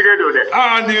k'o divide don dɛ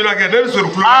an divide kɛ ne bɛ sori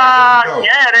kulo tiɲɛ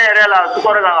yɛrɛ la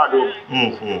sukaro kan ka don u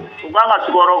kan ka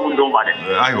sukaro kun don ma dɛ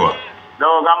ayiwa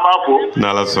donc an b'a fo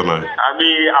n'ala sɔnna an bɛ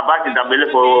Abasi Danbele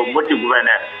fo Moti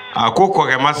gouverneur a ko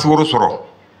kɔkɛ ma sukaro sɔrɔ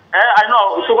ayi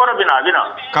non sukaro bɛ na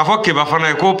k'a fɔ keba fana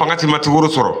ye ko Pangati ma sukaro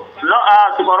sɔrɔ non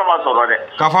sukaro ma sɔrɔ dɛ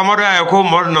k'a fɔ Amadu y'a ye ko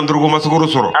Mamadu Nanduruko ma sukaro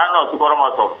sɔrɔ non sukaro ma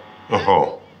sɔrɔ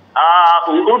u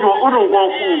dun ko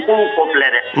k'u kɔfilɛ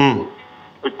dɛ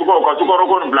ka sukaro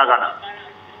ko nin bila ka na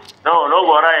n'o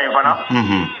bɔra yen fana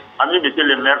an bɛ monsieur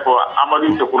le maire fo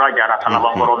Amadou Sekura Jara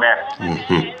Kalabankɔrɔ maire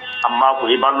an b'a fo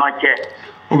i balimakɛ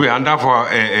ou bien an t'a fɔ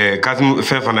Kasim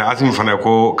fɛn fana Asimu fana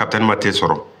ko capitaine ma te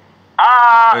sɔrɔ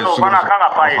n'o fana kan ka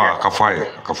f'a ye dɛ ka fɔ a ye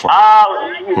ka fɔ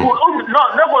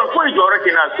non ne ko foyi jɔyɔrɔ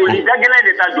tɛ na soli da gɛlɛn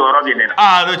de ta jɔyɔrɔ bɛ ne na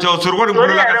ne cɛ sori ko nin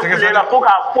kulola ka sɛgɛsɛgɛ fo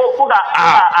ka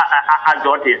a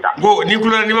jɔ ten sa ko ni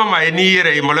kulola ni ma maa ye n'i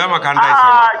yɛrɛ ye maloya ma k'an da ye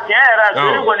sa tiɲɛ yɛrɛ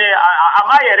sori kɔni a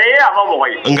ma yɛrɛ ye a ma mɔgɔ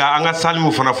ye nka an ka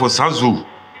Salimu fana fo Sanzu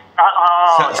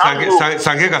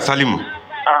sanke ka Salimu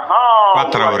ba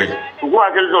Tarawele u ko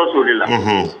hakili dɔ sori la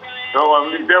donc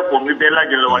n bɛ fo n bɛ bɛɛ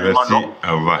lajɛlen waleɲuman dɔn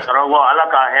karamɔgɔ ala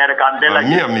ka hɛrɛ k'an bɛɛ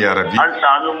lajɛlen halisa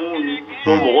an bɛ mun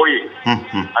fɔ mɔgɔw ye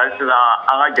halisa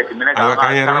an ka jateminɛ kɛ an ka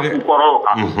tariku kɔrɔw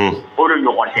kan o de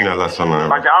ɲɔgɔn tɛ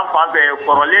parce que an fan fɛ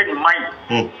kɔrɔlen nin man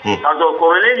ɲi k'a sɔrɔ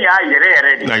kɔrɔlen nin y'a yɛrɛ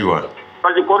yɛrɛ de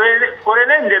parce que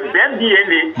kɔrɔlen de bɛn bi yen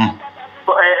de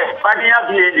fadenya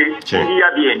bi yen de sinjiya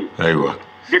bi yen de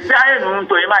depuis an ye ninnu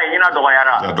to i m'a ye hinɛ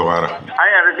dɔgɔyara an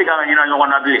yɛrɛ tɛ ka hinɛ ɲɔgɔn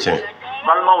na bilen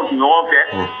balimaw tɛ ɲɔgɔn fɛ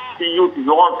sinjiw tɛ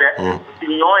ɲɔgɔn fɛ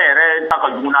sigiɲɔgɔn yɛrɛ ta ka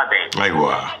jugu n'a bɛɛ ye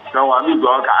donc an bɛ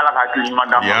dugawu kɛ ala ka hakili ɲuman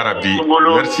d'an ma sunkalo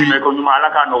ko ɲuman ala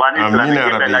k'a nɔgɔya ni silamɛ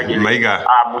bɛɛ lajɛlen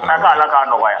musaka ala k'a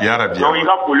nɔgɔya donc i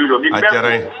ka foli don n bɛ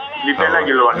bɛɛ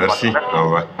lajɛlen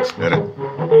waleɲuman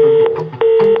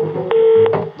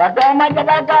Bato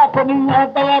majaga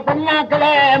punya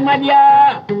kele madia.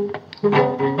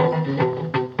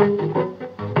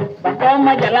 Bato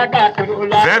majaga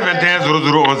turula.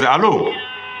 21 allo.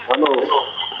 Allo.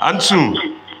 Ansu.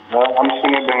 Ansu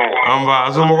ne bene. Amba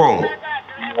azomogo.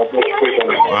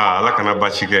 Ala kana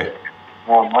bachi ke.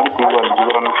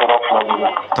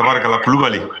 Tabarakala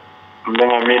kulubali.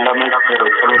 Ndenga mi lame ko.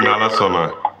 Nala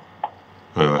sona.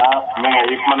 Ndenga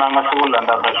ikmana ngaso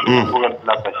landa bachi.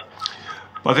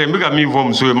 Parce que mbika mi fɔ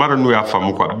muso ye mara n'u y'a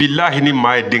faamu quoi billahi ni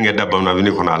maa ye denkɛ da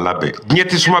bamunabini kɔnɔ a labɛn diɲɛ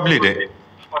tɛ suma bilen dɛ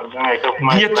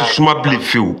diɲɛ tɛ suma bilen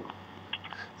fiyewu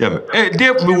y'a mɛn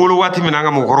den tun bɛ wolo waati min na an ka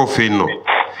mɔgɔkɔrɔw fɛ yen nɔ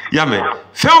y'a mɛn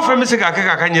fɛn o fɛn bɛ se k'a kɛ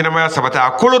k'a ka ɲɛnamaya sabati a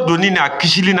kolo donni n'a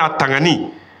kisili n'a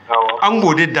tangani an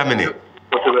b'o de daminɛ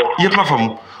i ye kuma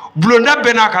faamu bulonda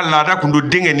bɛɛ n'a ka laada kun don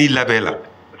denkɛ n'i labɛn la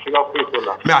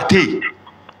mais a tɛ yen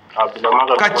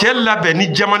ka cɛ labɛn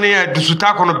ni jamanaya dusu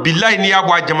t'a kɔnɔ billahi n'i y'a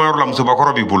bɔ a jamanayɔrɔ la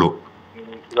musobakɔrɔ b'i bolo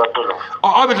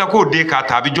aw bɛ tila k'o den k'a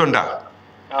ta a bɛ jɔn da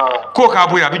k'o k'a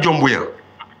bonya a bɛ jɔn bonya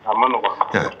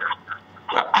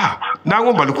n'an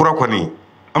ko mali kura kɔni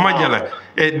an ma ɲɛ la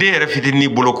den yɛrɛ fitinin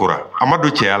bolo kora a ma don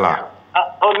cɛya la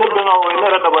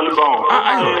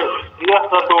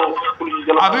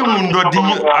a bɛ mun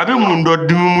dɔ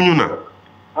dimi muɲu na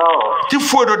ti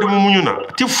foyi dɔ dimi muɲu na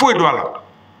ti foyi dɔ a la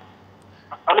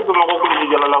ale bɛ mɔgɔ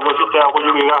kulu jalala ko tɛ ko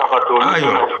jugu ka ka to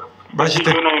ayiwa baasi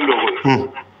tɛ n'an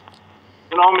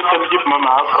bɛ tɛmɛ kuma na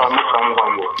a fa me kan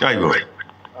go ayiwa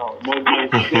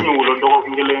ni wolo dɔgɔ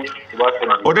kelen ba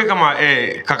tɛmɛ o de kama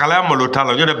kakalaya malo t'a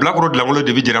la n'o tɛ bilakoro dilankolon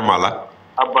de bɛ jira maa la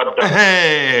abada ka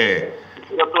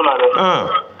to la dɛ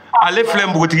ale filɛ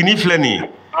npogotiginin filɛ nin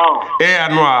ye a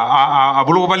nɔ a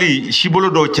bolokobali si bolo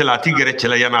dɔw cɛ la a ti gɛrɛ cɛ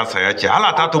la yan'a saya cɛ hali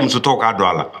a t'a to muso tɔw k'a don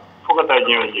a la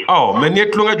mais n'i ye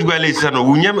tulonkɛ juguyalen sisan nɔ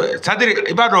u ɲɛ c'est-à-dire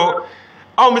i b'a dɔn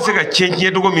anw bɛ se ka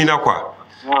tiɲɛ cogo min na quoi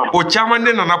o caman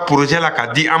de nana projet la ka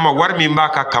di an ma wari min b'a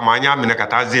ka kama an y'a minɛ ka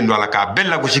taa zen don a la k'a bɛɛ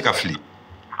lagosi ka fili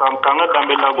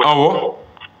awɔ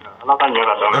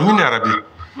amina yarabi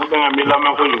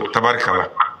tabarikala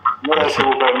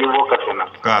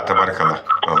tabarikala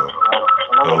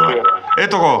e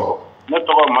tɔgɔ Ne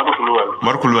tɔgɔ Madu Kulubali.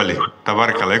 Madu Kulubali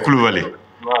tabarikala Kulubali.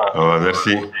 Oh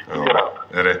merci.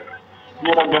 Ere. Ne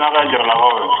ka bɛna ka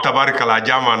jaralakaw ye. Tabarikala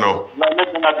jama no. Ne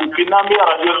bɛna depuis n'an bɛ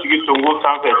radio sigi Tongo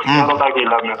sanfɛ yɔrɔ da k'i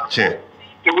lamɛn. Tiɲɛ.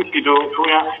 Segu Sido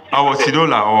Tuɲa. Awɔ Sido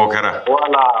la awɔ kɛra.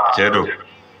 Voilà. Tiɲɛ don.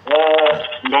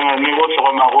 Donc ni ko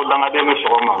sɔgɔma ko dangaden bɛ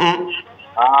sɔgɔma.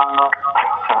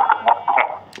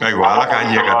 Ayiwa ala k'a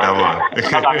ɲɛ ka d'a ma.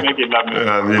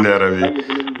 Amin ya rabi.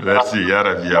 Merci ya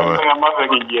rabi awa.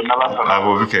 Awɔ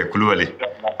o bɛ kɛ Kulubali.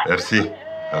 Merci.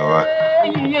 Awa.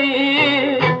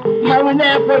 Mawune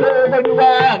polo baduwa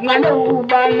ngana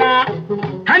ubana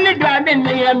hani gabe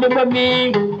ne yambe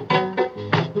babi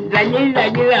lagi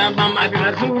mama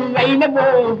rasu gaina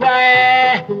bo fa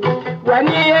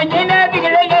wani yene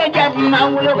bigele jab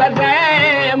mawulo kasa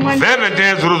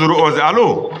 20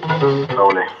 allo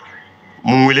Rawle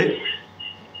mun wele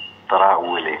tara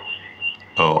wele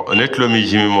ne tulo mi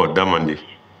jimi mo damandi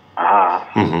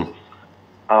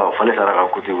fale sara ka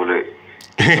kuti wele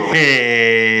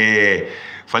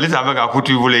fali sabe ka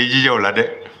kutu wole ijije wala de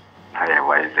ay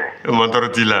waise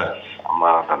montoroti la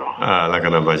amara talo la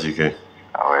kana bashike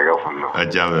awega fullo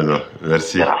ajamelo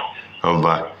merci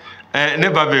amba ne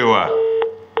babe wa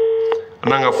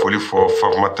nanga foli fo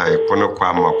famata e kono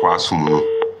kwa makwa sumunu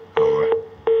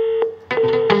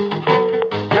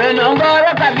no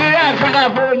ngora kabira saka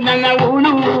fo nanga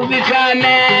wulu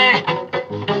bisane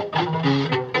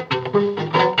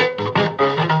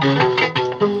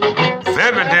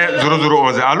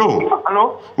 0011 allô?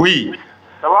 Allô? Oui.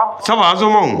 Ça va? Ça va,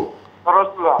 Azomon?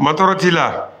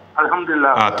 Matorotila.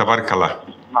 Alhamdulillah. Ah, tabarkala.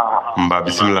 Mba,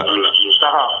 bismillah.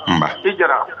 Mba.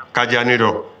 Ijara.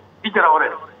 Kajaniro. Ijara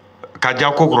ore.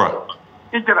 Kaja kokura.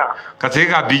 Ijara.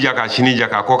 Kasega bija ka shinija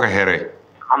ka koka here.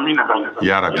 Amina.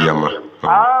 Ya Rabbi yama.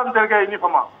 Mterga ini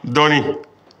fama. Doni.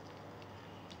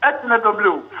 Etne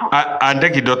W.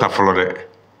 Andeki dota flore.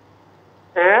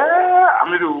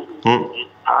 Amidou.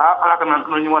 Ala kana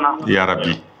tuno nywana. Ya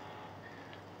Rabbi.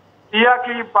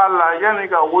 Iyaki pala yani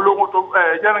ka wolongo to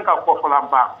yani ka kofola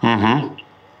ba.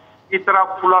 Itra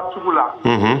kula sugula.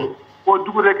 Ko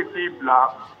dugure ki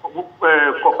tibla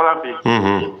kofola be.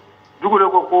 Dugure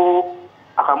ko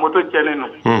aka moto chenenu.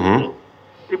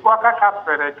 Ipo aka ka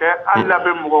pereke alla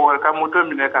be mugo wal ka moto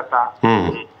mine kata.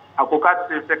 Ako ka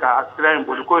se ka train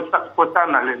bo ko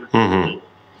sana len.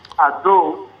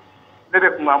 Ado nede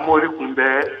kuma mori kumbe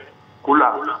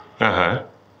kula.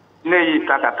 Ne yi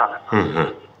takata.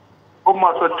 O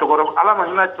ma so chokoro ala ma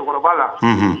na chokoro bala.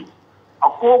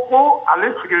 Akoko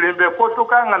ale sigile be ko to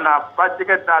ka na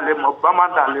bajike dale mo bama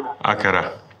dale mo. Akara.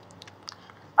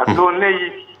 Ado ne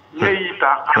yi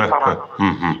ta asara.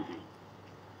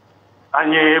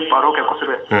 Anye baro ke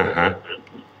kosebe.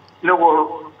 Ne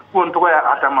go kun to ya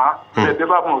atama ne de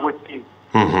ba mo woti.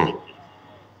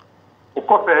 O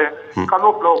kofe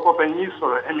kalo flo ko pe ni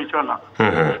so emission na.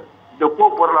 De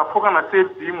ko pour la foga na te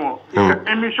dimo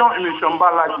émission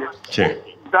balaje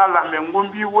dans la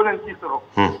mengombi wolenti soro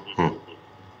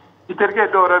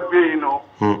iterke dora be no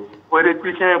o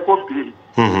réticien ko bi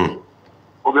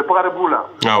o be pare bula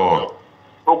awo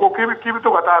o ko kibi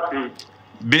to kata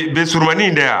be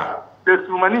surmani ndia be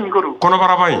surmani ngoro kono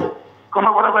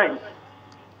barabai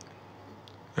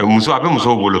muso abe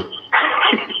muso bolo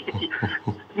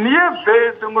niye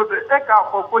be dongo de e ka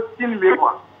ko tin be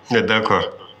quoi d'accord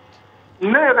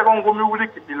ne yɛrɛ ko nko mi wuli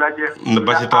kiti lajɛ. Ne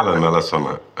basi t'a la n'ala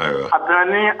sɔnna ayiwa. A bɛnna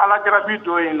ni ala jarabi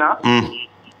dɔ in na.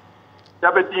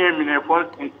 Jabɛti ye minɛ fɔ n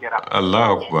sen kɛra.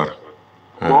 Alahu akubar.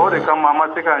 O de kama an ma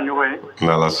se ka ɲɔgɔn ye.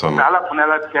 N'ala sɔnna. Ala fana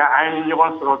latigɛ an ye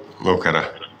ɲɔgɔn sɔrɔ. O kɛra.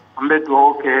 An bɛ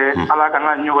dugawu kɛ ala ka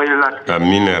ka ɲɔgɔn ye latigɛ.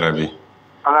 Amin yarabi.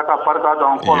 Ala ka barika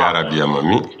don an kɔ la. Yarabi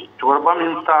amami. Cɛkɔrɔba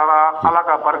min taara ala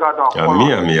ka barika don an kɔ la.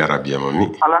 Ami ami yarabi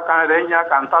amami. Ala k'an yɛrɛ ɲɛ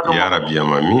k'an ta dɔn. Yarabi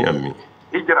amami ami.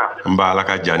 Ijara. Mba ala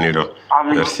ka jani dɔ.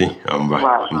 Merci amba.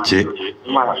 Nche.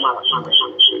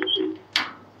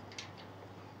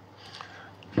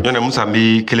 Yana musa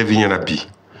bi kelevi ɲɛna bi.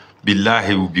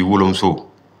 Billahi bi wolomso.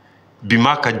 Bi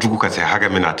ma ka jugu ka se hakɛ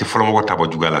min na a tɛ fɔlɔmɔgɔ ta bɔ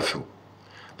juguya la fiyewu.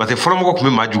 Parce que fɔlɔmɔgɔ tun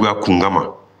bɛ maa juguya kun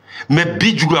kama. Mais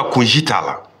bi juguya kun si t'a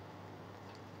la.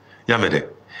 Y'a mɛn dɛ.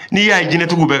 N'i y'a ye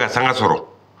jinɛtigiw bɛ ka sanga sɔrɔ.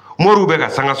 Moriw bɛ ka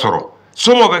sanga sɔrɔ.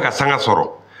 Somɔw bɛ ka sanga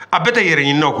sɔrɔ. A bɛɛ tɛ yɛrɛ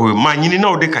ɲininaw ko ye maa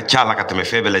ɲininaw de ka ca la ka tɛmɛ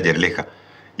fɛn bɛɛ lajɛlen kan.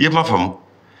 I ye ma faamu.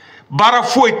 Baara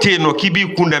foyi tɛ yen nɔ k'i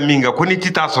b'i kunda min kan ko n'i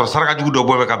tɛ taa sɔrɔ saraka jugu dɔ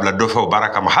bɔ bɛ ka bila dɔ fɛ o baara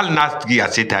kama hali n'a tigi a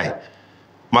se t'a ye.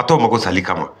 Maa tɔw mago sali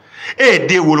kama. E ye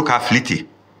den wolo k'a fili ten.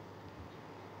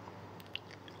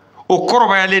 O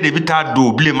kɔrɔbayalen de bɛ taa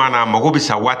don bilenman na a mago bɛ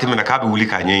sa waati min na k'a bɛ wuli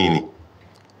k'a ɲɛɲini.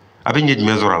 A bɛ ɲɛ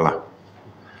jumɛn sɔrɔ a la.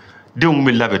 Denw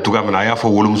bɛ labɛn cogoya min na a y'a fɔ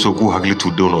wolomuso k'u hakili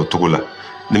t'u denw na o cogo la.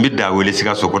 Nin bɛ da wele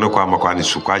Sikaso ko ne ko a ma ko a ni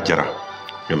su k'a jara.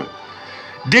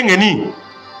 dengeni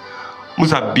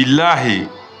musa billahi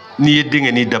ni ye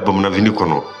dengeni da bamunavini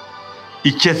kono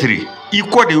I cɛsiri I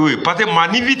kɔ de ye parce que maa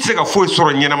ni vi tɛ se ka foyi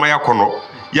sɔrɔ ɲɛnamaya kɔnɔ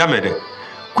y'a mɛn dɛ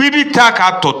ko I bi taa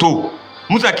k'a tɔ to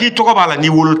musa k'i tɔgɔ b'a la n'i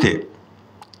wolo tɛ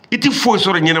I ti foyi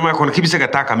sɔrɔ ɲɛnamaya kɔnɔ k'i bi se ka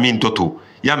taa ka min tɔ to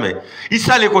y'a mɛn I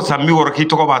salen ko san 60 k'i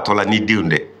tɔgɔ b'a tɔ la n'i denw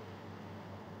dɛ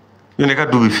ɲɔnɛ ka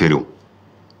du bi feere o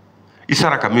I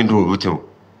sara ka min don o tɛ o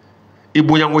I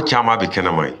bonyanko caman bɛ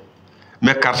kɛnɛma ye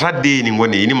mais karisa den ye nin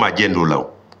kɔni I ni maa jɛn don la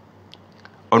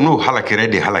o n'o halakira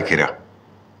de halakira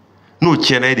n'o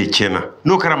tiɲɛna e de tiɲɛna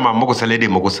n'o kɛra maa mago sala e de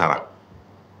mago sara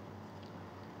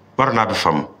bari n'a bɛ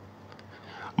faamu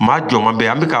maa jɔman bɛ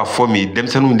an bɛ k'a fɔ min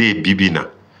denmisɛnninw de ye bibi na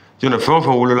jɔnɛ fɛn o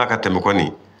fɛn wolola ka tɛmɛ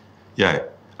kɔni y'a ye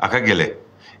a ka gɛlɛn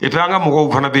et puis an ka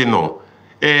mɔgɔw fana bɛ yen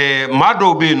nɔ maa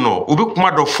dɔw bɛ yen nɔ u bɛ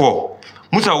kuma dɔ fɔ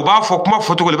musa u b'a fɔ kuma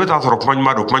fɔcogo la i bɛ taa sɔrɔ kuma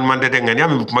ɲuman don kuma ɲuman tɛ dɛ nka n'i y'a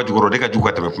mɛn kuma jukɔrɔ o de ka jugu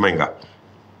ka tɛmɛ kuma in kan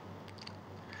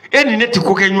e ni ne tɛ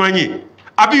ko kɛ ɲɔgɔn ye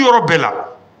a bɛ yɔrɔ bɛɛ la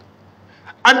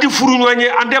an tɛ furu ɲɔgɔn ye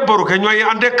an tɛ baro kɛ ɲɔgɔn ye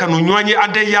an tɛ kanu ɲɔgɔn ye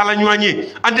an tɛ yaala ɲɔgɔn ye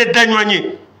an tɛ da ɲɔgɔn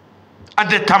ye an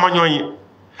tɛ taama ɲɔgɔn ye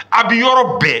a bɛ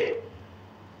yɔrɔ bɛɛ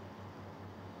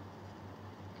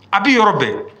a bɛ yɔrɔ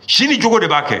bɛɛ si ni jogo de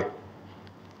b'a kɛ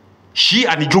si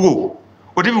ani jogo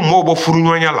o de bɛ mɔɔw bɔ furu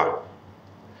ɲɔgɔnya la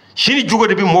si ni jogo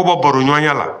de bɛ mɔɔw bɔ baro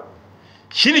ɲɔgɔnya la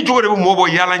si ni jogo de bɛ mɔɔw bɔ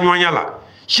yaala ɲɔgɔnya la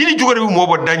si ni jogo de bɛ mɔɔw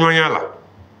bɔ da ɲɔgɔnya la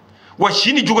wa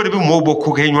si ni jogo de bɛ mɔɔw bɔ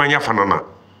ko kɛ ɲɔgɔnya fana na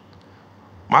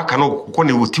maa kana o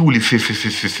kɔni o ti wuli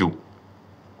fewu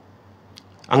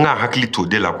an ka hakili to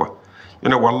de la quoi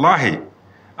ɲɔnɛ wallahi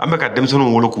an bɛ ka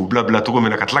denmisɛnninw wolo k'u bila cogo min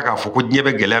na ka tila k'a fɔ ko diɲɛ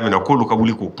bɛ gɛlɛya min na k'olu ka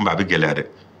wuli k'u kunbɛn a bɛ gɛlɛya dɛ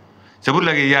c'est pour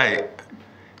la que y'a ye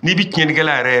n'i bɛ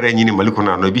tiɲɛnikɛla yɛrɛ ɲini Mali kɔnɔ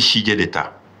yan nɔ I bɛ sijɛ de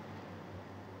ta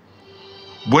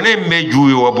bɔnɛ in bɛ ju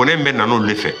ye wa bɔnɛ in bɛ na n'olu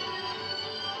de fɛ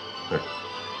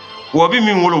wa bɛ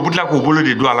min wolo u bɛ tila k'u bolo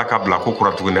de don a la ka bila ko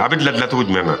kura tuguni a bɛ dilan cogo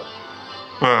jumɛn na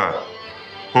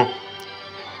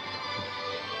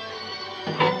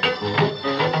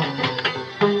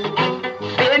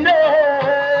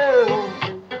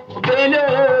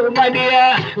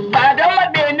Madia,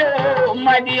 Badama Beno,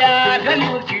 Madia,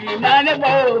 Galuti,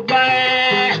 Manabo,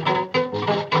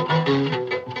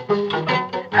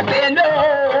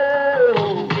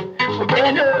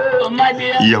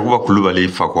 Yakuba Kulubali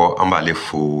fako an b'ale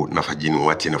fo nafajini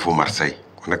waati na fo Marseille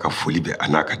ko ne ka foli bɛ a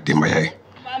n'a ka denbaya ye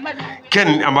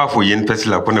Ken an b'a fɔ yen pɛsi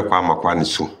la ko ne ko a ma ko a ni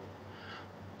su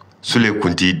Sule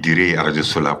Kunti dire radio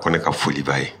so la ko ne ka foli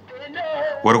b'a ye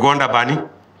Wargonda bani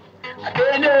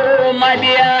Beno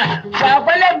Madia,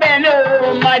 Fapale Beno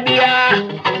Madia.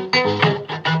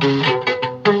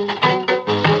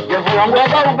 Yafuanga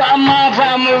Bama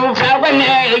Famu Fapane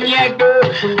Yato,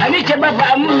 Anichaba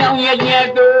Famu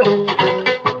Yato.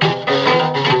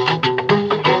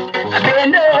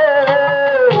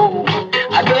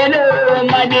 Beno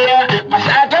Madia,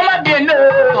 Masatama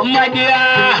Beno Madia.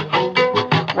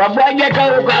 Wabaja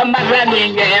kau kamera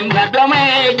ningem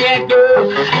katome jeto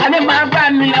ane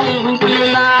mapa minang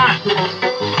kulina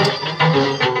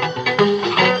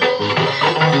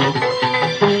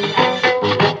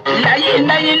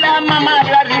lain la mama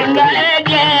raringa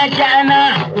eje jana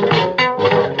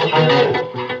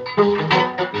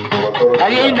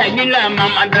lain la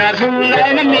mama raringa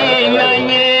ene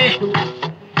minganye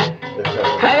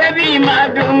saya bi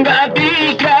madunga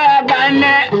pika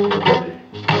bane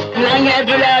Nanya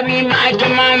tulabi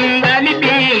macaman bali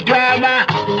bitama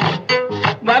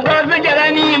Bagor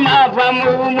bejalani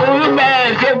mafamu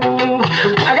besebu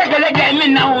Aga kala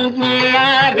jami na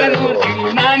garu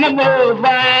mana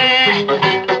boba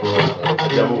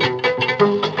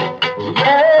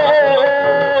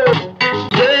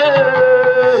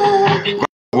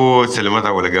Ko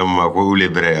selemata wala gamma ko ule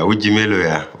bere o jimelo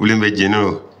ya ule be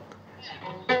jeno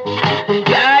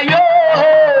Ya yo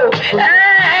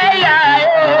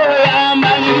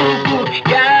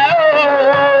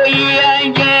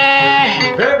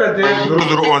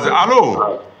Allo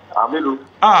Amidou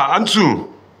Ansu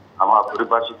ama pour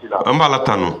bashiti la amba la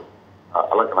tanu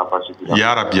ala kana bashiti la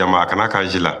ya rabbi ama kana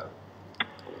kanjila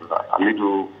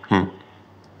Amidou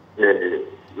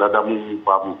la damu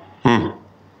babu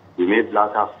me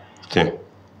blaka tiens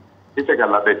c'est que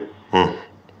la bête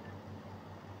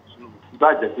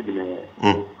ba jati de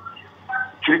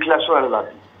circulation à la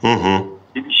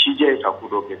il chije ka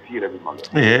kudo ke fira bi malo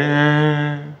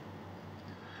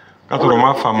katoro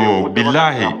ma famu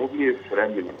billahi mobile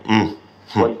frame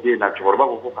wonde na chorba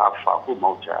ko ka fa ko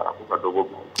mauchara ko ka dogo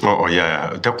oh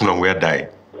ya ta kuna ngoya dai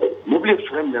mobile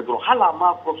frame ne do hala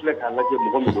ma ko fle ka laje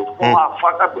mo do ko ma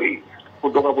fa ka ko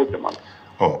dogo bo man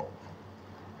oh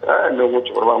ne mo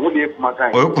chorba wuli kuma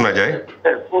kan o kuna jai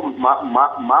ko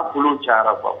ma kulo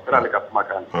chara ko kala ka kuma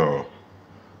kan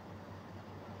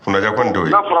kuna ja kon do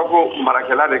na fara ko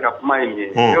marakela de ka kuma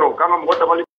yin yero kama mo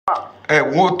dabali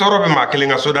wo toro be ma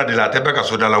kelenga soda de la tebe ka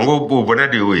soda la ngo bo bona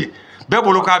de we be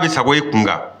bolo ka bi sago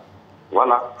ikunga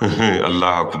wala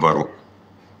Allah akbar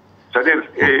c'est-à-dire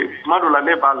mado la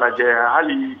ne ba la je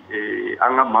hali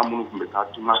anga mamunu kumbe ta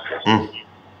tuma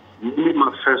ni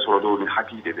ma fait sur do ni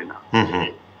hakili de bena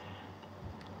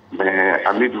mais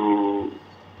Amidou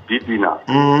bibina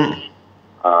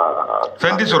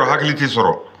fendi soro hakili ti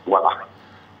soro wala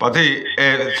pate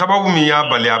sababu mi ya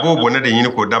bali abo bona de nyini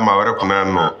ko dama wara kuna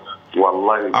no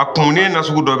wallahi akumune na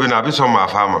sugu do be na bi so ma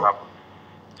fama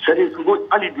c'est-à-dire ko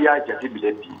ali biya jati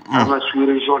bileti ama sur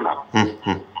région na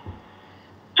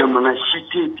jamana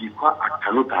cité bi quoi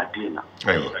akanu ta dena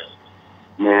ayo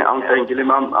mais en tant que les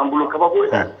ambulo kababo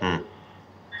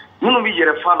munu bi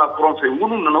yere fala pronfe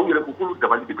munu na wure ko kulu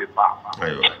dabali be ba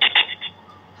ayo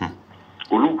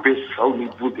olu be sauni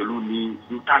budelu ni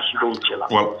ntashi do chela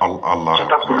wal Allah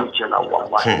ta ko chela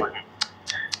wallahi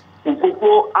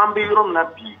ko ambe yorom na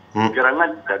bi garanga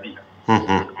dabi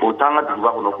o tanga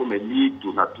duba ko ko me ni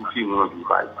to na tufi ngono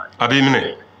dubai abi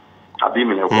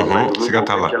mine ko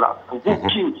sikatala ko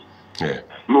king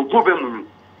no ko be mun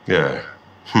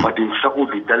badi sako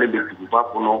di dale be duba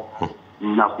ko no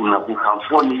na kuna ko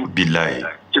kamfoni billahi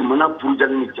jamana purjal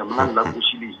ni jamana la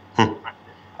kusili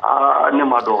ne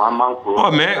ma do amman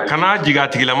ko me kana jiga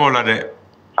tigila mola de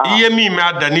iye mi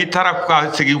ma da ni tara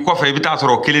ka sigi ko fe bita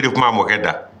soro kele de kuma mo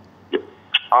keda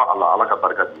Allah ka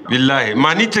barka billahi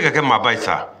mani tiga ke mabai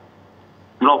sa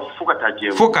no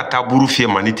fuka ta buru fie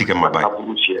mani tiga mabai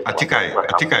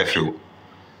atika fe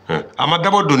ama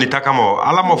dabo doni takamo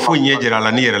ala mo fo nyejera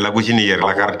la ni yere la goji ni yere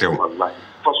la karte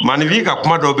mani vi ka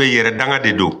kuma do be yere danga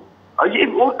de do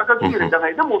ayi o aka yere danga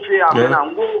ida mo fe amena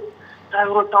ngo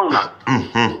tayro tauna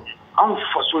an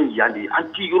faso yali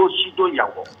anti euro sido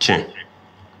yawo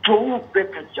to be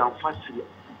ka janfasi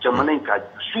jamana ka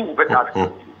su be ka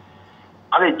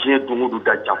ale tiɲɛ don o don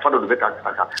da janfa dɔ de bɛ ka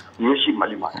ɲɛsin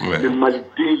Mali ma mais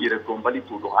maliden yɛrɛ dɔnbali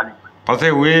t'o dɔn hali parce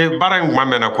que o ye baara in kuma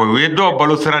mɛnna ko o ye dɔw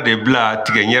balo sira de bila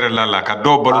tigɛ n yɛrɛ la ka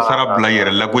dɔw balo sira bila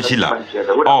yɛrɛ lagosi la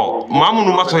maa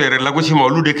minnu ma sɔn yɛrɛ lagosi ma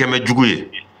olu de kɛ mɛ jugu ye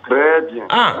très bien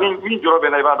min jɔrɔ bɛ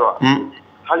na i b'a dɔn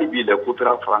hali bi les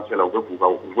coopérants français la u bɛ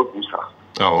k'u sara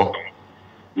awɔ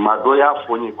maa dɔ y'a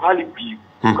fɔ n ye ko hali bi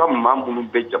u ka maa minnu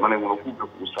bɛ jamana in kɔnɔ k'u bɛ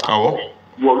k'u sara awɔ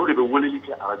wa olu de bɛ weleli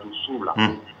kɛ radio sow la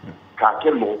k'a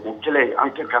kɛ mɔgɔ ko kɛlɛ an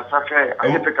kɛ karisa fɛ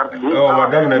an tɛ karisa ma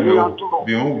daminɛ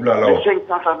bi mu bila la o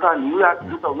 500 ans n'u y'a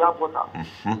duta u y'a bɔ tan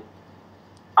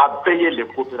a bɛɛ ye les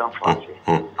coopérants français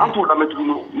an t'u lamɛn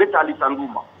tuguni ne t'ali tan d'u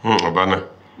ma banna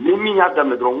ni min y'a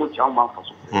daminɛ dɔrɔn ko cɛ an b'an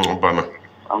faso banna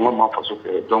an ko m'an faso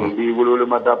fɛ donc ni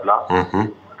welewelema dabila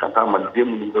ka taa maliden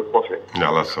minnu bɛ kɔfɛ ni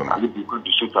Ala sɔnna hali bi k'u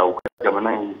dusu ta u ka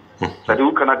jamana in c'est-à-dire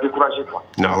u kana décourager quoi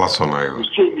ni Ala sɔnna ye u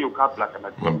se min u k'a bila ka na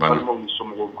di balimaw ni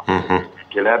somɔgɔw ma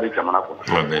gɛlɛya bɛ jamana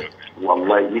kɔnɔ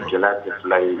wallahi ni gɛlɛya tɛ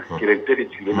fila ye kerente de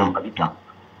sigilen bɛ Mali kan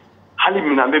hali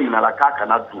mina bɛ mina la k'a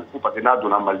kana dun ko parce que n'a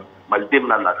donna maliden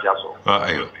bɛna lafiya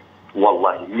sɔrɔ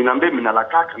wallahi mina bɛ mina la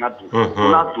k'a kana dun ko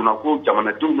n'a donna ko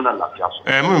jamanadenw bɛna lafiya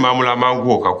sɔrɔ mun b'an bolo an b'an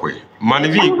go ka koyi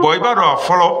manifin bon i b'a dɔn a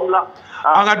fɔlɔ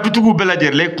an ka dutigiw bɛɛ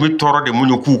lajɛlen tun bɛ tɔɔrɔ de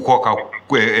muɲu k'u kɔ ka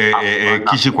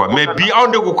kisi quoi mais bi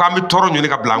anw de ko k'an bɛ tɔɔrɔ ɲini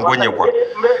ka bila an kɔ ɲɛ quoi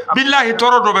billahi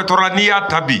tɔɔrɔ dɔ bɛ tɔɔrɔ la n'i y'a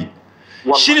ta bi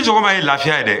sini sɔgɔma ye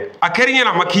lafiya ye dɛ a kɛra i ɲɛna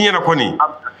a ma k'i ɲɛna kɔni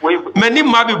mais ni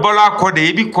maa bɛ balo a kɔ de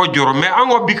i bɛ kɔ jɔrɔ mais an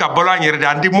ko bi ka balo an yɛrɛ de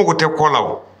an tɛ mugu tɛ kɔ la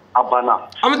o an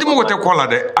bɛ tɛ mugu tɛ kɔ la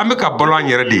dɛ an bɛ ka balo an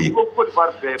yɛrɛ de ye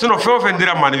sinon fɛn o fɛn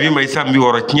dira maanifin ma i san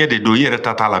 60 tiɲɛ de don i yɛrɛ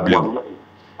ta t'a la bilen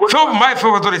fɛn maa ye fɛn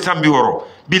o fɛn dɔrɔn i san 60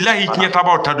 billahi tiɲɛ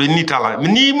tabaw ta don n'i t'a la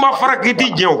n'i ma fara k'i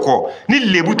t'i diɲɛ o kɔ ni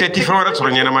lebu tɛ ti fɛn wɛrɛ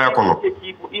sɔrɔ ɲɛnamaya kɔnɔ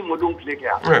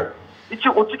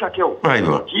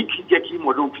ayiwa k'i kɛ k'i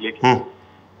mɔdenw tile kɛ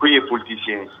ko ye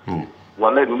politicien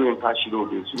wallahi ninnu ye taa silo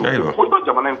de sinon ko dɔ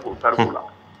jamana in ko tariku la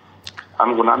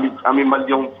an bɛ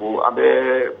maliyɛnw fo an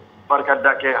bɛ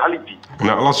barikada kɛ hali bi ni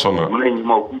Ala sɔnna mun ye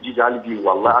ɲuman k'u jija hali bi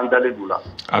wallahi an dalen d'u la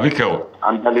a bɛ kɛ o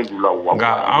an dalen d'u la wallahi nka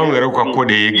anw yɛrɛ ka ko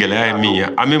de ye gɛlɛya ye min ye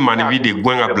an bɛ maanifin de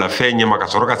gɛn ka bila fɛn ɲɛma ka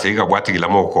sɔrɔ ka segin ka bɔ a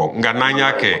tigilamɔgɔw kɔ nka n'an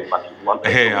y'a kɛ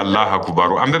Allah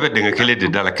akubaru an bɛɛ bɛ dingɛ kelen de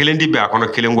da la kelen di bɛ a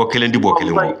kɔnɔ kelen kɔ kelen di bɔ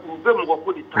kelen kɔ u bɛ mɔgɔ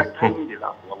ko de ta de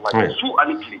la wallahi su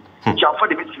ani tile janfa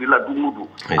de bɛ sigi la don o don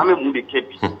an bɛ mun de kɛ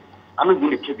bi an bɛ mun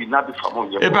de kɛ bi n'a bɛ faamaw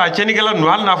ɲɛ b'a cɛnnikɛla ninnu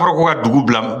hali n'a fɔra ko ka dugu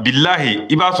bila billahi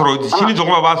i b'a sɔrɔ sini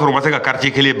sɔgɔma b'a sɔrɔ u ma se ka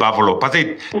quartier kelen ba fɔlɔ parce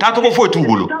que taacogo foyi t'u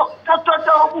bolo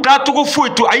taacogo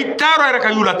foyi t'u ayi taayɔrɔ yɛrɛ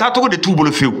ka y'u la taacogo de t'u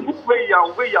bolo fewu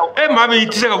maa min i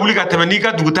tɛ se ka wuli ka tɛmɛ n'i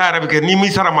ka dugu taa yɛrɛ bɛ kɛ n'i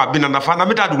m'i sara maa 40 nafa na n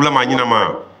bɛ taa dugu la maa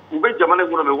ɲɛnama u bɛ jamana in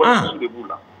kɔnɔ mɛ wari de b'u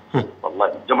la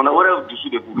jamana wɛrɛ dusu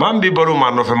de b'u man bi balo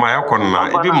ma nɔfɛ ma ya kɔnɔna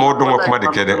i bi mɔɔ dɔn ka kuma de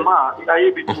kɛ dɛ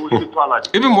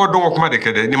i bi mɔɔ dɔn ka kuma de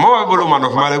kɛ dɛ ni mɔɔ bɛ balo ma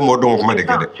nɔfɛ ma ale mɔɔ dɔn ka kuma de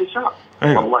kɛ dɛ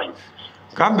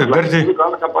k'an bɛ berete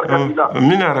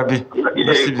mina rabi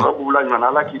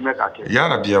ya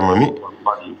rabi ya mami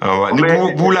ni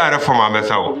bula yɛrɛ fama bɛ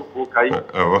sa o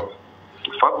awɔ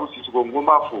Babu Sise ko n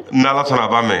b'a fo n'Ala sɔnna a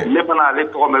b'a mɛn ne fana ale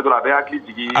tɔgɔ mɛn dɔrɔn a bɛ hakili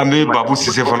jigin an bɛ Babu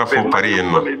Sise fana fo Paris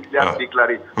yen nɔ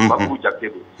déclaré Babu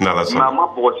Jate don n'Ala sɔnna mais a ma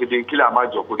bɔgɔsiden kelen a ma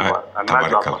jɔ Côte d'Ivoire a nana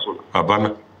jɔ a faso la a banna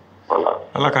voilà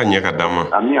Ala ka ɲɛ ka d'an ma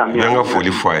ami ami n ka foli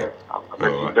fɔ a ye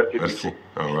merci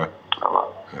au revoir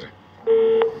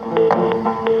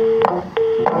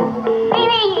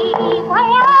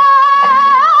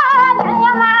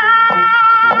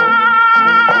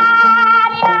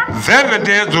Vers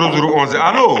 21 00 11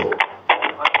 allô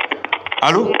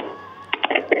allô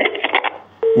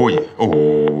oui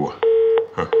oh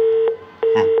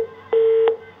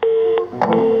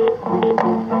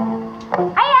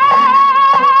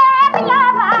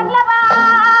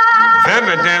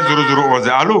 21 00 11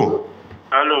 allô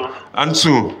allô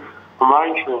Ansu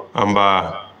Mancho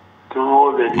amba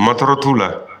tumobe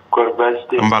matorotula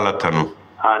korbaste amba la tanu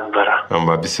anbara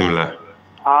amba bismillah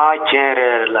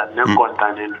chere la ne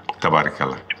kontanen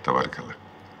tabarikala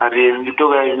ari mito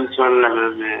ga émission la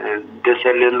me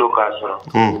desele lo ka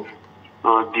soro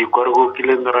di korgo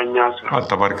kile ndoro nyaso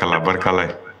tabarikala barkala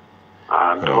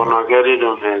do no gari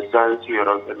do me sansi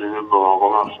yoro ke ne bo ko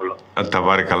ma solo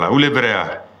tabarikala ule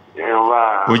berea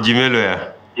wa o jimelo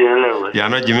ya ya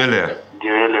no jimelo ya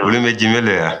ule me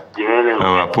jimelo ya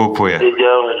wa popo ya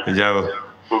jawo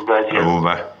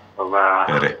uba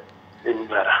ere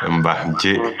mba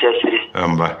nje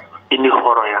mba ini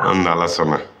horo ya n'Ala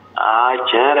sɔnna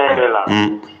chere la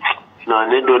no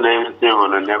ne do na émission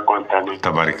no ne kontane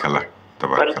tabarikala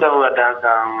barka wada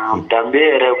ka dambe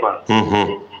ere kwa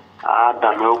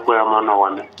dambe ko ama no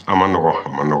wone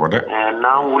de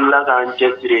na wulla ka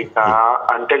anchesire ka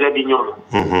antega di nyom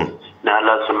na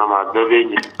Ala sɔnna ma bebe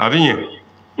ni abinye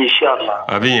inshallah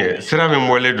abinye sira me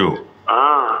mole do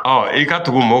i ka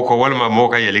tugu mɔgɔ kɔ walima mɔgɔ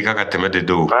ka yɛlɛ i ka tɛmɛ de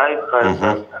do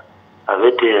a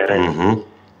bɛ ten yɛrɛ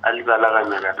hali bɛ Ala ka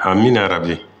ɲaga amina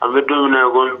rabi an bɛ don min na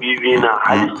ko bi na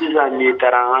hali sisan n'i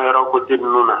taara an ka yɔrɔ côté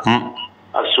ninnu na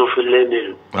a sofililen de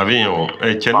don a bɛ yen o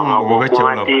cɛ ni mɔgɔ bɛ cɛw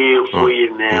la kuma tɛ foyi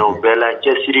mɛ o bɛɛ la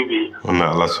cɛsiri bɛ yen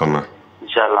n'Ala sɔnna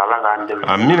inshallah Ala k'an dɛmɛ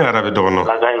amina rabi dɔgɔnɔ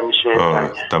Ala ka émission ye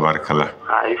tabarikala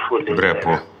a ye foli brɛ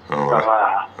po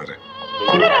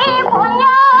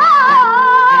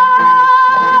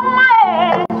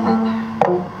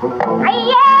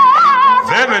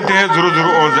Vers 21 00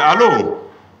 11 allô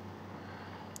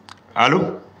allô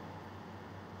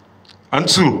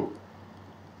Ansu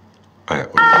aya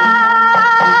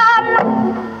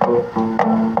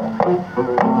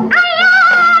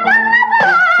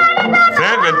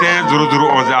Vers 21 00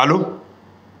 11 allô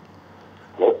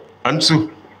Ansu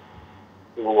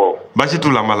basi tu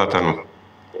la malatano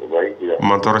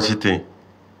mantoro cité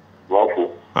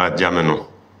jameno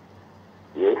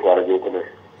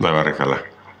barakala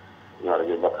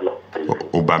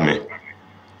o bame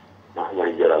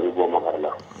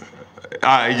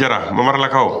ijara mamarla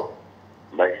kaw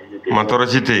mantoro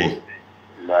cité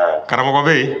karamɔgɔ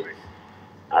bɛ yen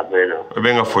bɛ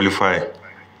n ka foli f'a ye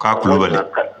k'a kulubali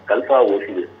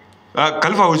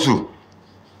kalifa wusu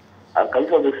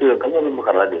kalifa bɛ se kalifa bɛ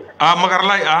makarala de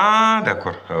makarala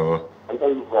d'accord kalifa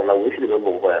bɛ makarala wusu de bɛ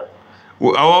bamakɔ yan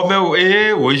awɔ mɛ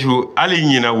wosu hali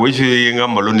ɲina wosu ye n ka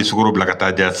malo ni sukaro bila ka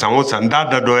taa diya san o san n t'a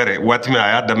da dɔ yɛrɛ waati min a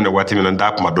y'a daminɛ waati min na n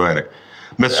t'a kuma dɔ yɛrɛ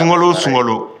mɛ sunkalo o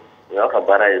sunkalo o y'a ka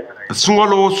baara ye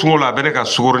sunkalo o sunkalo a bɛ ne ka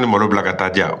sukaro ni malo bila ka taa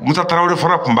diya Musa Tarawele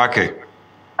fana tun b'a kɛ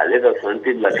ale ka sɔn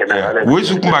tɛ bila kɛnɛ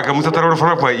wosu tun b'a kɛ Musa Tarawele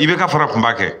fana tun b'a kɛ IBK fana tun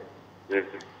b'a kɛ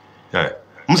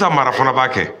Musa Mara fana b'a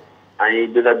kɛ an ye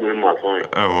IBK dɔ ye masɔn ye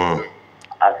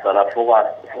a sara fo ka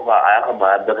a y'a ka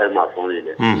baara bɛɛ kɛ masɔn ye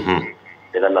dɛ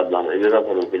Ela labla ma IBK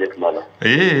fana kelen tun b'a la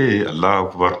Allahu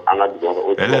akbar an ka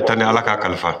dugawu ele tani Ala ka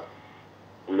kalifa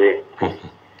mais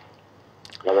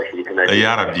ala shi kana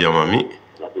ya rabbi ya mami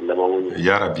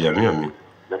ya rabbi ya mami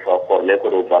na fa korle ko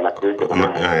do bana ko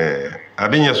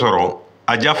abin ya sɔrɔ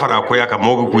a jafara ko ya ka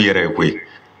mɔgɔ ku yɛrɛ ko e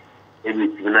bi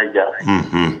tibina ja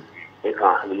e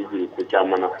kan hamili ko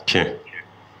jamana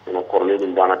tiɲɛ na korle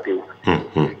dum bana tew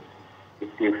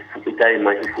ite tay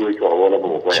ma fu ko wala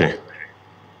bo ko tiɲɛ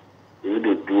i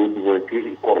do do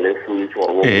ti korle fu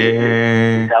ko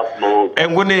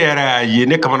ngo ne yɛrɛ y'a ye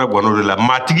ne kamana gɔnɔ de la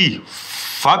matigi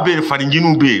fa bɛ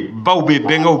farinjiniw bɛ yen baw bɛ yen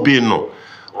bɛnkɛw bɛ yen nɔ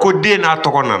ko den n'a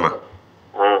tɔgɔ nana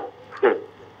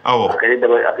awɔ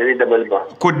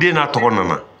ko den n'a tɔgɔ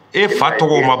nana e fa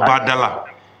tɔgɔ ma ba da la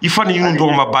ifani yunu do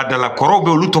ma badala korobe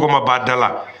olu to ma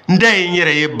badala ndey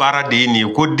nyere ye bara de ni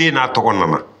ko de na to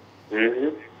nana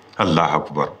Allah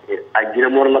akbar ajina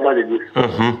mor la ba de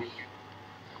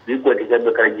bi ko di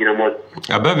gabe ka jina mor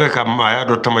ababe ka ma ya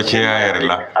do tamaci ya yare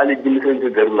la ali jimi sen to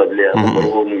garu la ble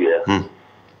ko nu ya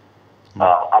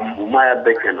am ma ya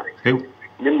bekena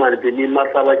ni ma de ni ma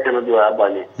saba kana do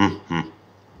abani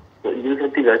jimi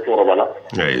sen tiga choro bala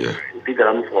ayya tiga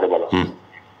ram choro bala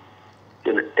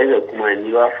ken ega kuma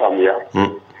ni wa famu ya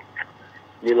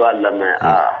ni ba lama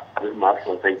ma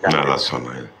so sai ta na la sona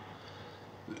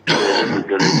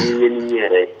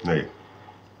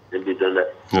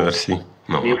merci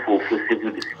non il faut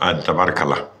sécurité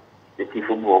tabarkala il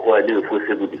faut mo ko ali faut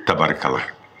sécurité tabarkala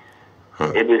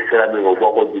e be sera be ko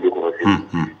ko di ko ci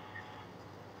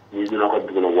ni dina ko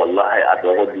dina wallahi a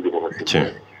do ko di ko ci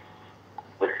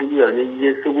parce que ni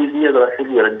je sebu ni da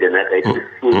sebu ran de na kay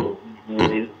so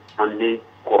ni andi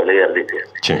ko le yerde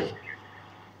ci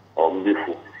o mbi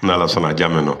fu na la sona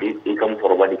jameno e kam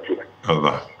forba di ci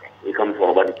Allah e kam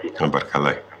forba di ci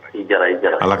tabarkala ijara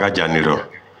ala ka janiro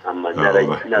amma jara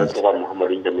ina so ba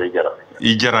muhammadu jamne jara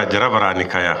ijara barani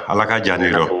kaya ala ka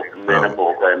janiro mena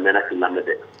bo ko mena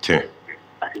kinamede ci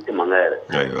asite mangere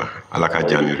aywa ala ka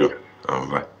janiro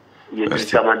amba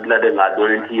merci kamandla de nga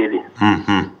dolen tiyede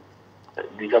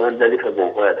di kamandla di fa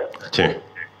bon ko ada ci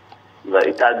la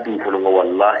ita du ko ngo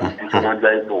wallahi di kamandla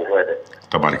di bon ko ada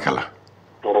tabarkala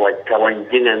toro wa tawan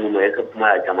jenga ngumo e ka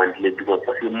ma kamandla di ko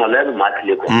parce que malade ma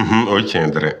tile ko o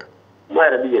tiendre ma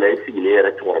era bi la sigile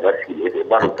era to ba sigile e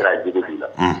baro tra di ko dila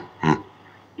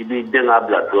ibi denga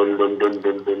bla don la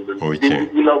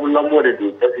mo de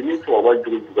parce que ni to ba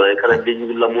jugu e kala de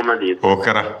jugu la mo na de o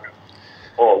kara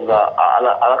o nga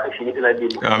ala ka shini kala di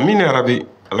amin ya rabbi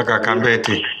ala ka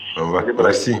kambete amba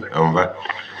merci amba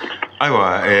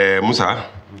aywa Musa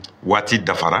wati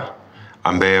dafara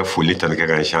ambe foli tan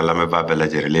ka inshallah me ba bela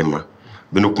jerelema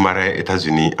binu kumare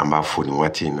États-Unis amba foni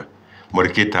wati na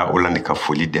morketa olandi ka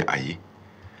foli de ayi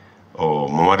o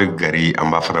Mamadou Gari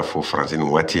amba fara fo français ni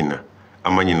wati na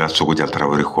amani na sogo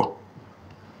jantrawere ko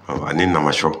ani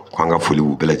namasho kwanga foli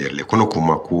bu bela jerele kono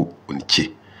kuma ku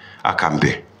unchi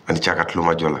akambe ani chaka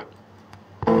tluma jola